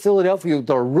going to Philadelphia with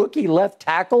a rookie left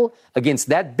tackle against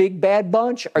that big bad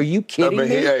bunch. Are you kidding me?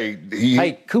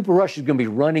 Hey, Cooper Rush is going to be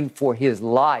running for his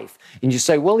life. And you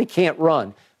say, well, he can't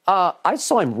run. I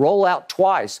saw him roll out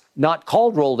twice, not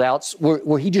called rolled outs,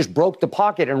 where he just broke the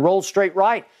pocket and rolled straight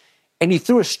right. And he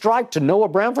threw a strike to Noah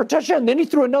Brown for a touchdown. And then he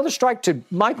threw another strike to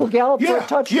Michael Gallup for a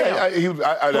touchdown. Yeah,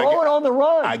 throw it on the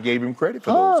run. I gave him credit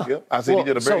for those. Skip. I said he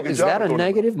did a very good job. Is that a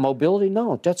negative mobility?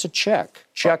 No, that's a check.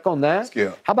 Check on that.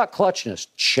 Skip. How about clutchness?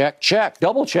 Check.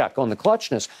 Double check on the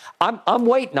clutchness. I'm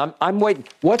waiting. I'm waiting.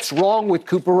 What's wrong with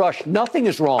Cooper Rush? Nothing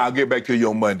is wrong. I'll get back to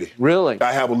you on Monday. Really?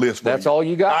 I have a list for you. That's all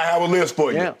you got? I have a list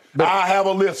for you. Yeah, I have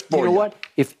a list for you. You know what?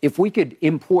 If we could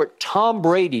import Tom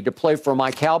Brady to play for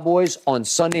my Cowboys on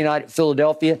Sunday night at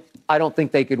Philadelphia, I don't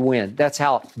think they could win. That's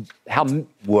how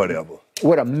whatever.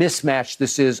 What a mismatch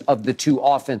this is of the two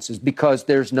offenses because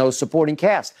there's no supporting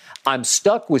cast. I'm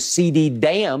stuck with C.D.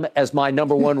 Dam as my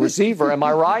number one receiver. Am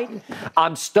I right?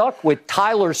 I'm stuck with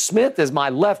Tyler Smith as my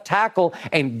left tackle,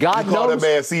 and God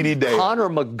knows C.D. Dam. Connor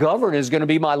McGovern is going to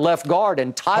be my left guard,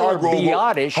 and Tyler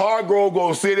Biadasz. Hargrove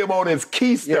going to sit him on his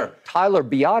keister. Yeah, Tyler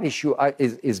Biadasz, who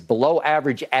is below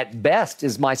average at best,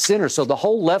 is my center. So the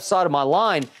whole left side of my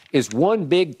line is one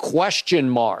big question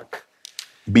mark.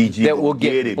 BG that will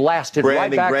get blasted Brandon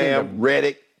right back Graham, into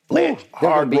Reddick, they're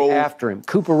going to be after him.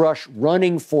 Cooper Rush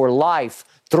running for life,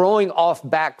 throwing off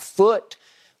back foot.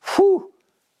 Whew.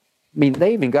 I mean,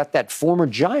 they even got that former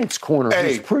Giants corner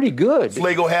who's pretty good.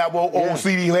 Slago have old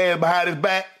CD hand behind his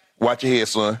back. Watch your head,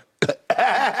 son.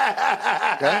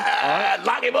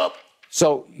 Lock him up.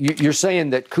 So you're saying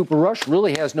that Cooper Rush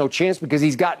really has no chance because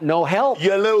he's got no help?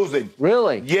 You're losing.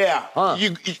 Really? Yeah. Huh.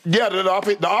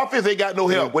 The offense ain't got no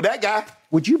help with that guy.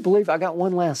 Would you believe, I got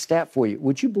one last stat for you.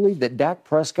 Would you believe that Dak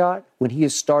Prescott, when he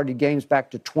has started games back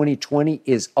to 2020,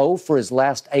 is 0 for his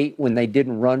last 8 when they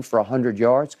didn't run for 100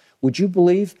 yards? Would you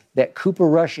believe that Cooper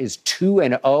Rush is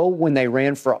 2-0 when they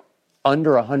ran for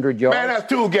under 100 yards? Man, that's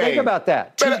 2 games. Think about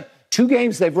that. Two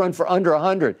games they've run for under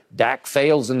 100. Dak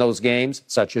fails in those games,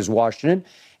 such as Washington,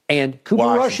 and Cooper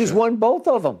Rush has won both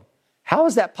of them. How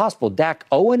is that possible? Dak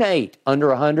 0-8 under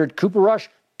 100. Cooper Rush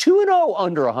 2-0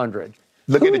 under 100.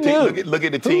 Look at the team. Look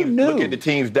at the teams. Look at the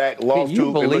teams Dak lost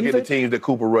to, and look at the teams that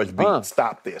Cooper Rush beat.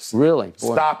 Stop this. Really?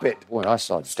 Boy, stop it. Boy, I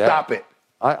saw Dak. Stop it.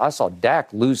 I saw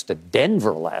Dak lose to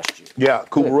Denver last year. Yeah,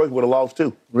 Cooper Rush would have lost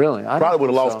too. Really? Probably would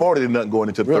have lost 40-0 going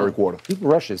into the third quarter. Cooper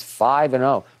Rush is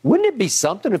 5-0. Wouldn't it be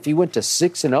something if he went to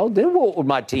 6-0? Then what would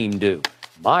my team do?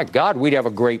 My God, we'd have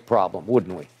a great problem,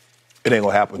 wouldn't we? It ain't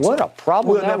gonna happen. What a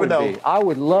problem we'll that would be. I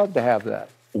would love to have that.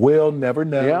 We'll never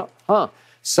know. Yeah. Huh.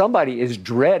 Somebody is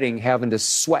dreading having to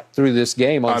sweat through this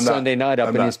game on Sunday night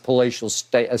up in his palatial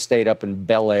estate up in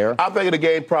Bel Air. I think the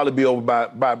game probably be over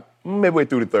by midway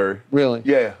through the third. Really?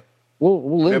 Yeah.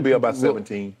 Well, it'll be about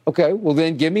 17. Okay, well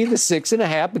then give me the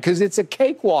 6.5 because it's a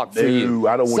cakewalk for you.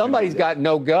 I don't want Somebody's got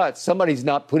no guts. Somebody's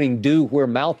not putting dew where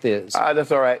mouth is.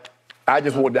 That's all right. I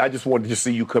just wanted to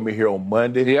see you come in here on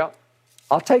Monday. Yeah.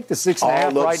 I'll take the 6.5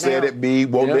 right now. All upset at me,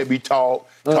 won't let me talk,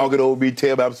 talking over me,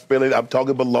 tell me I'm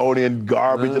talking baloney and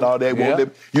garbage and all that.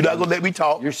 You're not going to let me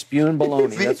talk. You're spewing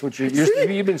baloney. That's what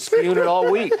you've been spewing it all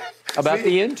week about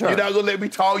the intern. You're not going to let me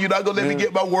talk. You're not going to let me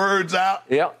get my words out.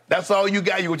 Yeah. That's all you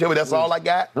got. You going to tell me that's all I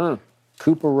got?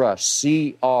 Cooper Rush,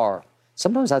 CR.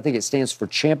 Sometimes I think it stands for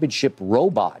Championship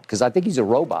Robot, because I think he's a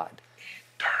robot.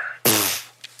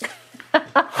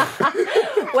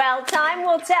 Well, time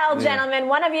will tell, gentlemen.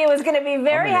 One of you is going to be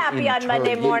very happy on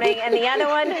Monday morning, and the other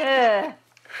one,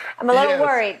 I'm a little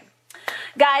worried.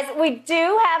 Guys, we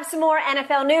do have some more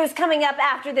NFL news coming up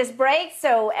after this break,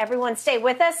 so everyone stay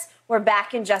with us. We're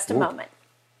back in just a moment.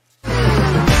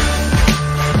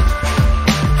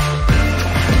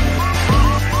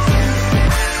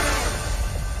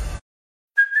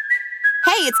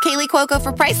 Hey, it's Kaylee Cuoco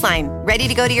for Priceline. Ready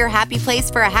to go to your happy place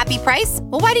for a happy price?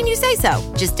 Well, why didn't you say so?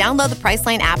 Just download the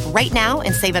Priceline app right now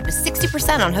and save up to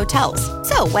 60% on hotels.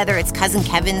 So whether it's Cousin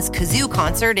Kevin's Kazoo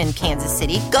Concert in Kansas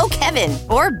City, go Kevin,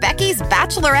 or Becky's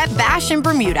Bachelorette Bash in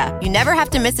Bermuda, you never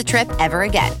have to miss a trip ever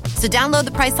again. So download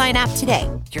the Priceline app today.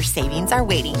 Your savings are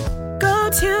waiting. Go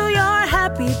to your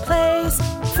happy place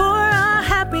for a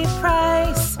happy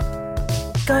price.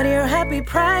 Go to your happy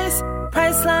price,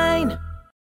 Priceline.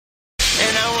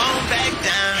 And I won't back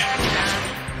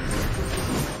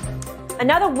down.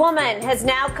 Another woman has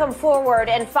now come forward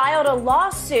and filed a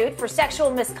lawsuit for sexual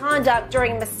misconduct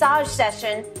during a massage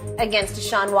session against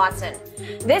Deshaun Watson.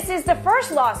 This is the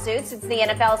first lawsuit since the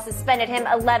NFL suspended him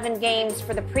 11 games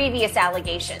for the previous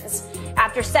allegations.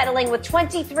 After settling with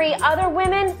 23 other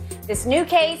women, this new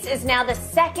case is now the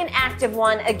second active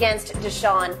one against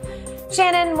Deshaun.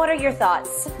 Shannon, what are your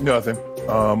thoughts? Nothing.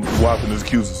 Watson is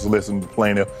accused of soliciting the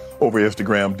plaintiff over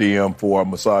Instagram DM for a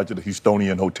massage at the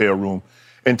Houstonian hotel room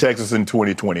in Texas in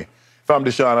 2020. If I'm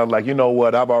Deshaun, I'm like, you know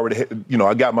what? I've already,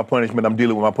 I got my punishment. I'm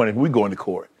dealing with my punishment. We go into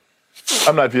court.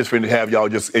 I'm not just going to have y'all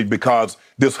just because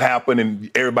this happened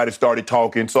and everybody started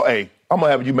talking. So, hey, I'm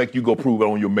going to have you go prove it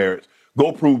on your merits.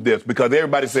 Go prove this because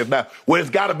everybody says now, well,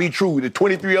 it's got to be true. The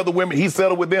 23 other women, he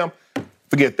settled with them.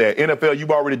 Forget that. NFL,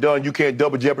 you've already done. You can't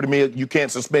double jeopardy me. You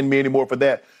can't suspend me anymore for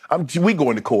that. We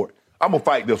go into court. I'm going to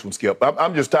fight this one, Skip.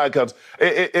 I'm just tired because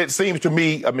it seems to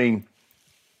me,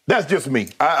 that's just me.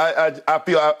 I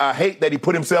feel I hate that he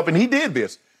put himself in. He did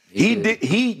this. He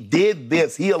did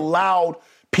this. He allowed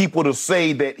people to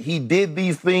say that he did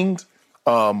these things.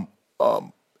 And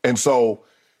so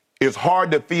it's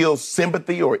hard to feel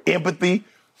sympathy or empathy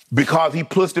because he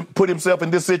put himself in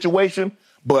this situation.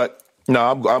 But no,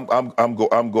 I'm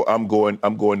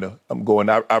going.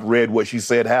 I've read what she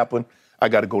said happened. I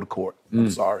got to go to court. I'm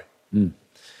sorry.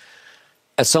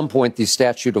 At some point, the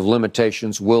statute of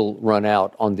limitations will run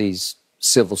out on these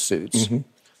civil suits. Mm-hmm.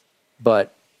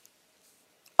 But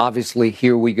obviously,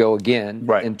 here we go again.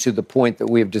 Right. And to the point that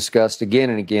we have discussed again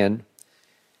and again,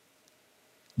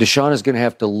 Deshaun is going to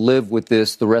have to live with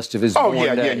this the rest of his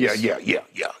days.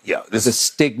 Yeah. There's a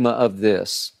stigma of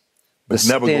this. The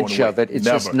stench of it. It's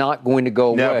just not going to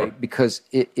go away because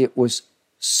it was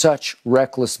such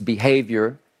reckless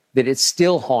behavior that it's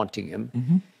still haunting him.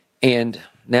 Mm-hmm. And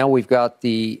now we've got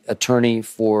the attorney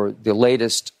for the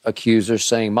latest accuser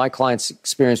saying, my client's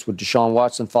experience with Deshaun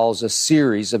Watson follows a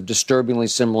series of disturbingly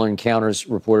similar encounters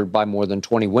reported by more than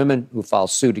 20 women who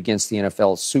filed suit against the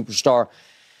NFL superstar.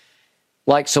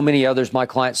 Like so many others, my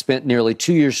client spent nearly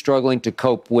 2 years struggling to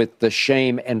cope with the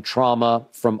shame and trauma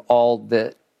from all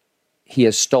that he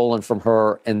has stolen from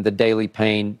her and the daily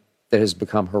pain that has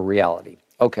become her reality.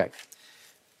 Okay.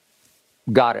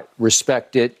 Got it.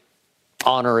 Respect it.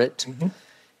 Honor it. Mm-hmm.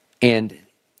 And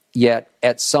yet,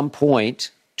 at some point,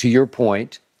 to your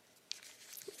point,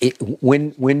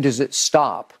 when does it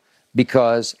stop?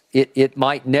 Because it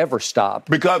might never stop.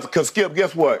 Because Skip,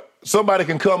 guess what? Somebody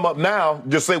can come up now,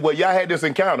 just say, well, y'all had this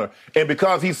encounter. And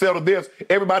because he settled this,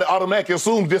 everybody automatically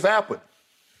assumes this happened.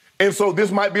 And so this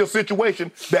might be a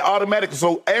situation that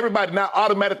so everybody now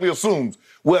automatically assumes,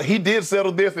 well, he did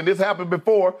settle this and this happened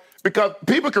before, because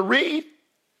people can read.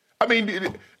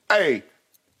 Hey,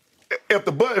 if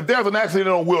there's an accident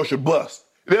on Wilshire bus,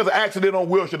 there's an accident on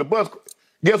Wilshire, the bus,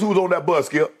 guess who's on that bus,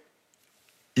 Skip?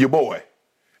 Your boy.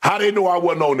 How they know I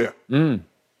wasn't on there?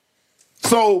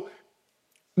 So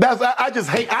I just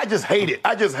hate it.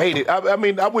 I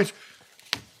wish,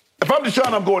 if I'm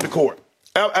Deshaun, I'm going to court.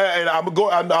 And I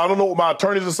don't know what my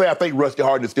attorneys will say. I think Rusty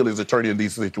Hardin is still his attorney in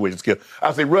these situations, Skip.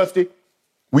 I say, Rusty,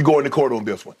 we go into court on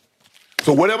this one.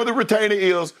 So whatever the retainer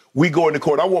is, we go into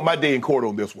court. I want my day in court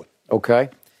on this one. Okay.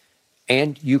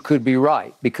 And you could be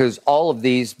right, because all of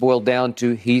these boil down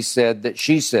to he said that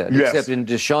she said. Yes. Except in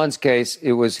Deshaun's case,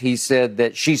 it was he said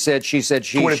that she said, she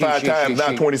 25 times,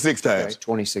 not 26 times. Okay,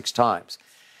 26 times.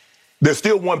 There's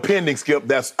still one pending, Skip,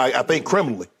 that's, I think,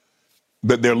 criminally.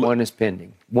 But one is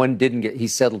pending. One didn't get, he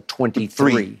settled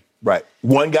 23. Right.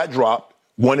 One got dropped.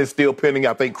 One is still pending,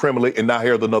 I think, criminally, and now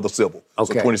here's another civil.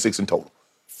 Okay. So 26 in total.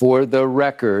 For the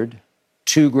record,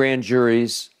 2 grand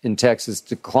juries in Texas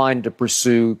declined to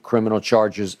pursue criminal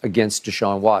charges against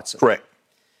Deshaun Watson. Correct.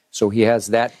 So he has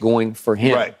that going for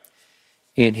him. Right.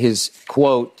 In his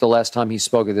quote, the last time he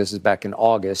spoke of this is back in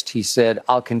August, he said,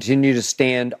 I'll continue to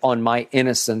stand on my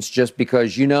innocence just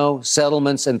because,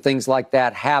 settlements and things like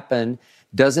that happen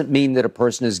doesn't mean that a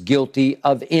person is guilty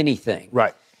of anything.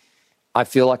 Right. I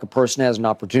feel like a person has an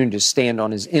opportunity to stand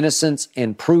on his innocence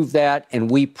and prove that, and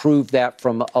we prove that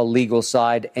from a legal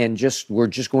side, and we're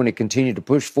just going to continue to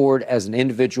push forward as an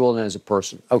individual and as a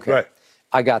person. Okay, right.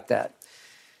 I got that.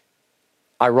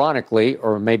 Ironically,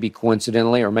 or maybe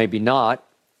coincidentally, or maybe not,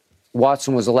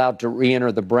 Watson was allowed to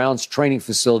re-enter the Browns training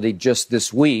facility just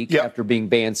this week after being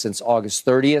banned since August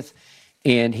 30th,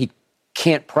 and he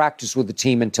can't practice with the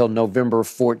team until November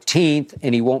 14th,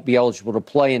 and he won't be eligible to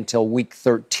play until week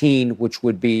 13, which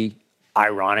would be,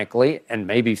 ironically, and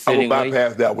maybe fittingly. I'm going to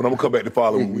bypass that one. I'm going to come back the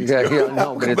following week. But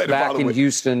it's back in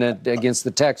Houston against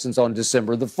the Texans on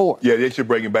December the 4th. Yeah, they should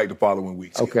bring him back the following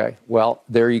week. Okay, well,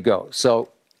 there you go. So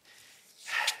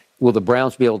will the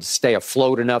Browns be able to stay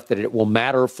afloat enough that it will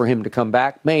matter for him to come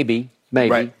back? Maybe.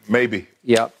 Right, maybe.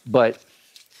 Yeah, but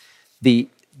the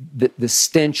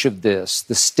stench of this,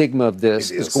 the stigma of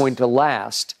this is going to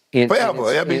last.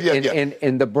 Forever.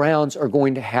 And the Browns are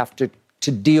going to have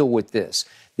to deal with this.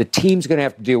 The team's going to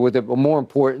have to deal with it, but more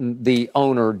important, the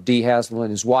owner, Dee Haslam,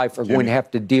 and his wife are going to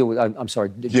have to deal with,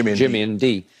 Jimmy and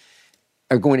Dee,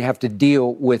 are going to have to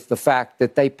deal with the fact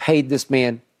that they paid this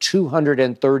man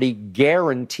 $230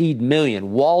 guaranteed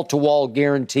million, wall-to-wall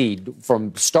guaranteed,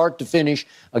 from start to finish,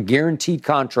 a guaranteed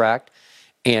contract.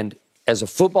 And as a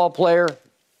football player,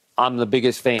 I'm the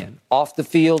biggest fan. Off the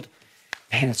field,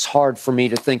 man, it's hard for me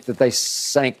to think that they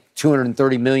sank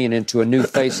 $230 million into a new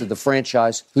face of the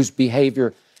franchise whose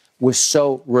behavior was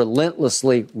so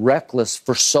relentlessly reckless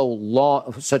for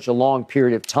such a long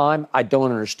period of time. I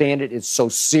don't understand it. It's so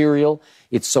serial.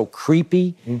 It's so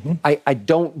creepy. Mm-hmm. I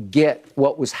don't get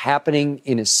what was happening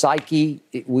in his psyche.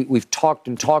 We've talked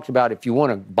about, if you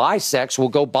want to buy sex, we'll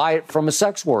go buy it from a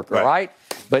sex worker, right?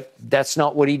 But that's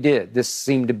not what he did. This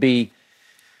seemed to be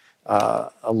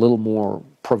a little more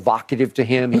provocative to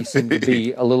him. He seemed to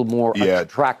be a little more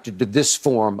attracted to this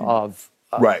form of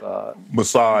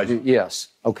massage. Yes.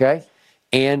 Okay.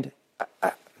 And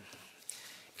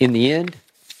in the end,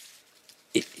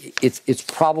 it's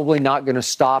probably not going to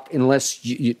stop unless,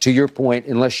 to your point,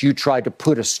 unless you try to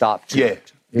put a stop to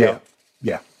it. Yeah.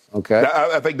 Okay.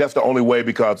 I think that's the only way,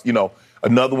 because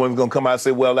another one's going to come out and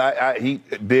say, well, he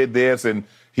did this and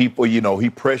he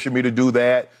pressured me to do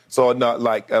that. So not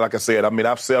like I said, I mean,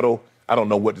 I've settled. I don't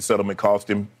know what the settlement cost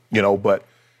him, but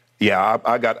yeah,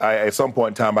 at some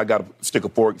point in time, I got to stick a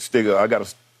fork, I got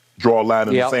to draw a line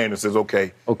in the sand and says,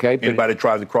 okay, anybody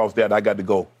tries to cross that, I got to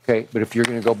go. Okay, but if you're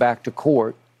going to go back to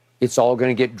court, it's all going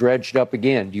to get dredged up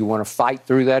again. Do you want to fight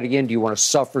through that again? Do you want to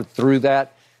suffer through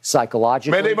that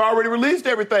psychologically? Man, they've already released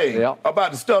everything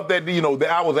about the stuff that that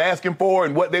I was asking for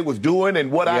and what they was doing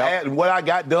and what I had and what I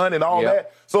got done and all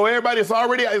that. So everybody,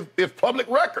 it's public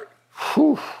record.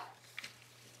 Whew.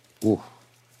 Ooh.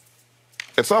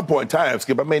 At some point in time,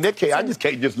 Skip, I mean, I just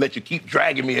can't just let you keep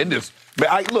dragging me in this. Man,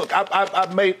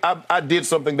 I did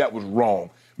something that was wrong.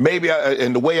 Maybe,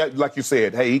 and the way, like you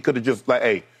said, hey, he could have just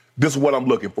hey, this is what I'm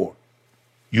looking for.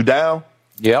 You down?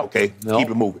 Yeah. Okay, keep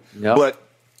it moving. Yep. But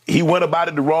he went about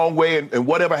it the wrong way, and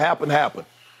whatever happened.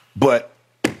 But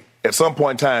at some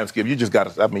point in time, Skip, you just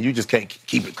got to, you just can't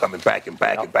keep it coming back and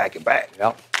back and back and back.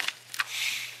 Yep.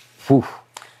 Whew.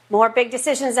 More big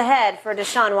decisions ahead for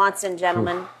Deshaun Watson,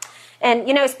 gentlemen. And,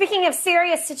 speaking of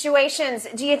serious situations,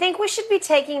 do you think we should be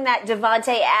taking that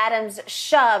Devontae Adams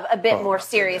shove a bit more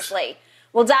seriously?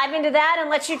 We'll dive into that and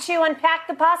let you two unpack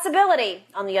the possibility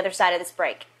on the other side of this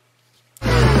break.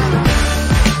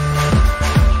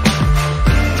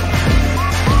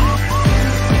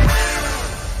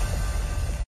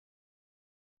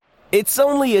 It's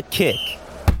only a kick,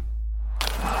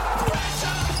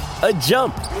 a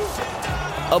jump,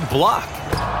 a block.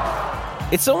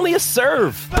 It's only a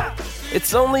serve.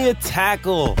 It's only a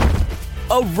tackle,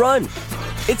 a run.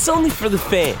 It's only for the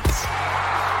fans.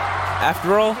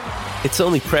 After all, it's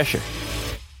only pressure.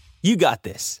 You got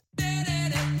this.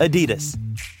 Adidas.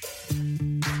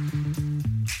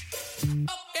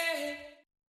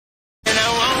 And I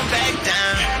want back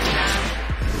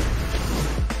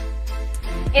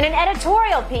In an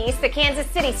editorial piece, the Kansas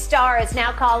City Star is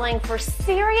now calling for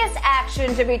serious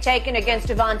action to be taken against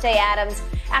Davante Adams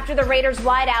after the Raiders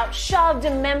wideout shoved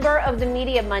a member of the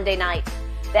media Monday night.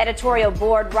 The editorial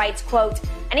board writes, quote,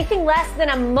 anything less than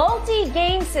a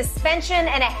multi-game suspension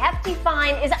and a hefty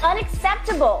fine is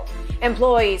unacceptable.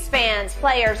 Employees, fans,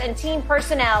 players, and team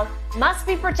personnel must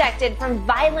be protected from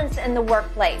violence in the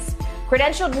workplace.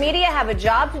 Credentialed media have a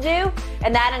job to do,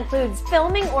 and that includes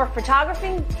filming or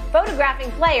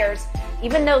photographing players,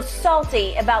 even those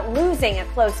salty about losing a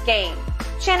close game.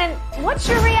 Shannon, what's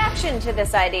your reaction to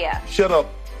this idea? Shut up,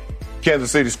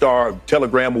 Kansas City Star,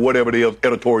 Telegram, or whatever it is,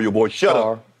 editorial board. Shut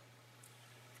up.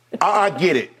 I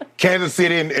get it. Kansas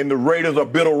City and the Raiders are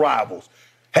bitter rivals.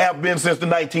 Have been since the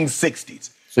 1960s.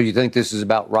 So you think this is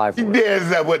about rivalry? Yeah,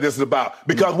 that's what this is about.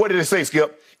 Because what did it say,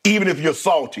 Skip? Even if you're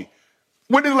salty.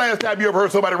 When is the last time you ever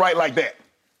heard somebody write like that?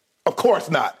 Of course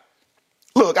not.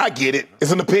 Look, I get it.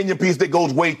 It's an opinion piece that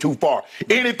goes way too far.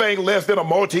 Anything less than a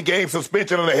multi-game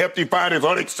suspension and a hefty fine is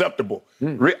unacceptable.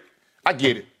 I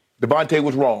get it. Davante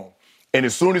was wrong. And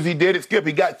as soon as he did it, Skip,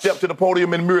 he got stepped to the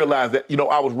podium and realized that,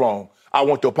 I was wrong. I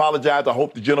want to apologize. I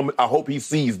hope he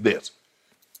sees this.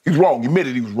 He's wrong. He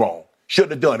admitted he was wrong.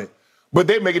 Shouldn't have done it. But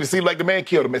they're making it seem like the man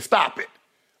killed him. And stop it.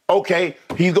 Okay,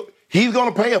 he's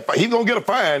going to pay a fine. He's going to get a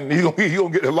fine. He's going to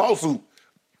get a lawsuit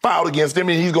filed against him,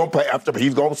 and he's going to pay after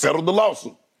he's going to settle the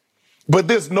lawsuit. But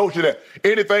this notion that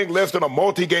anything less than a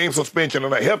multi-game suspension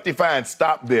and a hefty fine,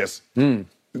 stop this.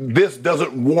 This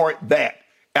doesn't warrant that.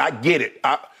 I get it.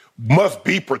 I must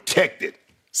be protected.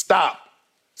 Stop.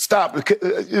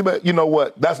 You know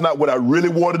what? That's not what I really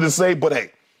wanted to say, but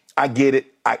hey, I get it.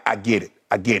 I get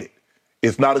it.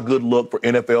 It's not a good look for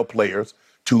NFL players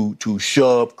to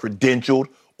shove credentialed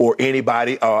or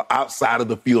anybody outside of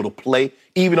the field of play,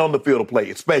 even on the field of play,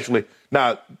 especially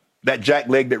now that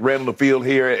jackleg that ran on the field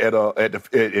here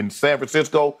in San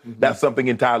Francisco, that's something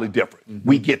entirely different.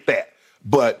 We get that.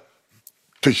 But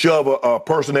to shove a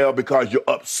personnel because you're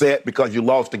upset because you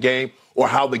lost the game or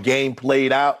how the game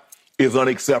played out is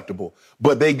unacceptable.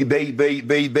 But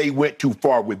they went too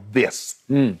far with this.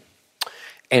 And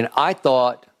I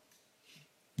thought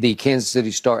the Kansas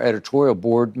City Star editorial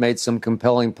board made some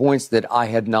compelling points that I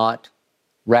had not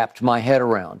wrapped my head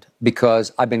around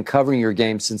because I've been covering your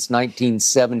game since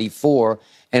 1974,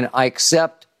 and I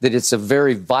accept that it's a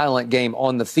very violent game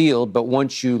on the field, but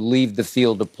once you leave the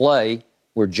field of play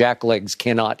where jacklegs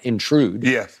cannot intrude,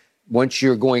 once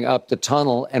you're going up the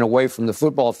tunnel and away from the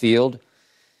football field,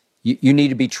 you need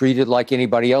to be treated like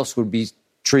anybody else would be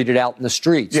treated out in the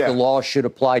streets. The law should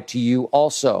apply to you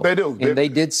also. They do. And they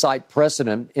did cite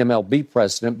precedent, MLB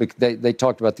precedent, because they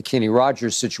talked about the Kenny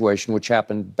Rogers situation, which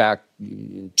happened back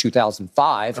in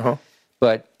 2005.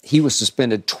 But he was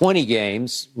suspended 20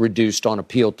 games, reduced on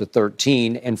appeal to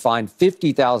 13, and fined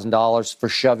 $50,000 for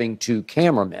shoving two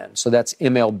cameramen. So that's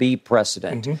MLB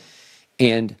precedent.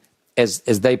 And as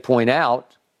they point out,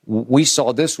 we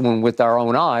saw this one with our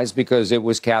own eyes because it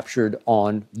was captured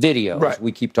on video.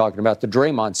 We keep talking about the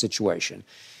Draymond situation.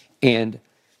 And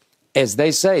as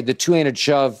they say, the two-handed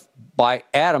shove by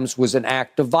Adams was an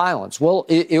act of violence. Well,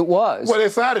 it was. Well, they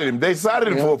cited him. They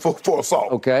cited him for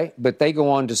assault. Okay, but they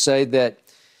go on to say that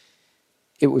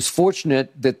it was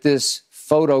fortunate that this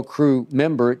photo crew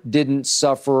member didn't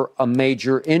suffer a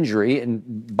major injury.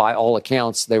 And by all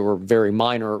accounts, they were very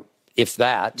minor, if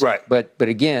that. But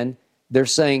again, they're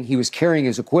saying he was carrying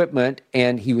his equipment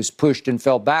and he was pushed and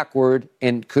fell backward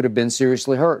and could have been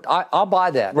seriously hurt. I'll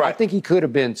buy that. I think he could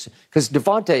have been, because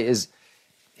Davante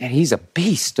he's a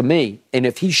beast to me. And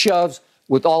if he shoves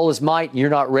with all his might and you're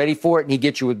not ready for it and he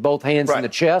gets you with both hands in the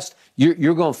chest,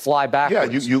 you're going to fly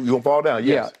backwards. You're going to fall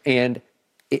down, and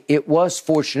it was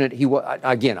fortunate.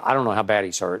 Again, I don't know how bad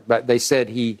he's hurt, but they said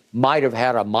he might have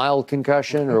had a mild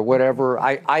concussion or whatever.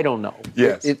 I don't know.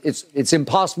 It's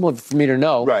impossible for me to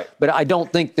know. But I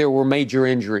don't think there were major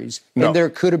injuries, and there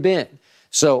could have been.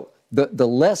 So the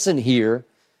lesson here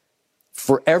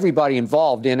for everybody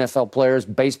involved, NFL players,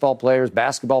 baseball players,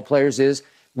 basketball players, is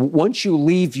once you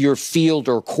leave your field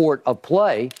or court of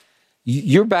play,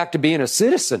 you're back to being a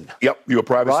citizen. You're a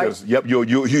private citizen.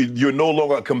 You're no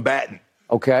longer a combatant.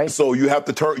 Okay. So you have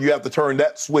to turn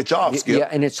that switch off, Skip. Yeah,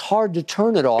 and it's hard to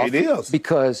turn it off. It is.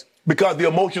 Because the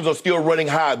emotions are still running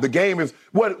high. The game is,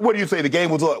 what do you say? The game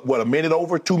was, a minute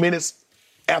over, 2 minutes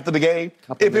after the game?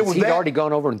 If it was he'd already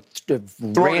gone over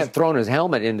and thrown his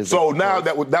helmet into the... So now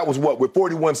that was what, with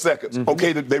 41 seconds.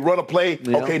 Okay, they run a play.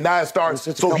 Okay, now it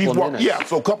starts. So he's walking.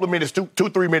 So a couple of minutes,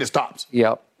 2-3 minutes tops.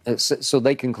 So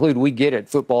they conclude, we get it.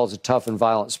 Football is a tough and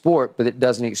violent sport, but it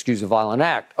doesn't excuse a violent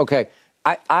act. Okay.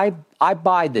 I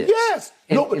buy this. Yes.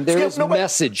 And there is a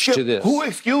message to this. Who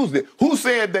excused it? Who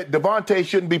said that Devontae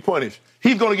shouldn't be punished?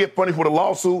 He's going to get punished with a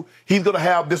lawsuit. He's going to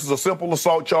have, this is a simple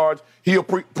assault charge. He'll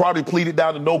probably plead it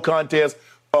down to no contest,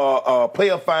 pay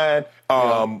a fine,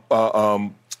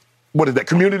 what is that,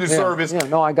 community service. Yeah,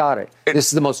 no, I got it. This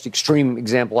is the most extreme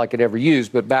example I could ever use,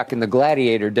 but back in the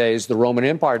gladiator days, the Roman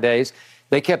Empire days,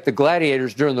 they kept the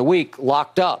gladiators during the week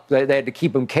locked up. They had to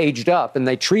keep them caged up, and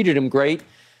they treated them great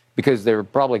because they were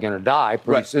probably going to die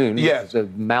pretty soon. Yes. The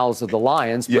mouths of the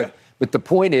lions. But the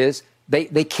point is,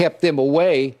 they kept them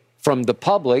away from the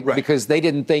public because they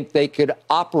didn't think they could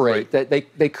operate, that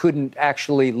they couldn't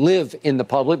actually live in the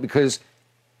public because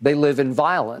they live in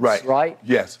violence, right?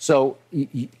 Yes. So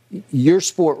your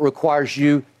sport requires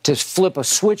you to flip a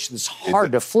switch that's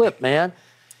hard to flip, man,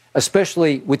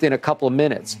 especially within a couple of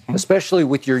minutes, especially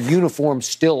with your uniform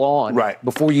still on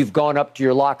before you've gone up to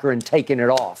your locker and taken it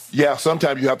off. Yeah,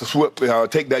 sometimes you have to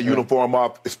take that uniform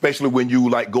off, especially when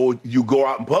you go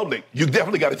out in public. You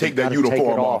definitely got to take that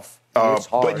uniform off.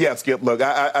 But yeah, Skip, look,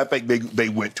 I think they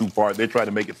went too far. They're trying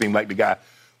to make it seem like the guy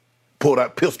pulled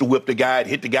out, pistol whipped the guy, and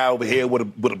hit the guy over here with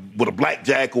a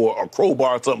blackjack or a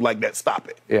crowbar or something like that. Stop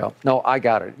it. Yeah, no, I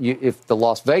got it. If the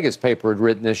Las Vegas paper had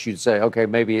written this, you'd say, okay,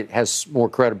 maybe it has more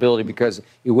credibility because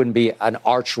it wouldn't be an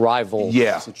arch rival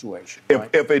situation. Right?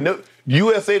 If a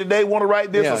USA Today want to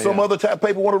write this or some other type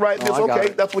paper want to write this, okay,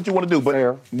 that's what you want to do.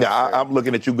 But I'm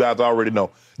looking at you guys. I already know.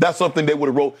 That's something they would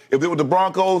have wrote. If it was the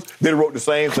Broncos, they'd have wrote the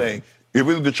same thing. If it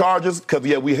was the Chargers, because,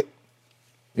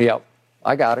 Yep,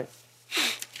 I got it.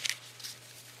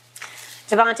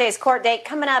 Devontae's court date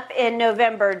coming up in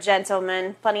November,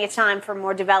 gentlemen. Plenty of time for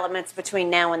more developments between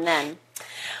now and then.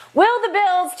 Will the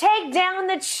Bills take down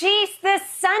the Chiefs this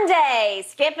Sunday?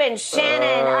 Skip and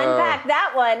Shannon unpack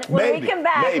that one when we come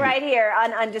back right here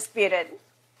on Undisputed.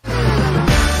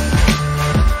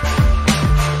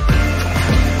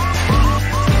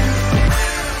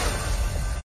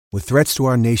 With threats to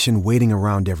our nation waiting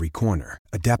around every corner,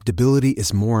 adaptability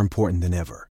is more important than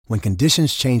ever. When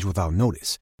conditions change without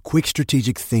notice, quick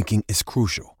strategic thinking is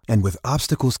crucial. And with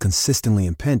obstacles consistently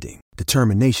impending,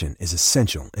 determination is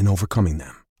essential in overcoming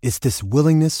them. It's this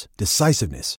willingness,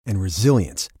 decisiveness, and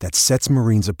resilience that sets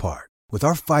Marines apart. With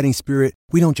our fighting spirit,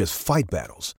 we don't just fight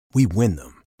battles, we win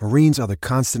them. Marines are the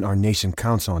constant our nation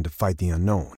counts on to fight the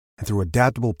unknown. And through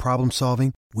adaptable problem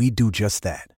solving, we do just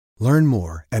that. Learn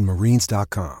more at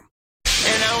Marines.com.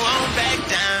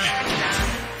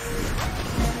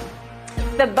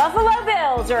 The Buffalo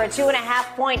Bills are a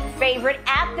 2.5-point favorite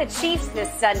at the Chiefs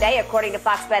this Sunday, according to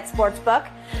Fox Bet Sportsbook.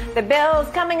 The Bills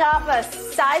coming off a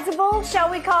sizable, shall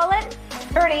we call it,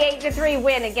 38-3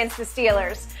 win against the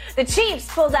Steelers. The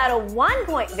Chiefs pulled out a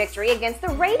 1-point victory against the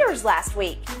Raiders last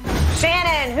week.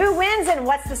 Shannon, who wins and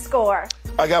what's the score?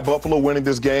 I got Buffalo winning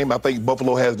this game. I think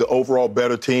Buffalo has the overall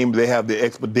better team. They have the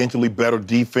exponentially better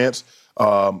defense.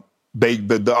 The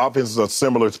offenses are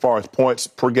similar as far as points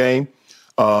per game.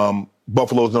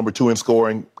 Buffalo's number 2 in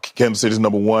scoring. Kansas City's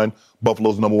number 1.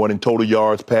 Buffalo's number 1 in total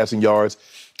yards, passing yards.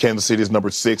 Kansas City is number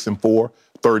 6 and 4.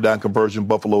 Third down conversion,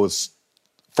 Buffalo is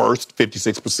first,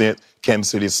 56%.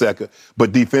 Kansas City is second.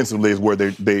 But defensively is where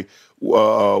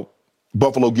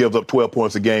Buffalo gives up 12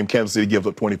 points a game. Kansas City gives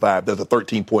up 25. That's a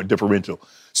 13-point differential.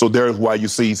 So there's why you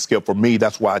see, Skip, for me,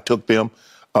 that's why I took them.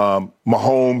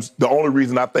 Mahomes, the only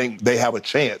reason I think they have a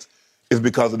chance is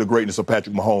because of the greatness of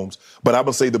Patrick Mahomes. But I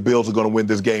would say the Bills are going to win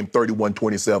this game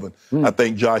 31-27. I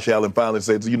think Josh Allen finally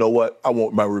says, you know what? I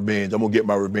want my revenge. I'm going to get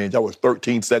my revenge. I was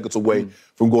 13 seconds away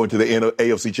from going to the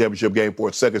AFC Championship game for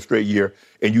a second straight year,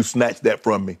 and you snatched that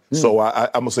from me. So I'm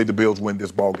going to say the Bills win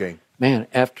this ball game. Man,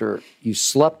 after you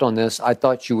slept on this, I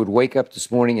thought you would wake up this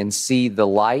morning and see the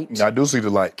light. I do see the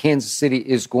light. Kansas City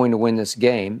is going to win this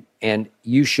game, and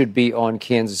you should be on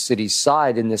Kansas City's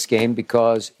side in this game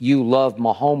because you love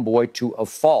my homeboy to a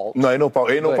fault. No, ain't no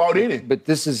fault in it. But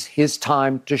this is his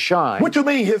time to shine. What you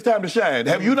mean his time to shine?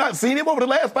 Have you not seen him over the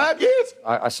last 5 years?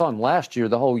 I saw him last year,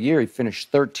 the whole year. He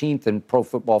finished 13th in Pro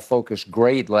Football Focus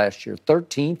grade last year.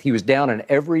 13th. He was down in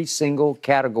every single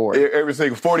category. Every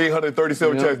single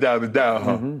 4,837 touchdowns is down,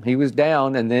 huh? He was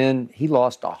down, and then he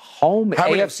lost a home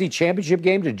AFC Championship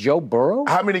game to Joe Burrow.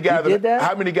 How many guys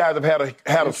have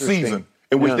had a season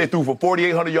in which they threw for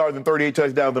 4,800 yards and 38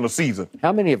 touchdowns in a season?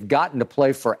 How many have gotten to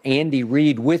play for Andy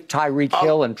Reid with Tyreek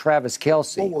Hill and Travis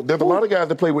Kelce? There's a lot of guys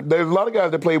that play with. There's a lot of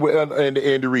guys that play with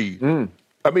Andy Reid.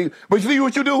 I mean, but you see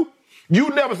what you do? You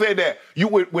never said that.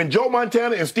 When Joe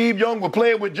Montana and Steve Young were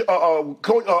playing with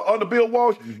coach under Bill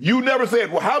Walsh, you never said,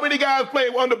 well, how many guys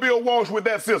played under Bill Walsh with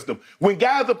that system? When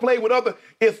guys are playing with other,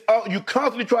 you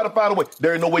constantly try to find a way.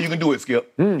 There ain't no way you can do it,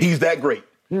 Skip. He's that great.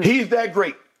 He's that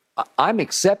great. I'm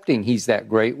accepting he's that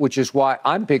great, which is why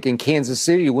I'm picking Kansas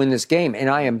City to win this game. And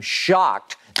I am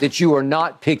shocked that you are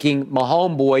not picking my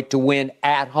homeboy to win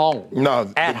at home.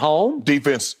 No. At home?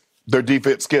 Defense. Their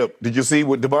defense, Skip. Did you see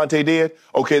what Devontae did?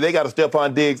 Okay, they got a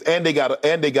Stephon Diggs and they got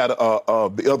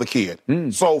the other kid.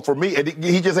 So for me,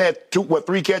 he just had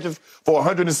 3 catches for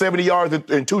 170 yards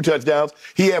and 2 touchdowns.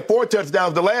 He had 4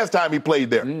 touchdowns the last time he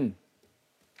played there.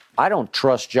 I don't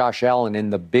trust Josh Allen in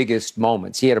the biggest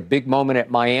moments. He had a big moment at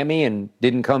Miami and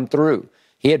didn't come through.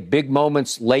 He had big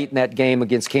moments late in that game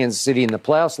against Kansas City in the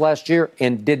playoffs last year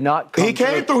and did not come through. He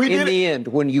came through. He in did the end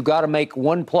when you got to make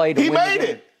one play to win the game. He made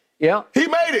it. Yeah. He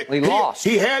made it. He lost.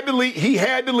 He had to lead. He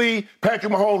had to lead.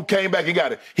 Patrick Mahomes came back and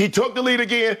got it. He took the lead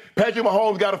again. Patrick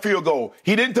Mahomes got a field goal.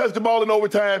 He didn't touch the ball in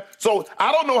overtime. So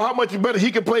I don't know how much better he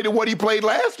can play than what he played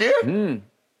last year.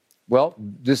 Well,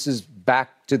 this is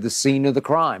back to the scene of the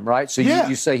crime, right? So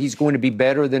you say he's going to be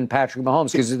better than Patrick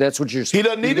Mahomes because that's what you're saying. He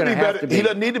doesn't need to be better. He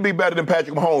doesn't need to be better than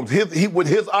Patrick Mahomes. With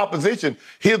his opposition,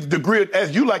 his degree,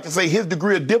 as you like to say, his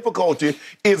degree of difficulty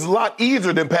is a lot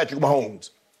easier than Patrick Mahomes.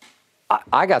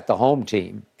 I got the home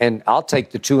team, and I'll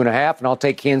take the 2.5, and I'll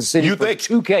take Kansas City for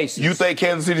 2 cases. You think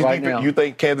Kansas City's defense? Now. You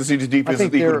think Kansas City's defense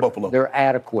is equal to Buffalo? They're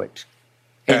adequate.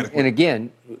 And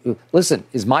again, listen,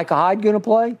 is Micah Hyde going to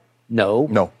play?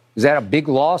 No. Is that a big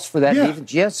loss for that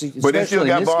defense? Yes. But they still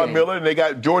got Von Miller, and they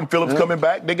got Jordan Phillips coming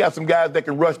back. They got some guys that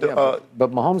can rush the.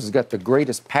 But Mahomes has got the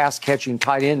greatest pass-catching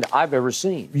tight end I've ever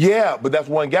seen. Yeah, but that's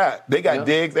one guy. They got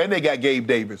Diggs, and they got Gabe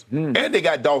Davis, and they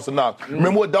got Dawson Knox.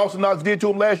 Remember what Dawson Knox did to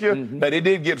him last year? Now, they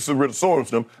did get rid of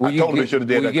them. I told them they should have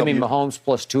did that. Will you give me Mahomes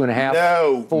plus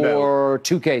 2.5 for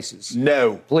 2 cases?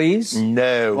 No. Please?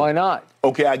 No. Why not?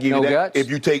 Okay, I'll give you that. Guts?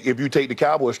 If you take the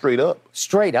Cowboys straight up.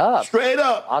 Straight up? Straight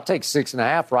up. I'll take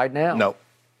 6.5 right now. No.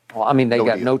 Well, I mean, they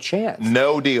got no chance.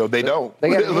 No deal. They don't.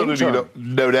 They got an intern.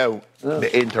 No.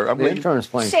 The intern. The intern's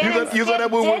playing. You saw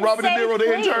that movie with Robert De Niro,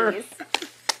 the intern?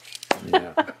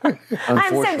 Yeah.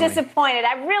 I'm so disappointed.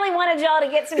 I really wanted y'all to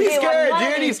get some deal on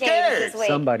one of these games this week.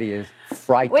 Somebody is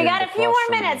frightened. We got a few more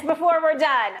minutes before we're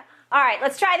done. All right,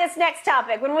 let's try this next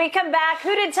topic. When we come back,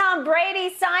 who did Tom Brady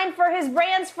sign for his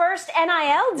brand's first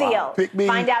NIL deal? Wow. Pick me.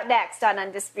 Find out next on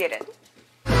Undisputed.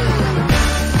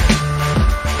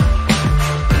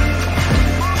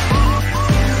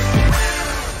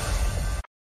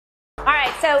 All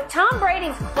right, so Tom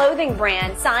Brady's clothing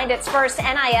brand signed its first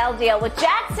NIL deal with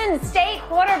Jackson State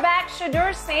quarterback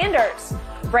Shedeur Sanders.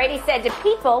 Brady said to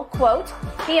People, quote,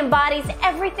 he embodies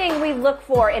everything we look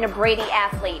for in a Brady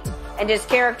athlete, and his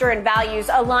character and values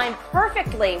align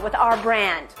perfectly with our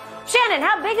brand. Shannon,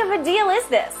 how big of a deal is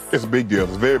this? It's a big deal.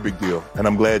 It's a very big deal. And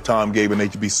I'm glad Tom gave an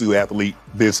HBCU athlete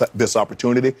this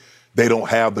opportunity. They don't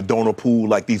have the donor pool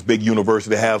like these big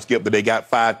universities have, Skip, but they got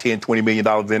 $5, $10, $20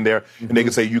 million in there, and they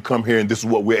can say, you come here and this is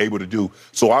what we're able to do.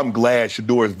 So I'm glad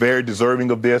Shedeur is very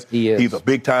deserving of this. He is. He's a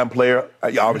big-time player.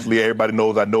 Obviously, everybody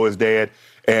knows I know his dad.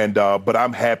 And but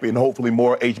I'm happy, and hopefully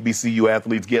more HBCU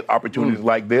athletes get opportunities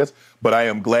like this. But I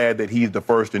am glad that he's the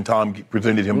first, and Tom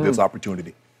presented him this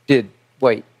opportunity.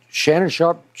 Wait, Shannon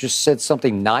Sharp just said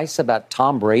something nice about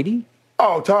Tom Brady?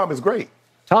 Oh, Tom is great.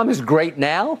 Tom is great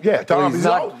now? Yeah, Tom is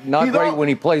not great when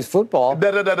he plays football. No.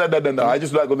 I'm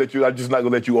just not gonna let you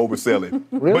oversell it.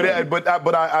 Really? But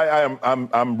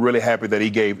I'm really happy that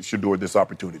he gave Shedeur this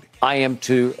opportunity. I am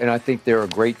too, and I think they're a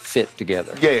great fit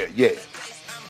together. Yeah.